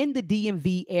 if you're in the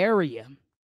DMV area,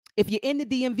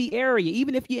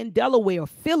 even if you're in Delaware or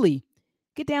Philly,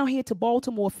 get down here to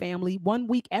Baltimore, family, 1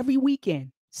 week, every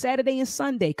weekend, Saturday and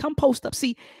Sunday. Come post up.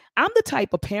 See, I'm the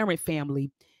type of parent,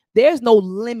 family, there's no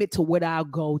limit to what I'll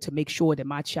go to make sure that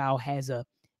my child has a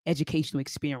educational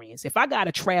experience. If I got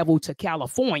to travel to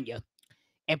California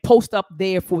and post up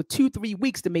there for 2-3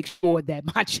 weeks to make sure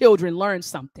that my children learn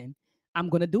something, I'm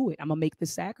going to do it. I'm going to make the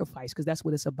sacrifice, because that's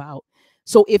what it's about.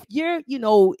 So if you're,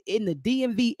 in the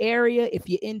DMV area, if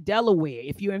you're in Delaware,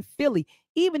 if you're in Philly,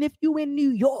 even if you're in New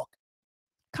York,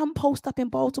 come post up in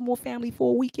Baltimore, family,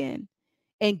 for a weekend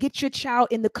and get your child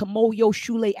in the Kamoyo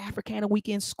Shule Africana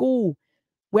Weekend School,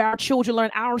 where our children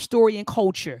learn our story and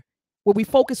culture, where we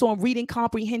focus on reading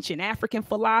comprehension, African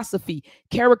philosophy,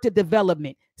 character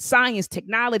development, science,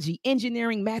 technology,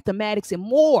 engineering, mathematics, and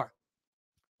more,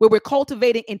 where we're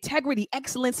cultivating integrity,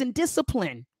 excellence, and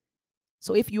discipline.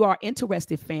 So if you are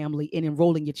interested, family, in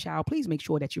enrolling your child, please make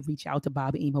sure that you reach out to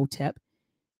Baba Imhotep.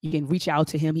 You can reach out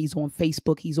to him. He's on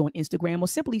Facebook. He's on Instagram. Or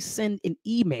simply send an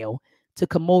email to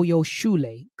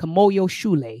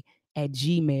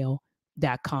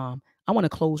kamoyoshule@gmail.com. I want to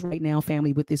close right now,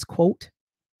 family, with this quote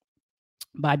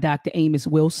by Dr. Amos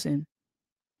Wilson.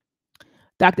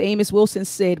 Dr. Amos Wilson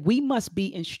said, "We must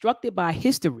be instructed by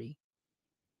history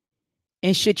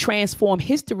and should transform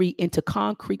history into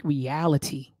concrete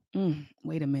reality."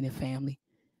 Wait a minute, family.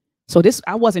 So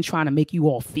I wasn't trying to make you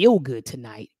all feel good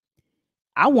tonight.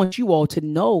 I want you all to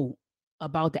know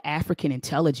about the African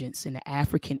intelligence and the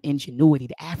African ingenuity,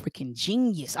 the African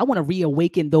genius. I want to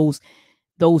reawaken those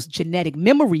genetic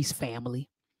memories, family,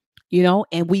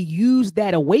 and we use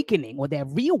that awakening or that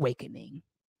reawakening,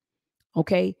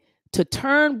 okay, to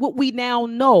turn what we now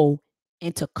know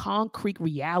into concrete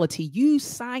reality. Use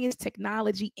science,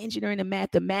 technology, engineering, and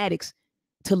mathematics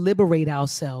to liberate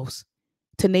ourselves,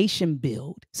 to nation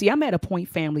build. See, I'm at a point,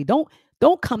 family, don't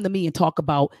come to me and talk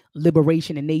about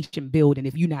liberation and nation building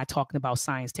if you're not talking about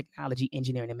science, technology,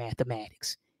 engineering, and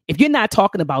mathematics. If you're not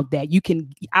talking about that,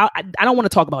 I don't want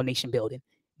to talk about nation building.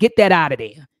 Get that out of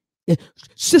there.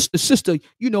 Sister,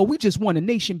 you know, we just want a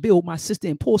nation build, my sister,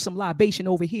 and pour some libation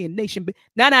over here. Nation build.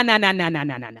 No.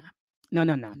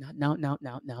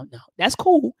 That's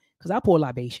cool, because I pour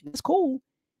libation. That's cool.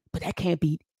 But that can't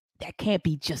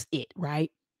be just it,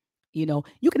 right? You know,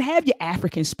 you can have your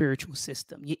African spiritual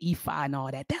system, your Ifa and all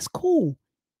that. That's cool.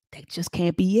 That just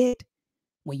can't be it.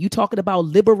 When you're talking about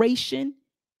liberation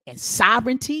and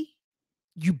sovereignty,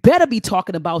 you better be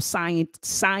talking about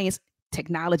science,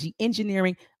 technology,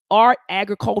 engineering, art,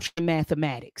 agriculture, and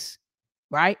mathematics,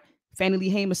 right? Fannie Lee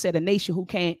Hamer said a nation who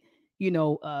can't,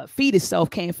 feed itself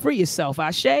can't free itself.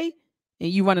 Ashe? And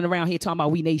you running around here talking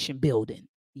about we nation building.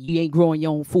 You ain't growing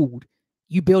your own food.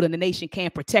 You building a nation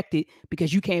can't protect it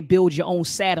because you can't build your own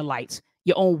satellites,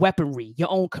 your own weaponry,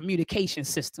 your own communication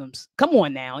systems. Come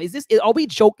on now. Are we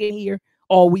joking here?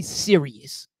 Or are we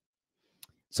serious?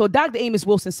 So Dr. Amos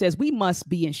Wilson says we must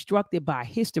be instructed by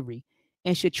history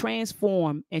and should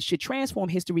transform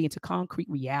history into concrete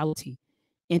reality,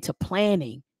 into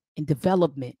planning and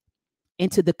development,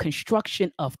 into the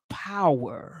construction of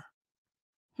power,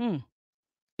 and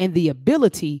the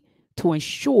ability to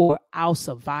ensure our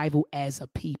survival as a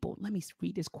people. Let me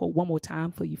read this quote one more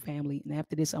time for you, family. And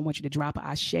after this, I want you to drop an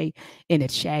ashe in the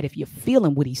chat if you're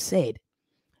feeling what he said.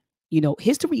 You know,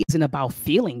 history isn't about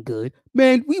feeling good.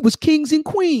 Man, we was kings and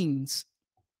queens.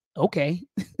 Okay.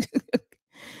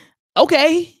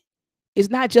 Okay. It's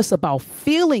not just about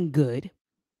feeling good.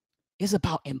 It's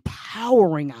about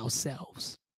empowering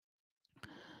ourselves.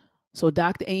 So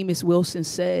Dr. Amos Wilson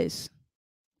says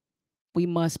we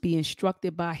must be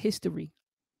instructed by history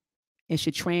and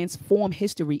should transform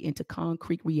history into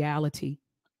concrete reality,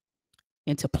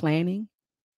 into planning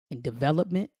and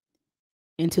development,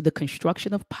 into the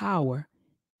construction of power,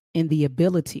 and the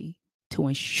ability to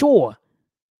ensure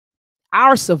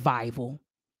our survival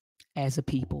as a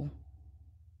people.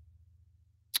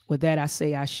 With that, I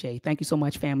say ashe. Thank you so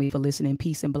much, family, for listening.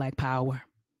 Peace and Black power.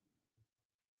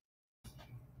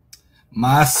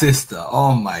 My sister,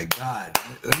 oh my God.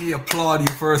 Let me applaud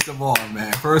you first of all,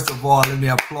 man. First of all, let me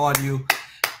applaud you.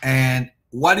 And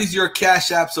what is your Cash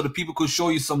App so the people could show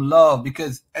you some love?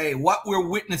 Because, hey, what we're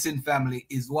witnessing, family,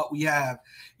 is what we have.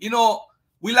 You know,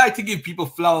 we like to give people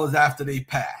flowers after they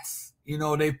pass. You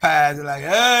know, they pass, they're like,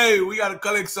 hey, we got to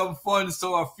collect some funds to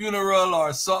a funeral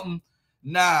or something.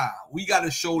 Nah, we got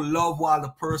to show love while the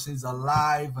person's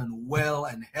alive and well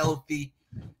and healthy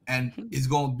and is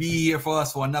going to be here for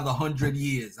us for another 100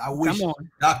 years. I wish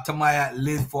Dr. Maat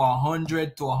lived for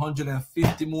 100 to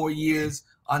 150 more years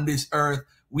on this earth.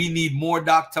 We need more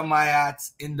Dr.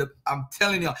 Maats I'm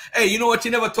telling you. Hey, you know what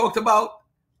you never talked about?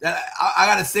 I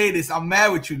got to say this. I'm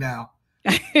mad with you now.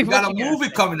 You got a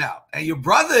movie coming out, and your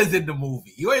brother is in the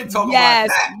movie. You ain't talking about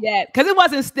that. Yeah, because it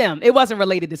wasn't STEM. It wasn't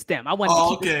related to STEM. I wanted to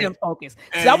keep the STEM focused.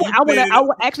 So I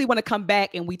actually want to come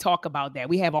back and we talk about that.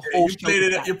 We have a whole show.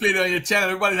 You played it on your channel.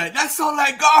 Everybody's like, that sounds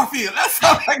like Garfield. That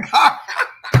sounds like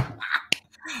Garfield.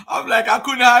 I'm like, I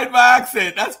couldn't hide my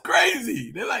accent. That's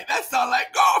crazy. They're like, that sounds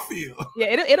like Garfield. Yeah,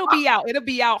 it'll be out. It'll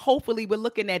be out. Hopefully, we're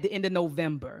looking at the end of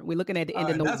November. We're looking at the end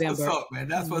of November. That's what's up, man.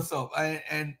 That's what's up.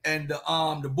 And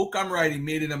the book I'm writing,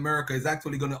 Made in America, is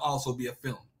actually going to also be a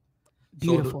film.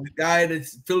 Beautiful. So the guy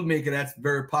that's filmmaker that's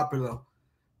very popular.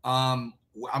 I'm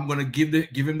gonna give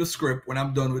him the script when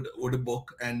I'm done with the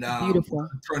book, and beautiful.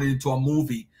 Turn it into a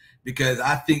movie. Because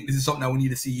I think this is something that we need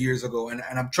to see years ago. And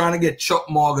I'm trying to get Chuck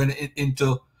Morgan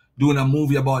into doing a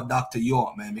movie about Dr.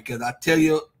 York, man. Because I tell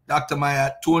you, Dr.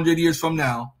 Maat, 200 years from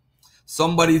now,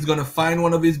 somebody's going to find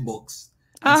one of his books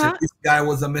and say this guy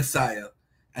was a messiah.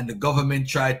 And the government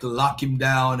tried to lock him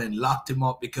down and locked him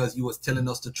up because he was telling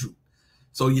us the truth.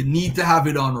 So you need to have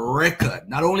it on record.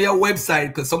 Not only a website,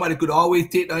 because somebody could always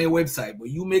take down your website, but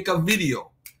you make a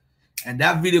video. And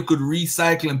that video could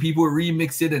recycle and people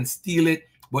remix it and steal it.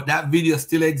 But that video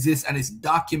still exists and it's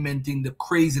documenting the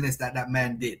craziness that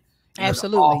man did.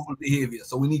 Absolutely. The awful behavior.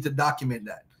 So we need to document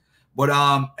that. But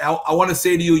I want to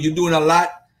say to you, you're doing a lot.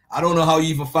 I don't know how you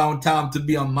even found time to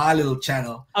be on my little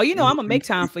channel. Oh, you know, I'm going to make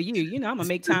time for you. You know, I'm going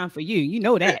to make time for you. You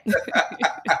know that.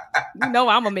 You know,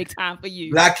 I'm going to make time for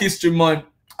you. Black History Month.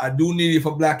 I do need you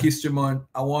for Black History Month.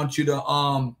 I want you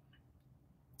to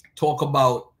talk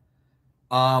about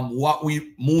what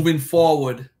we moving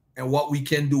forward and what we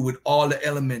can do with all the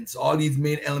elements, all these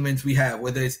main elements we have,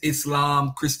 whether it's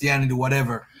Islam, Christianity,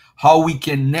 whatever, how we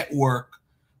can network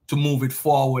to move it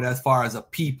forward as far as a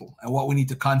people and what we need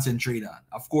to concentrate on.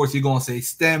 Of course, you're going to say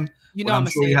STEM, you know, but I'm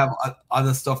sure you have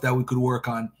other stuff that we could work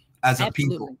on as a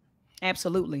people.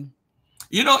 Absolutely.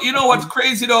 You know what's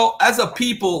crazy though? As a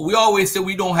people, we always say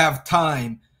we don't have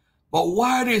time. But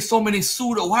why are there so many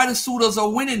pseudo? Why the pseudos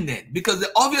are winning then? Because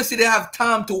obviously they have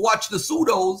time to watch the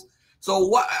pseudos. So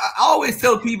what I always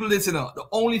tell people this, the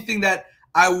only thing that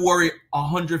I worry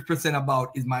 100% about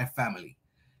is my family.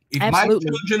 If Absolutely.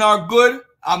 my children are good,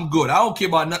 I'm good. I don't care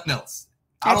about nothing else.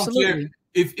 I don't care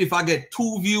if I get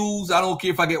 2 views. I don't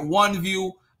care if I get 1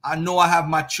 view. I know I have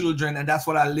my children, and that's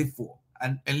what I live for,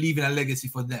 and leaving a legacy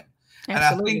for them. Absolutely. And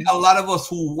I think a lot of us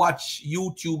who watch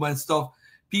YouTube and stuff,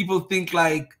 people think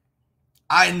like,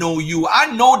 I know you.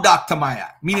 I know Dr.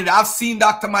 Maat, meaning I've seen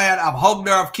Dr. Maat. I've hugged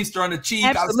her. I've kissed her on the cheek.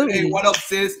 Absolutely. I've said, hey, what up,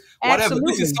 sis? Whatever.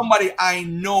 Absolutely. This is somebody I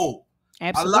know.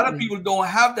 Absolutely. A lot of people don't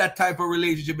have that type of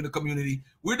relationship in the community.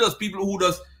 We're just people who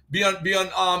just be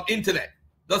on internet.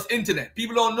 Just internet.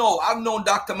 People don't know. I've known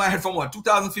Dr. Maat from what,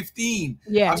 2015?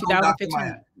 Yeah,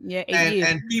 2015. Yeah, 8 years.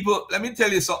 And people, let me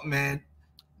tell you something, man.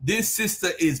 This sister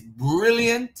is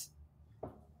brilliant,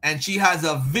 and she has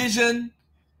a vision.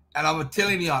 And I'm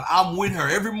telling y'all, I'm with her.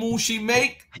 Every move she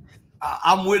make,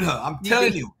 I'm with her. I'm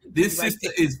telling you, this sister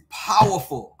is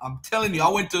powerful. I'm telling you. I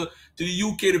went to the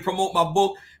UK to promote my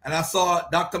book, and I saw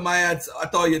Dr. Maat's, I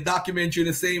thought your documentary in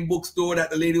the same bookstore that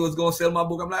the lady was going to sell my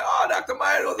book. I'm like, oh, Dr.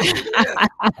 Maat,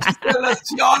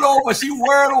 she all over. She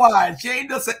worldwide. She ain't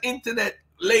just an internet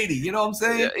lady. You know what I'm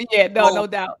saying? Yeah, no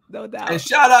doubt. No doubt. And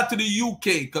shout out to the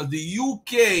UK, because the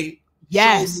UK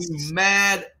shows me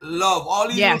mad love. All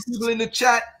these little people in the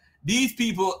chat, these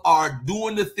people are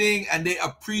doing the thing, and they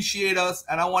appreciate us.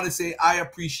 And I want to say I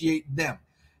appreciate them.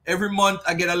 Every month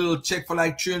I get a little check for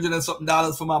like $300 and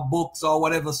something for my books or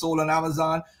whatever sold on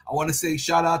Amazon. I want to say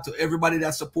shout out to everybody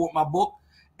that support my book.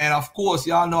 And of course,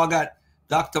 y'all know I got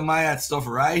Dr. Maat stuff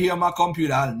right here on my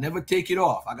computer. I'll never take it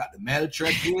off. I got the Mail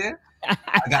Trek here. I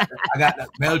got the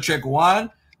Mail Trek 1.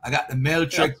 I got the Mail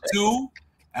Trek 2.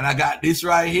 And I got this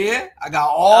right here. I got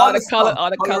all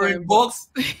the coloring books.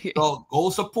 So go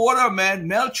support her, man.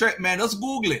 Mail Trek, man. Let's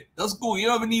Google it. Let's Google. You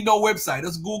don't even need no website.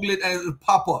 Let's Google it and it'll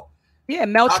pop up. Yeah,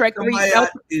 Mail Trek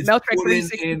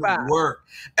 365. Work.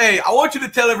 Hey, I want you to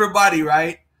tell everybody,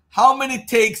 right? How many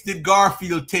takes did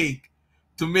Garfield take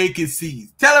to make his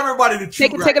scenes? Tell everybody the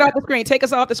truth. Take it off the screen. Take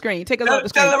us off the screen. Take us off the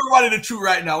screen. Tell everybody the truth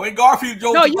right now. When Garfield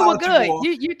drove you were good.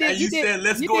 You did. And you said,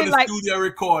 let's go to the studio and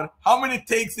record. How many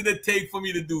takes did it take for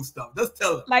me to do stuff? Just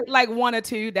tell them. Like 1 or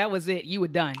 2. That was it. You were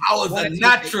done. I was a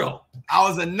natural.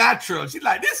 She's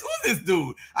like, who's this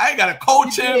dude? I ain't got to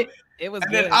coach him. It was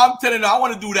and good. Then I'm telling her I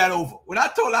want to do that over. When I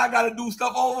told her I got to do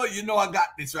stuff over, I got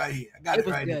this right here. I got it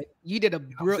right here. You did a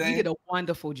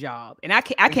wonderful job, and I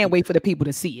can't wait for the people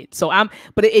to see it. So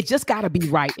but it just got to be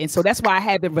right, and so that's why I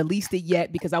haven't released it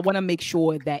yet, because I want to make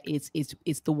sure that it's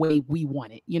the way we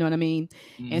want it. You know what I mean?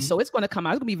 Mm-hmm. And so it's going to come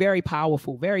out. It's going to be very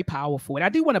powerful, very powerful. And I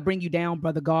do want to bring you down,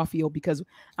 Brother Garfield, because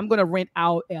I'm going to rent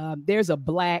out. There's a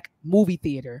black movie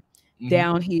theater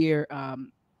down here.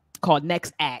 Called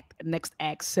Next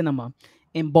Act Cinema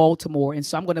in Baltimore. And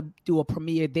so I'm going to do a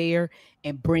premiere there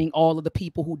and bring all of the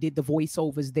people who did the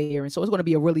voiceovers there. And so it's going to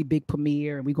be a really big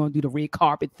premiere, and we're going to do the red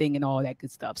carpet thing and all that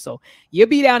good stuff. So you'll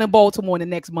be down in Baltimore in the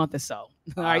next month or so.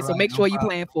 All right. So make sure you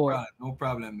plan for it. No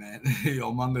problem, man.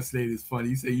 Yo, Manga Slade is funny.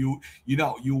 He said, you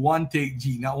one take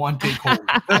G, not one take hold.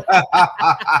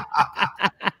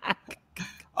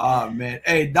 Oh, man.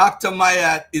 Hey, Dr.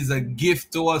 Maat is a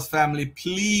gift to us, family.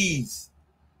 Please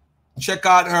check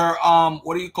out her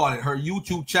what do you call it? Her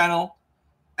YouTube channel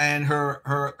and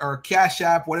her Cash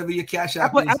App, whatever your Cash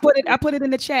App is. I put it in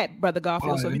the chat, Brother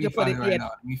Garfield. So you can put it in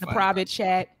the private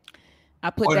chat. I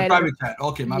put that in the private chat.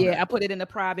 Okay, my bad. I put it in the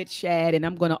private chat, and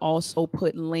I'm gonna also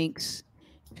put links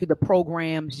to the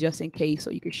programs just in case,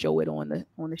 so you can show it on the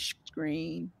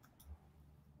screen.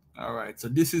 All right. So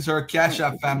this is her Cash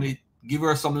App, family. Give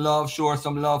her some love, show her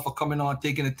some love for coming on,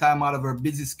 taking the time out of her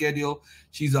busy schedule.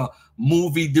 She's a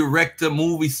movie director,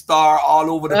 movie star all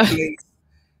over the place.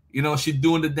 She's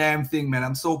doing the damn thing, man.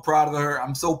 I'm so proud of her.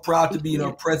 I'm so proud to be in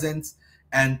her presence.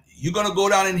 And you're going to go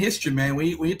down in history, man. When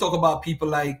you talk about people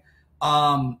like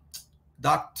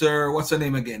Dr. What's her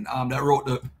name again? That wrote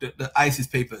the ISIS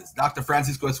papers, Dr.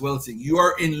 Francisco S. Welsing. You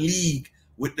are in league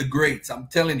with the greats. I'm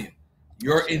telling you.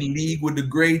 You're in league with the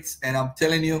greats. And I'm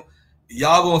telling you,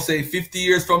 y'all gonna say 50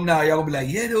 years from now, y'all gonna be like,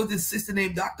 yeah, there was this sister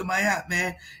named Dr. Maat,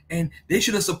 man, and they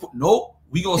should have support. Nope,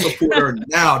 we gonna support her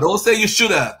now. Don't say you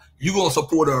should have. You gonna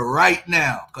support her right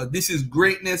now, because this is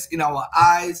greatness in our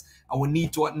eyes, and we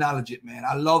need to acknowledge it, man.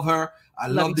 I love her. I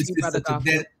love this sister to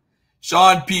death.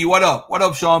 Sean P, what up? What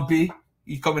up, Sean P?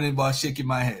 You coming in by shaking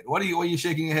my head. What are you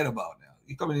shaking your head about now?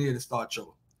 You coming in here to start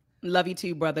trouble. Love you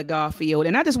too, Brother Garfield.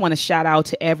 And I just want to shout out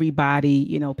to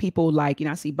everybody, people like,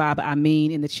 I see Baba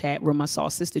Amin in the chat room. I saw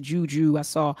Sister Juju. I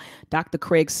saw Dr.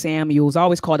 Craig Samuels. I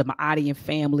always called them my Adian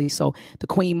family. So the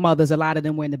Queen Mothers, a lot of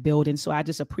them were in the building. So I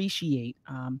just appreciate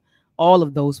all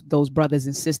of those brothers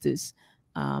and sisters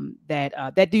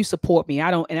that do support me.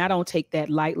 I don't take that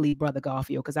lightly, Brother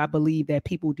Garfield, because I believe that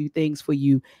people do things for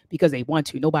you because they want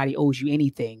to. Nobody owes you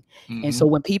anything. And so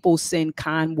when people send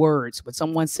kind words, when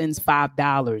someone sends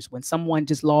 $5, when someone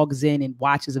just logs in and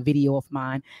watches a video of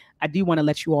mine, I do want to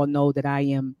let you all know that I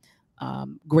am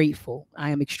grateful.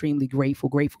 I am extremely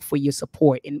grateful for your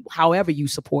support. And however you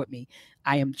support me,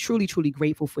 I am truly, truly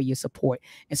grateful for your support.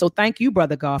 And so thank you,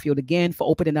 Brother Garfield, again, for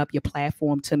opening up your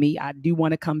platform to me. I do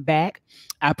want to come back.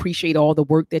 I appreciate all the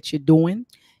work that you're doing.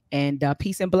 And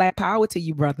peace and black power to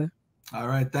you, brother. All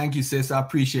right. Thank you, sis. I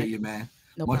appreciate you, man.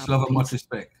 No much problem. love and much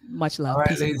respect. Much love. All right,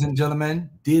 Peace ladies and gentlemen.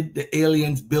 Did the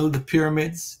aliens build the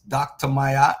pyramids? Dr.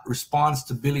 Maat responds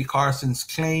to Billy Carson's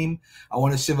claim. I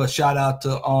want to give a shout out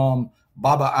to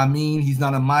Baba Amin. He's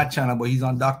not on my channel, but he's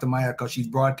on Dr. Maat because she's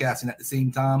broadcasting at the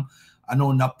same time. I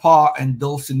know Nepal and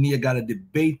Dulcinea got a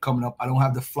debate coming up. I don't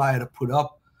have the flyer to put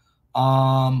up.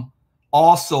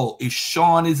 Also, if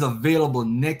Sean is available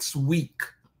next week,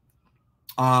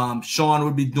 Sean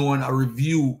will be doing a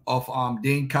review of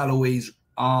Dane Calloway's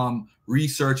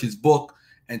research, his book,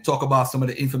 and talk about some of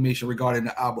the information regarding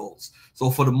the Abos. So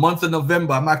for the month of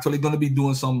November, I'm actually going to be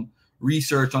doing some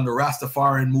research on the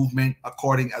Rastafarian movement,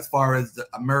 as far as the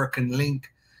American link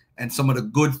and some of the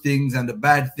good things and the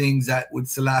bad things that with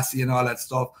Selassie and all that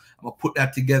stuff. I'm going to put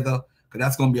that together because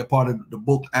that's going to be a part of the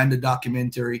book and the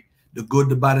documentary. The good,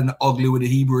 the bad, and the ugly with the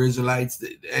Hebrew Israelites.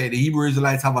 The Hebrew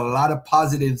Israelites have a lot of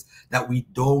positives that we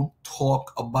don't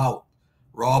talk about.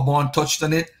 Rawborn touched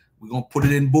on it. We're going to put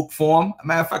it in book form. As a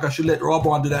matter of fact, I should let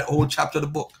Rawborn do that whole chapter of the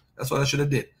book. That's what I should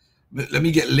have did. But let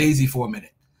me get lazy for a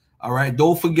minute. All right.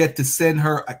 Don't forget to send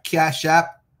her a Cash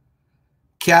App.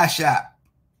 Cash App.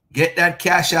 Get that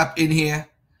Cash App in here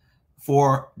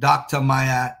for Dr.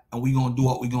 Maat, and we're going to do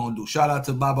what we're going to do. Shout out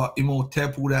to Baba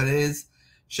Imhotep, who that is.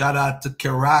 Shout out to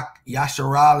Karak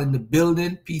Yasharal in the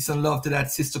building. Peace and love to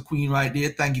that sister queen right there.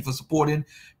 Thank you for supporting.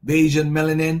 Bayesian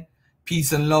Melanin.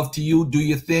 Peace and love to you. Do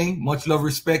your thing. Much love,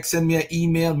 respect. Send me an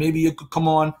email. Maybe you could come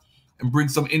on and bring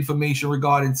some information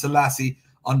regarding Selassie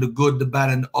on the good, the bad,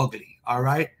 and the ugly. All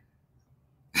right?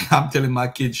 I'm telling my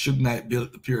kids Suge Knight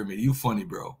built the pyramid. You funny,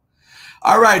 bro.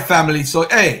 All right, family. So,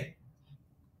 hey,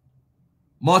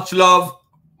 much love,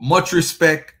 much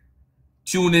respect.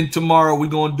 Tune in tomorrow. We're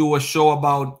going to do a show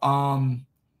about are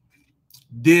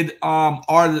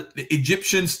the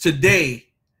Egyptians today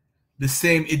the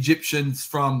same Egyptians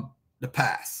from the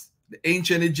past? The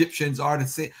ancient Egyptians are the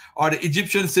same. Are the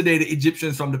Egyptians today the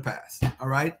Egyptians from the past? All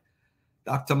right.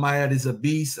 Dr. Maat is a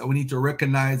beast, and we need to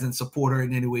recognize and support her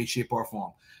in any way, shape, or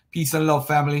form. Peace and love,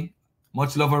 family.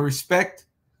 Much love and respect.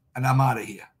 And I'm out of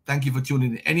here. Thank you for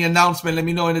tuning in. Any announcement, let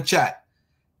me know in the chat.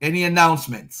 Any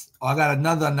announcements? Oh, I got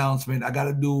another announcement. I got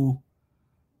to do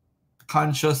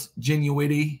Conscious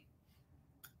Genuity.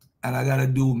 And I got to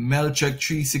do Melcheck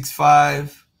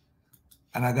 365.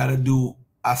 And I got to do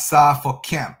Asa for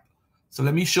Camp. So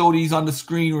let me show these on the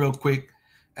screen real quick.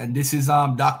 And this is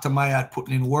Dr. Maat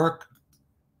putting in work.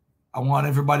 I want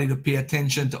everybody to pay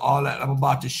attention to all that I'm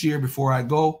about to share before I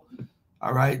go.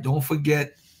 All right. Don't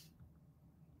forget.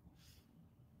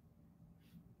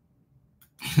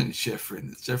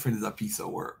 Sheffrin is a piece of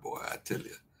work, boy. I tell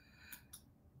you.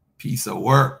 Piece of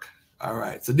work. All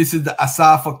right. So this is the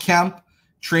Asafa Camp,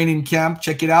 training camp.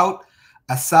 Check it out.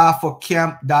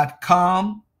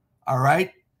 asafacamp.com. All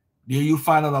right. There you'll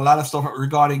find out a lot of stuff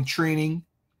regarding training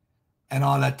and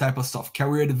all that type of stuff.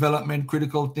 Career development,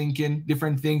 critical thinking,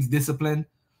 different things, discipline.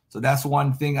 So that's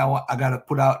one thing I got to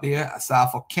put out there.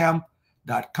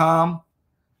 asafacamp.com.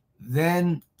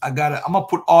 Then I'm gonna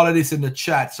put all of this in the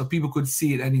chat so people could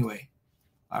see it anyway.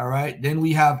 All right. Then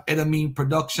we have Edamine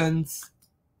Productions.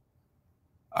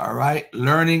 All right.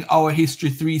 Learning Our History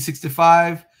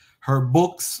 365. Her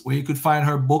books, where you could find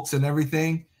her books and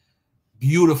everything.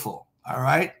 Beautiful. All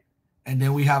right. And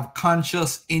then we have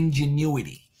Conscious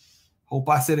Ingenuity. Hope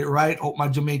I said it right. Hope my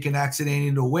Jamaican accent ain't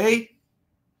in the way.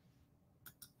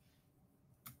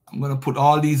 I'm gonna put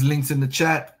all these links in the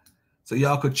chat so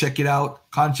y'all could check it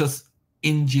out. Conscious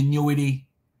Ingenuity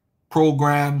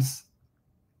programs.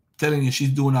 I'm telling you, she's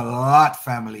doing a lot,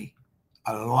 family.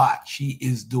 A lot. She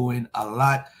is doing a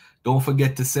lot. Don't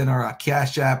forget to send her a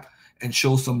Cash App and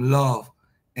show some love.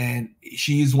 And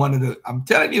she's one of the, I'm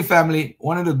telling you, family,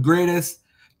 one of the greatest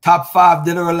top 5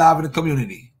 dead or alive in the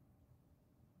community.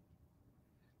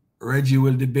 Reggie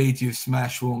will debate you,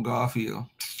 Smash Won't Garfield.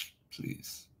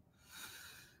 Please.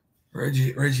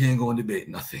 Reggie ain't going to debate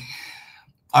nothing.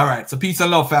 All right, so peace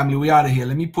and love, family. We out of here.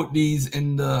 Let me put these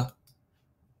in the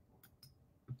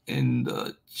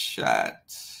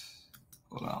chat.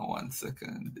 Hold on 1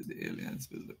 second. Did the aliens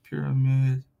build the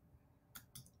pyramid?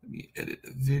 Let me edit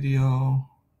the video.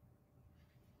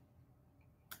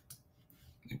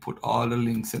 put all the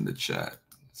links in the chat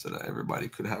so that everybody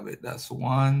could have it. That's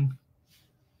one.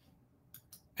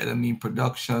 Elamine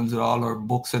Productions with all our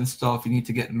books and stuff. You need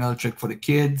to get Meltrick for the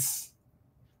kids.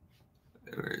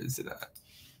 Where is it at?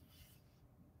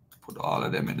 Put all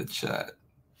of them in the chat.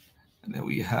 And then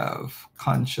we have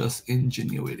Conscious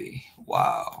Ingenuity.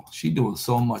 Wow. She doing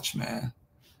so much, man.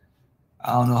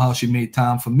 I don't know how she made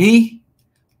time for me,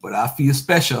 but I feel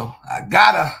special. I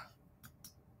got her.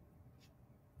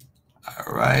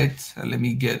 All right. Let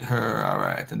me get her. All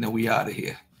right. And then we out of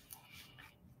here.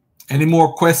 Any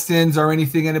more questions or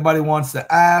anything anybody wants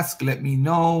to ask, let me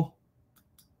know.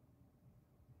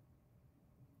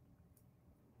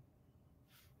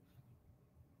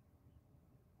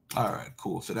 All right,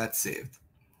 cool. So that's saved.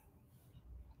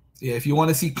 Yeah, if you want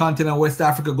to see content on West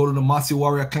Africa, go to the Mossy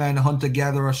Warrior Clan, Hunter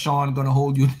Gatherer. Sean gonna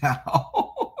hold you down.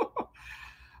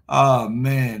 Oh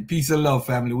man, peace and love,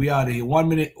 family. We out of here. 1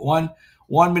 minute, one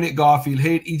minute. Garfield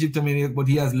hate Egyptomaniac, but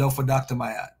he has love for Dr.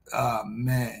 Maat. Oh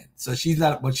man, so she's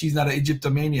not, but she's not an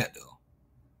Egyptomaniac though.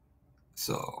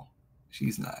 So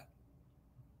she's not.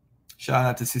 Shout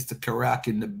out to Sister Karak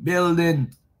in the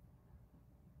building.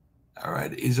 All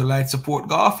right, the Israelite support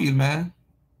Garfield, man.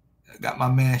 I got my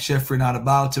man Sheffrin out of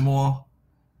Baltimore.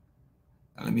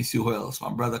 And let me see who else. My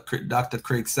brother Dr.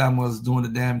 Craig Samuels doing the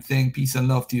damn thing. Peace and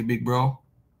love to you, big bro.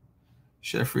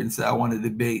 Sheffrin said, I want to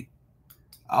debate.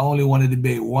 I only want to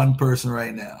debate one person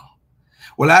right now.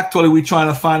 Well, actually, we're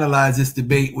trying to finalize this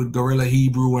debate with Gorilla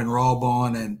Hebrew and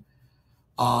Rawbon and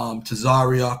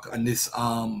Tazariak and this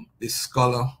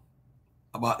scholar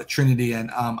about the Trinity. And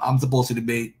I'm supposed to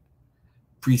debate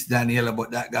Priest Daniela, but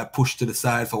that got pushed to the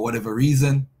side for whatever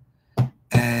reason.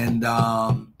 And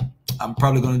I'm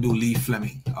probably going to do Lee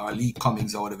Fleming or Lee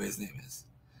Cummings or whatever his name is.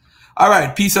 All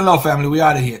right. Peace and love, family. We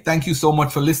out of here. Thank you so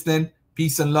much for listening.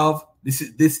 Peace and love.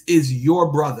 This is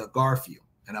your brother, Garfield,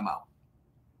 and I'm out.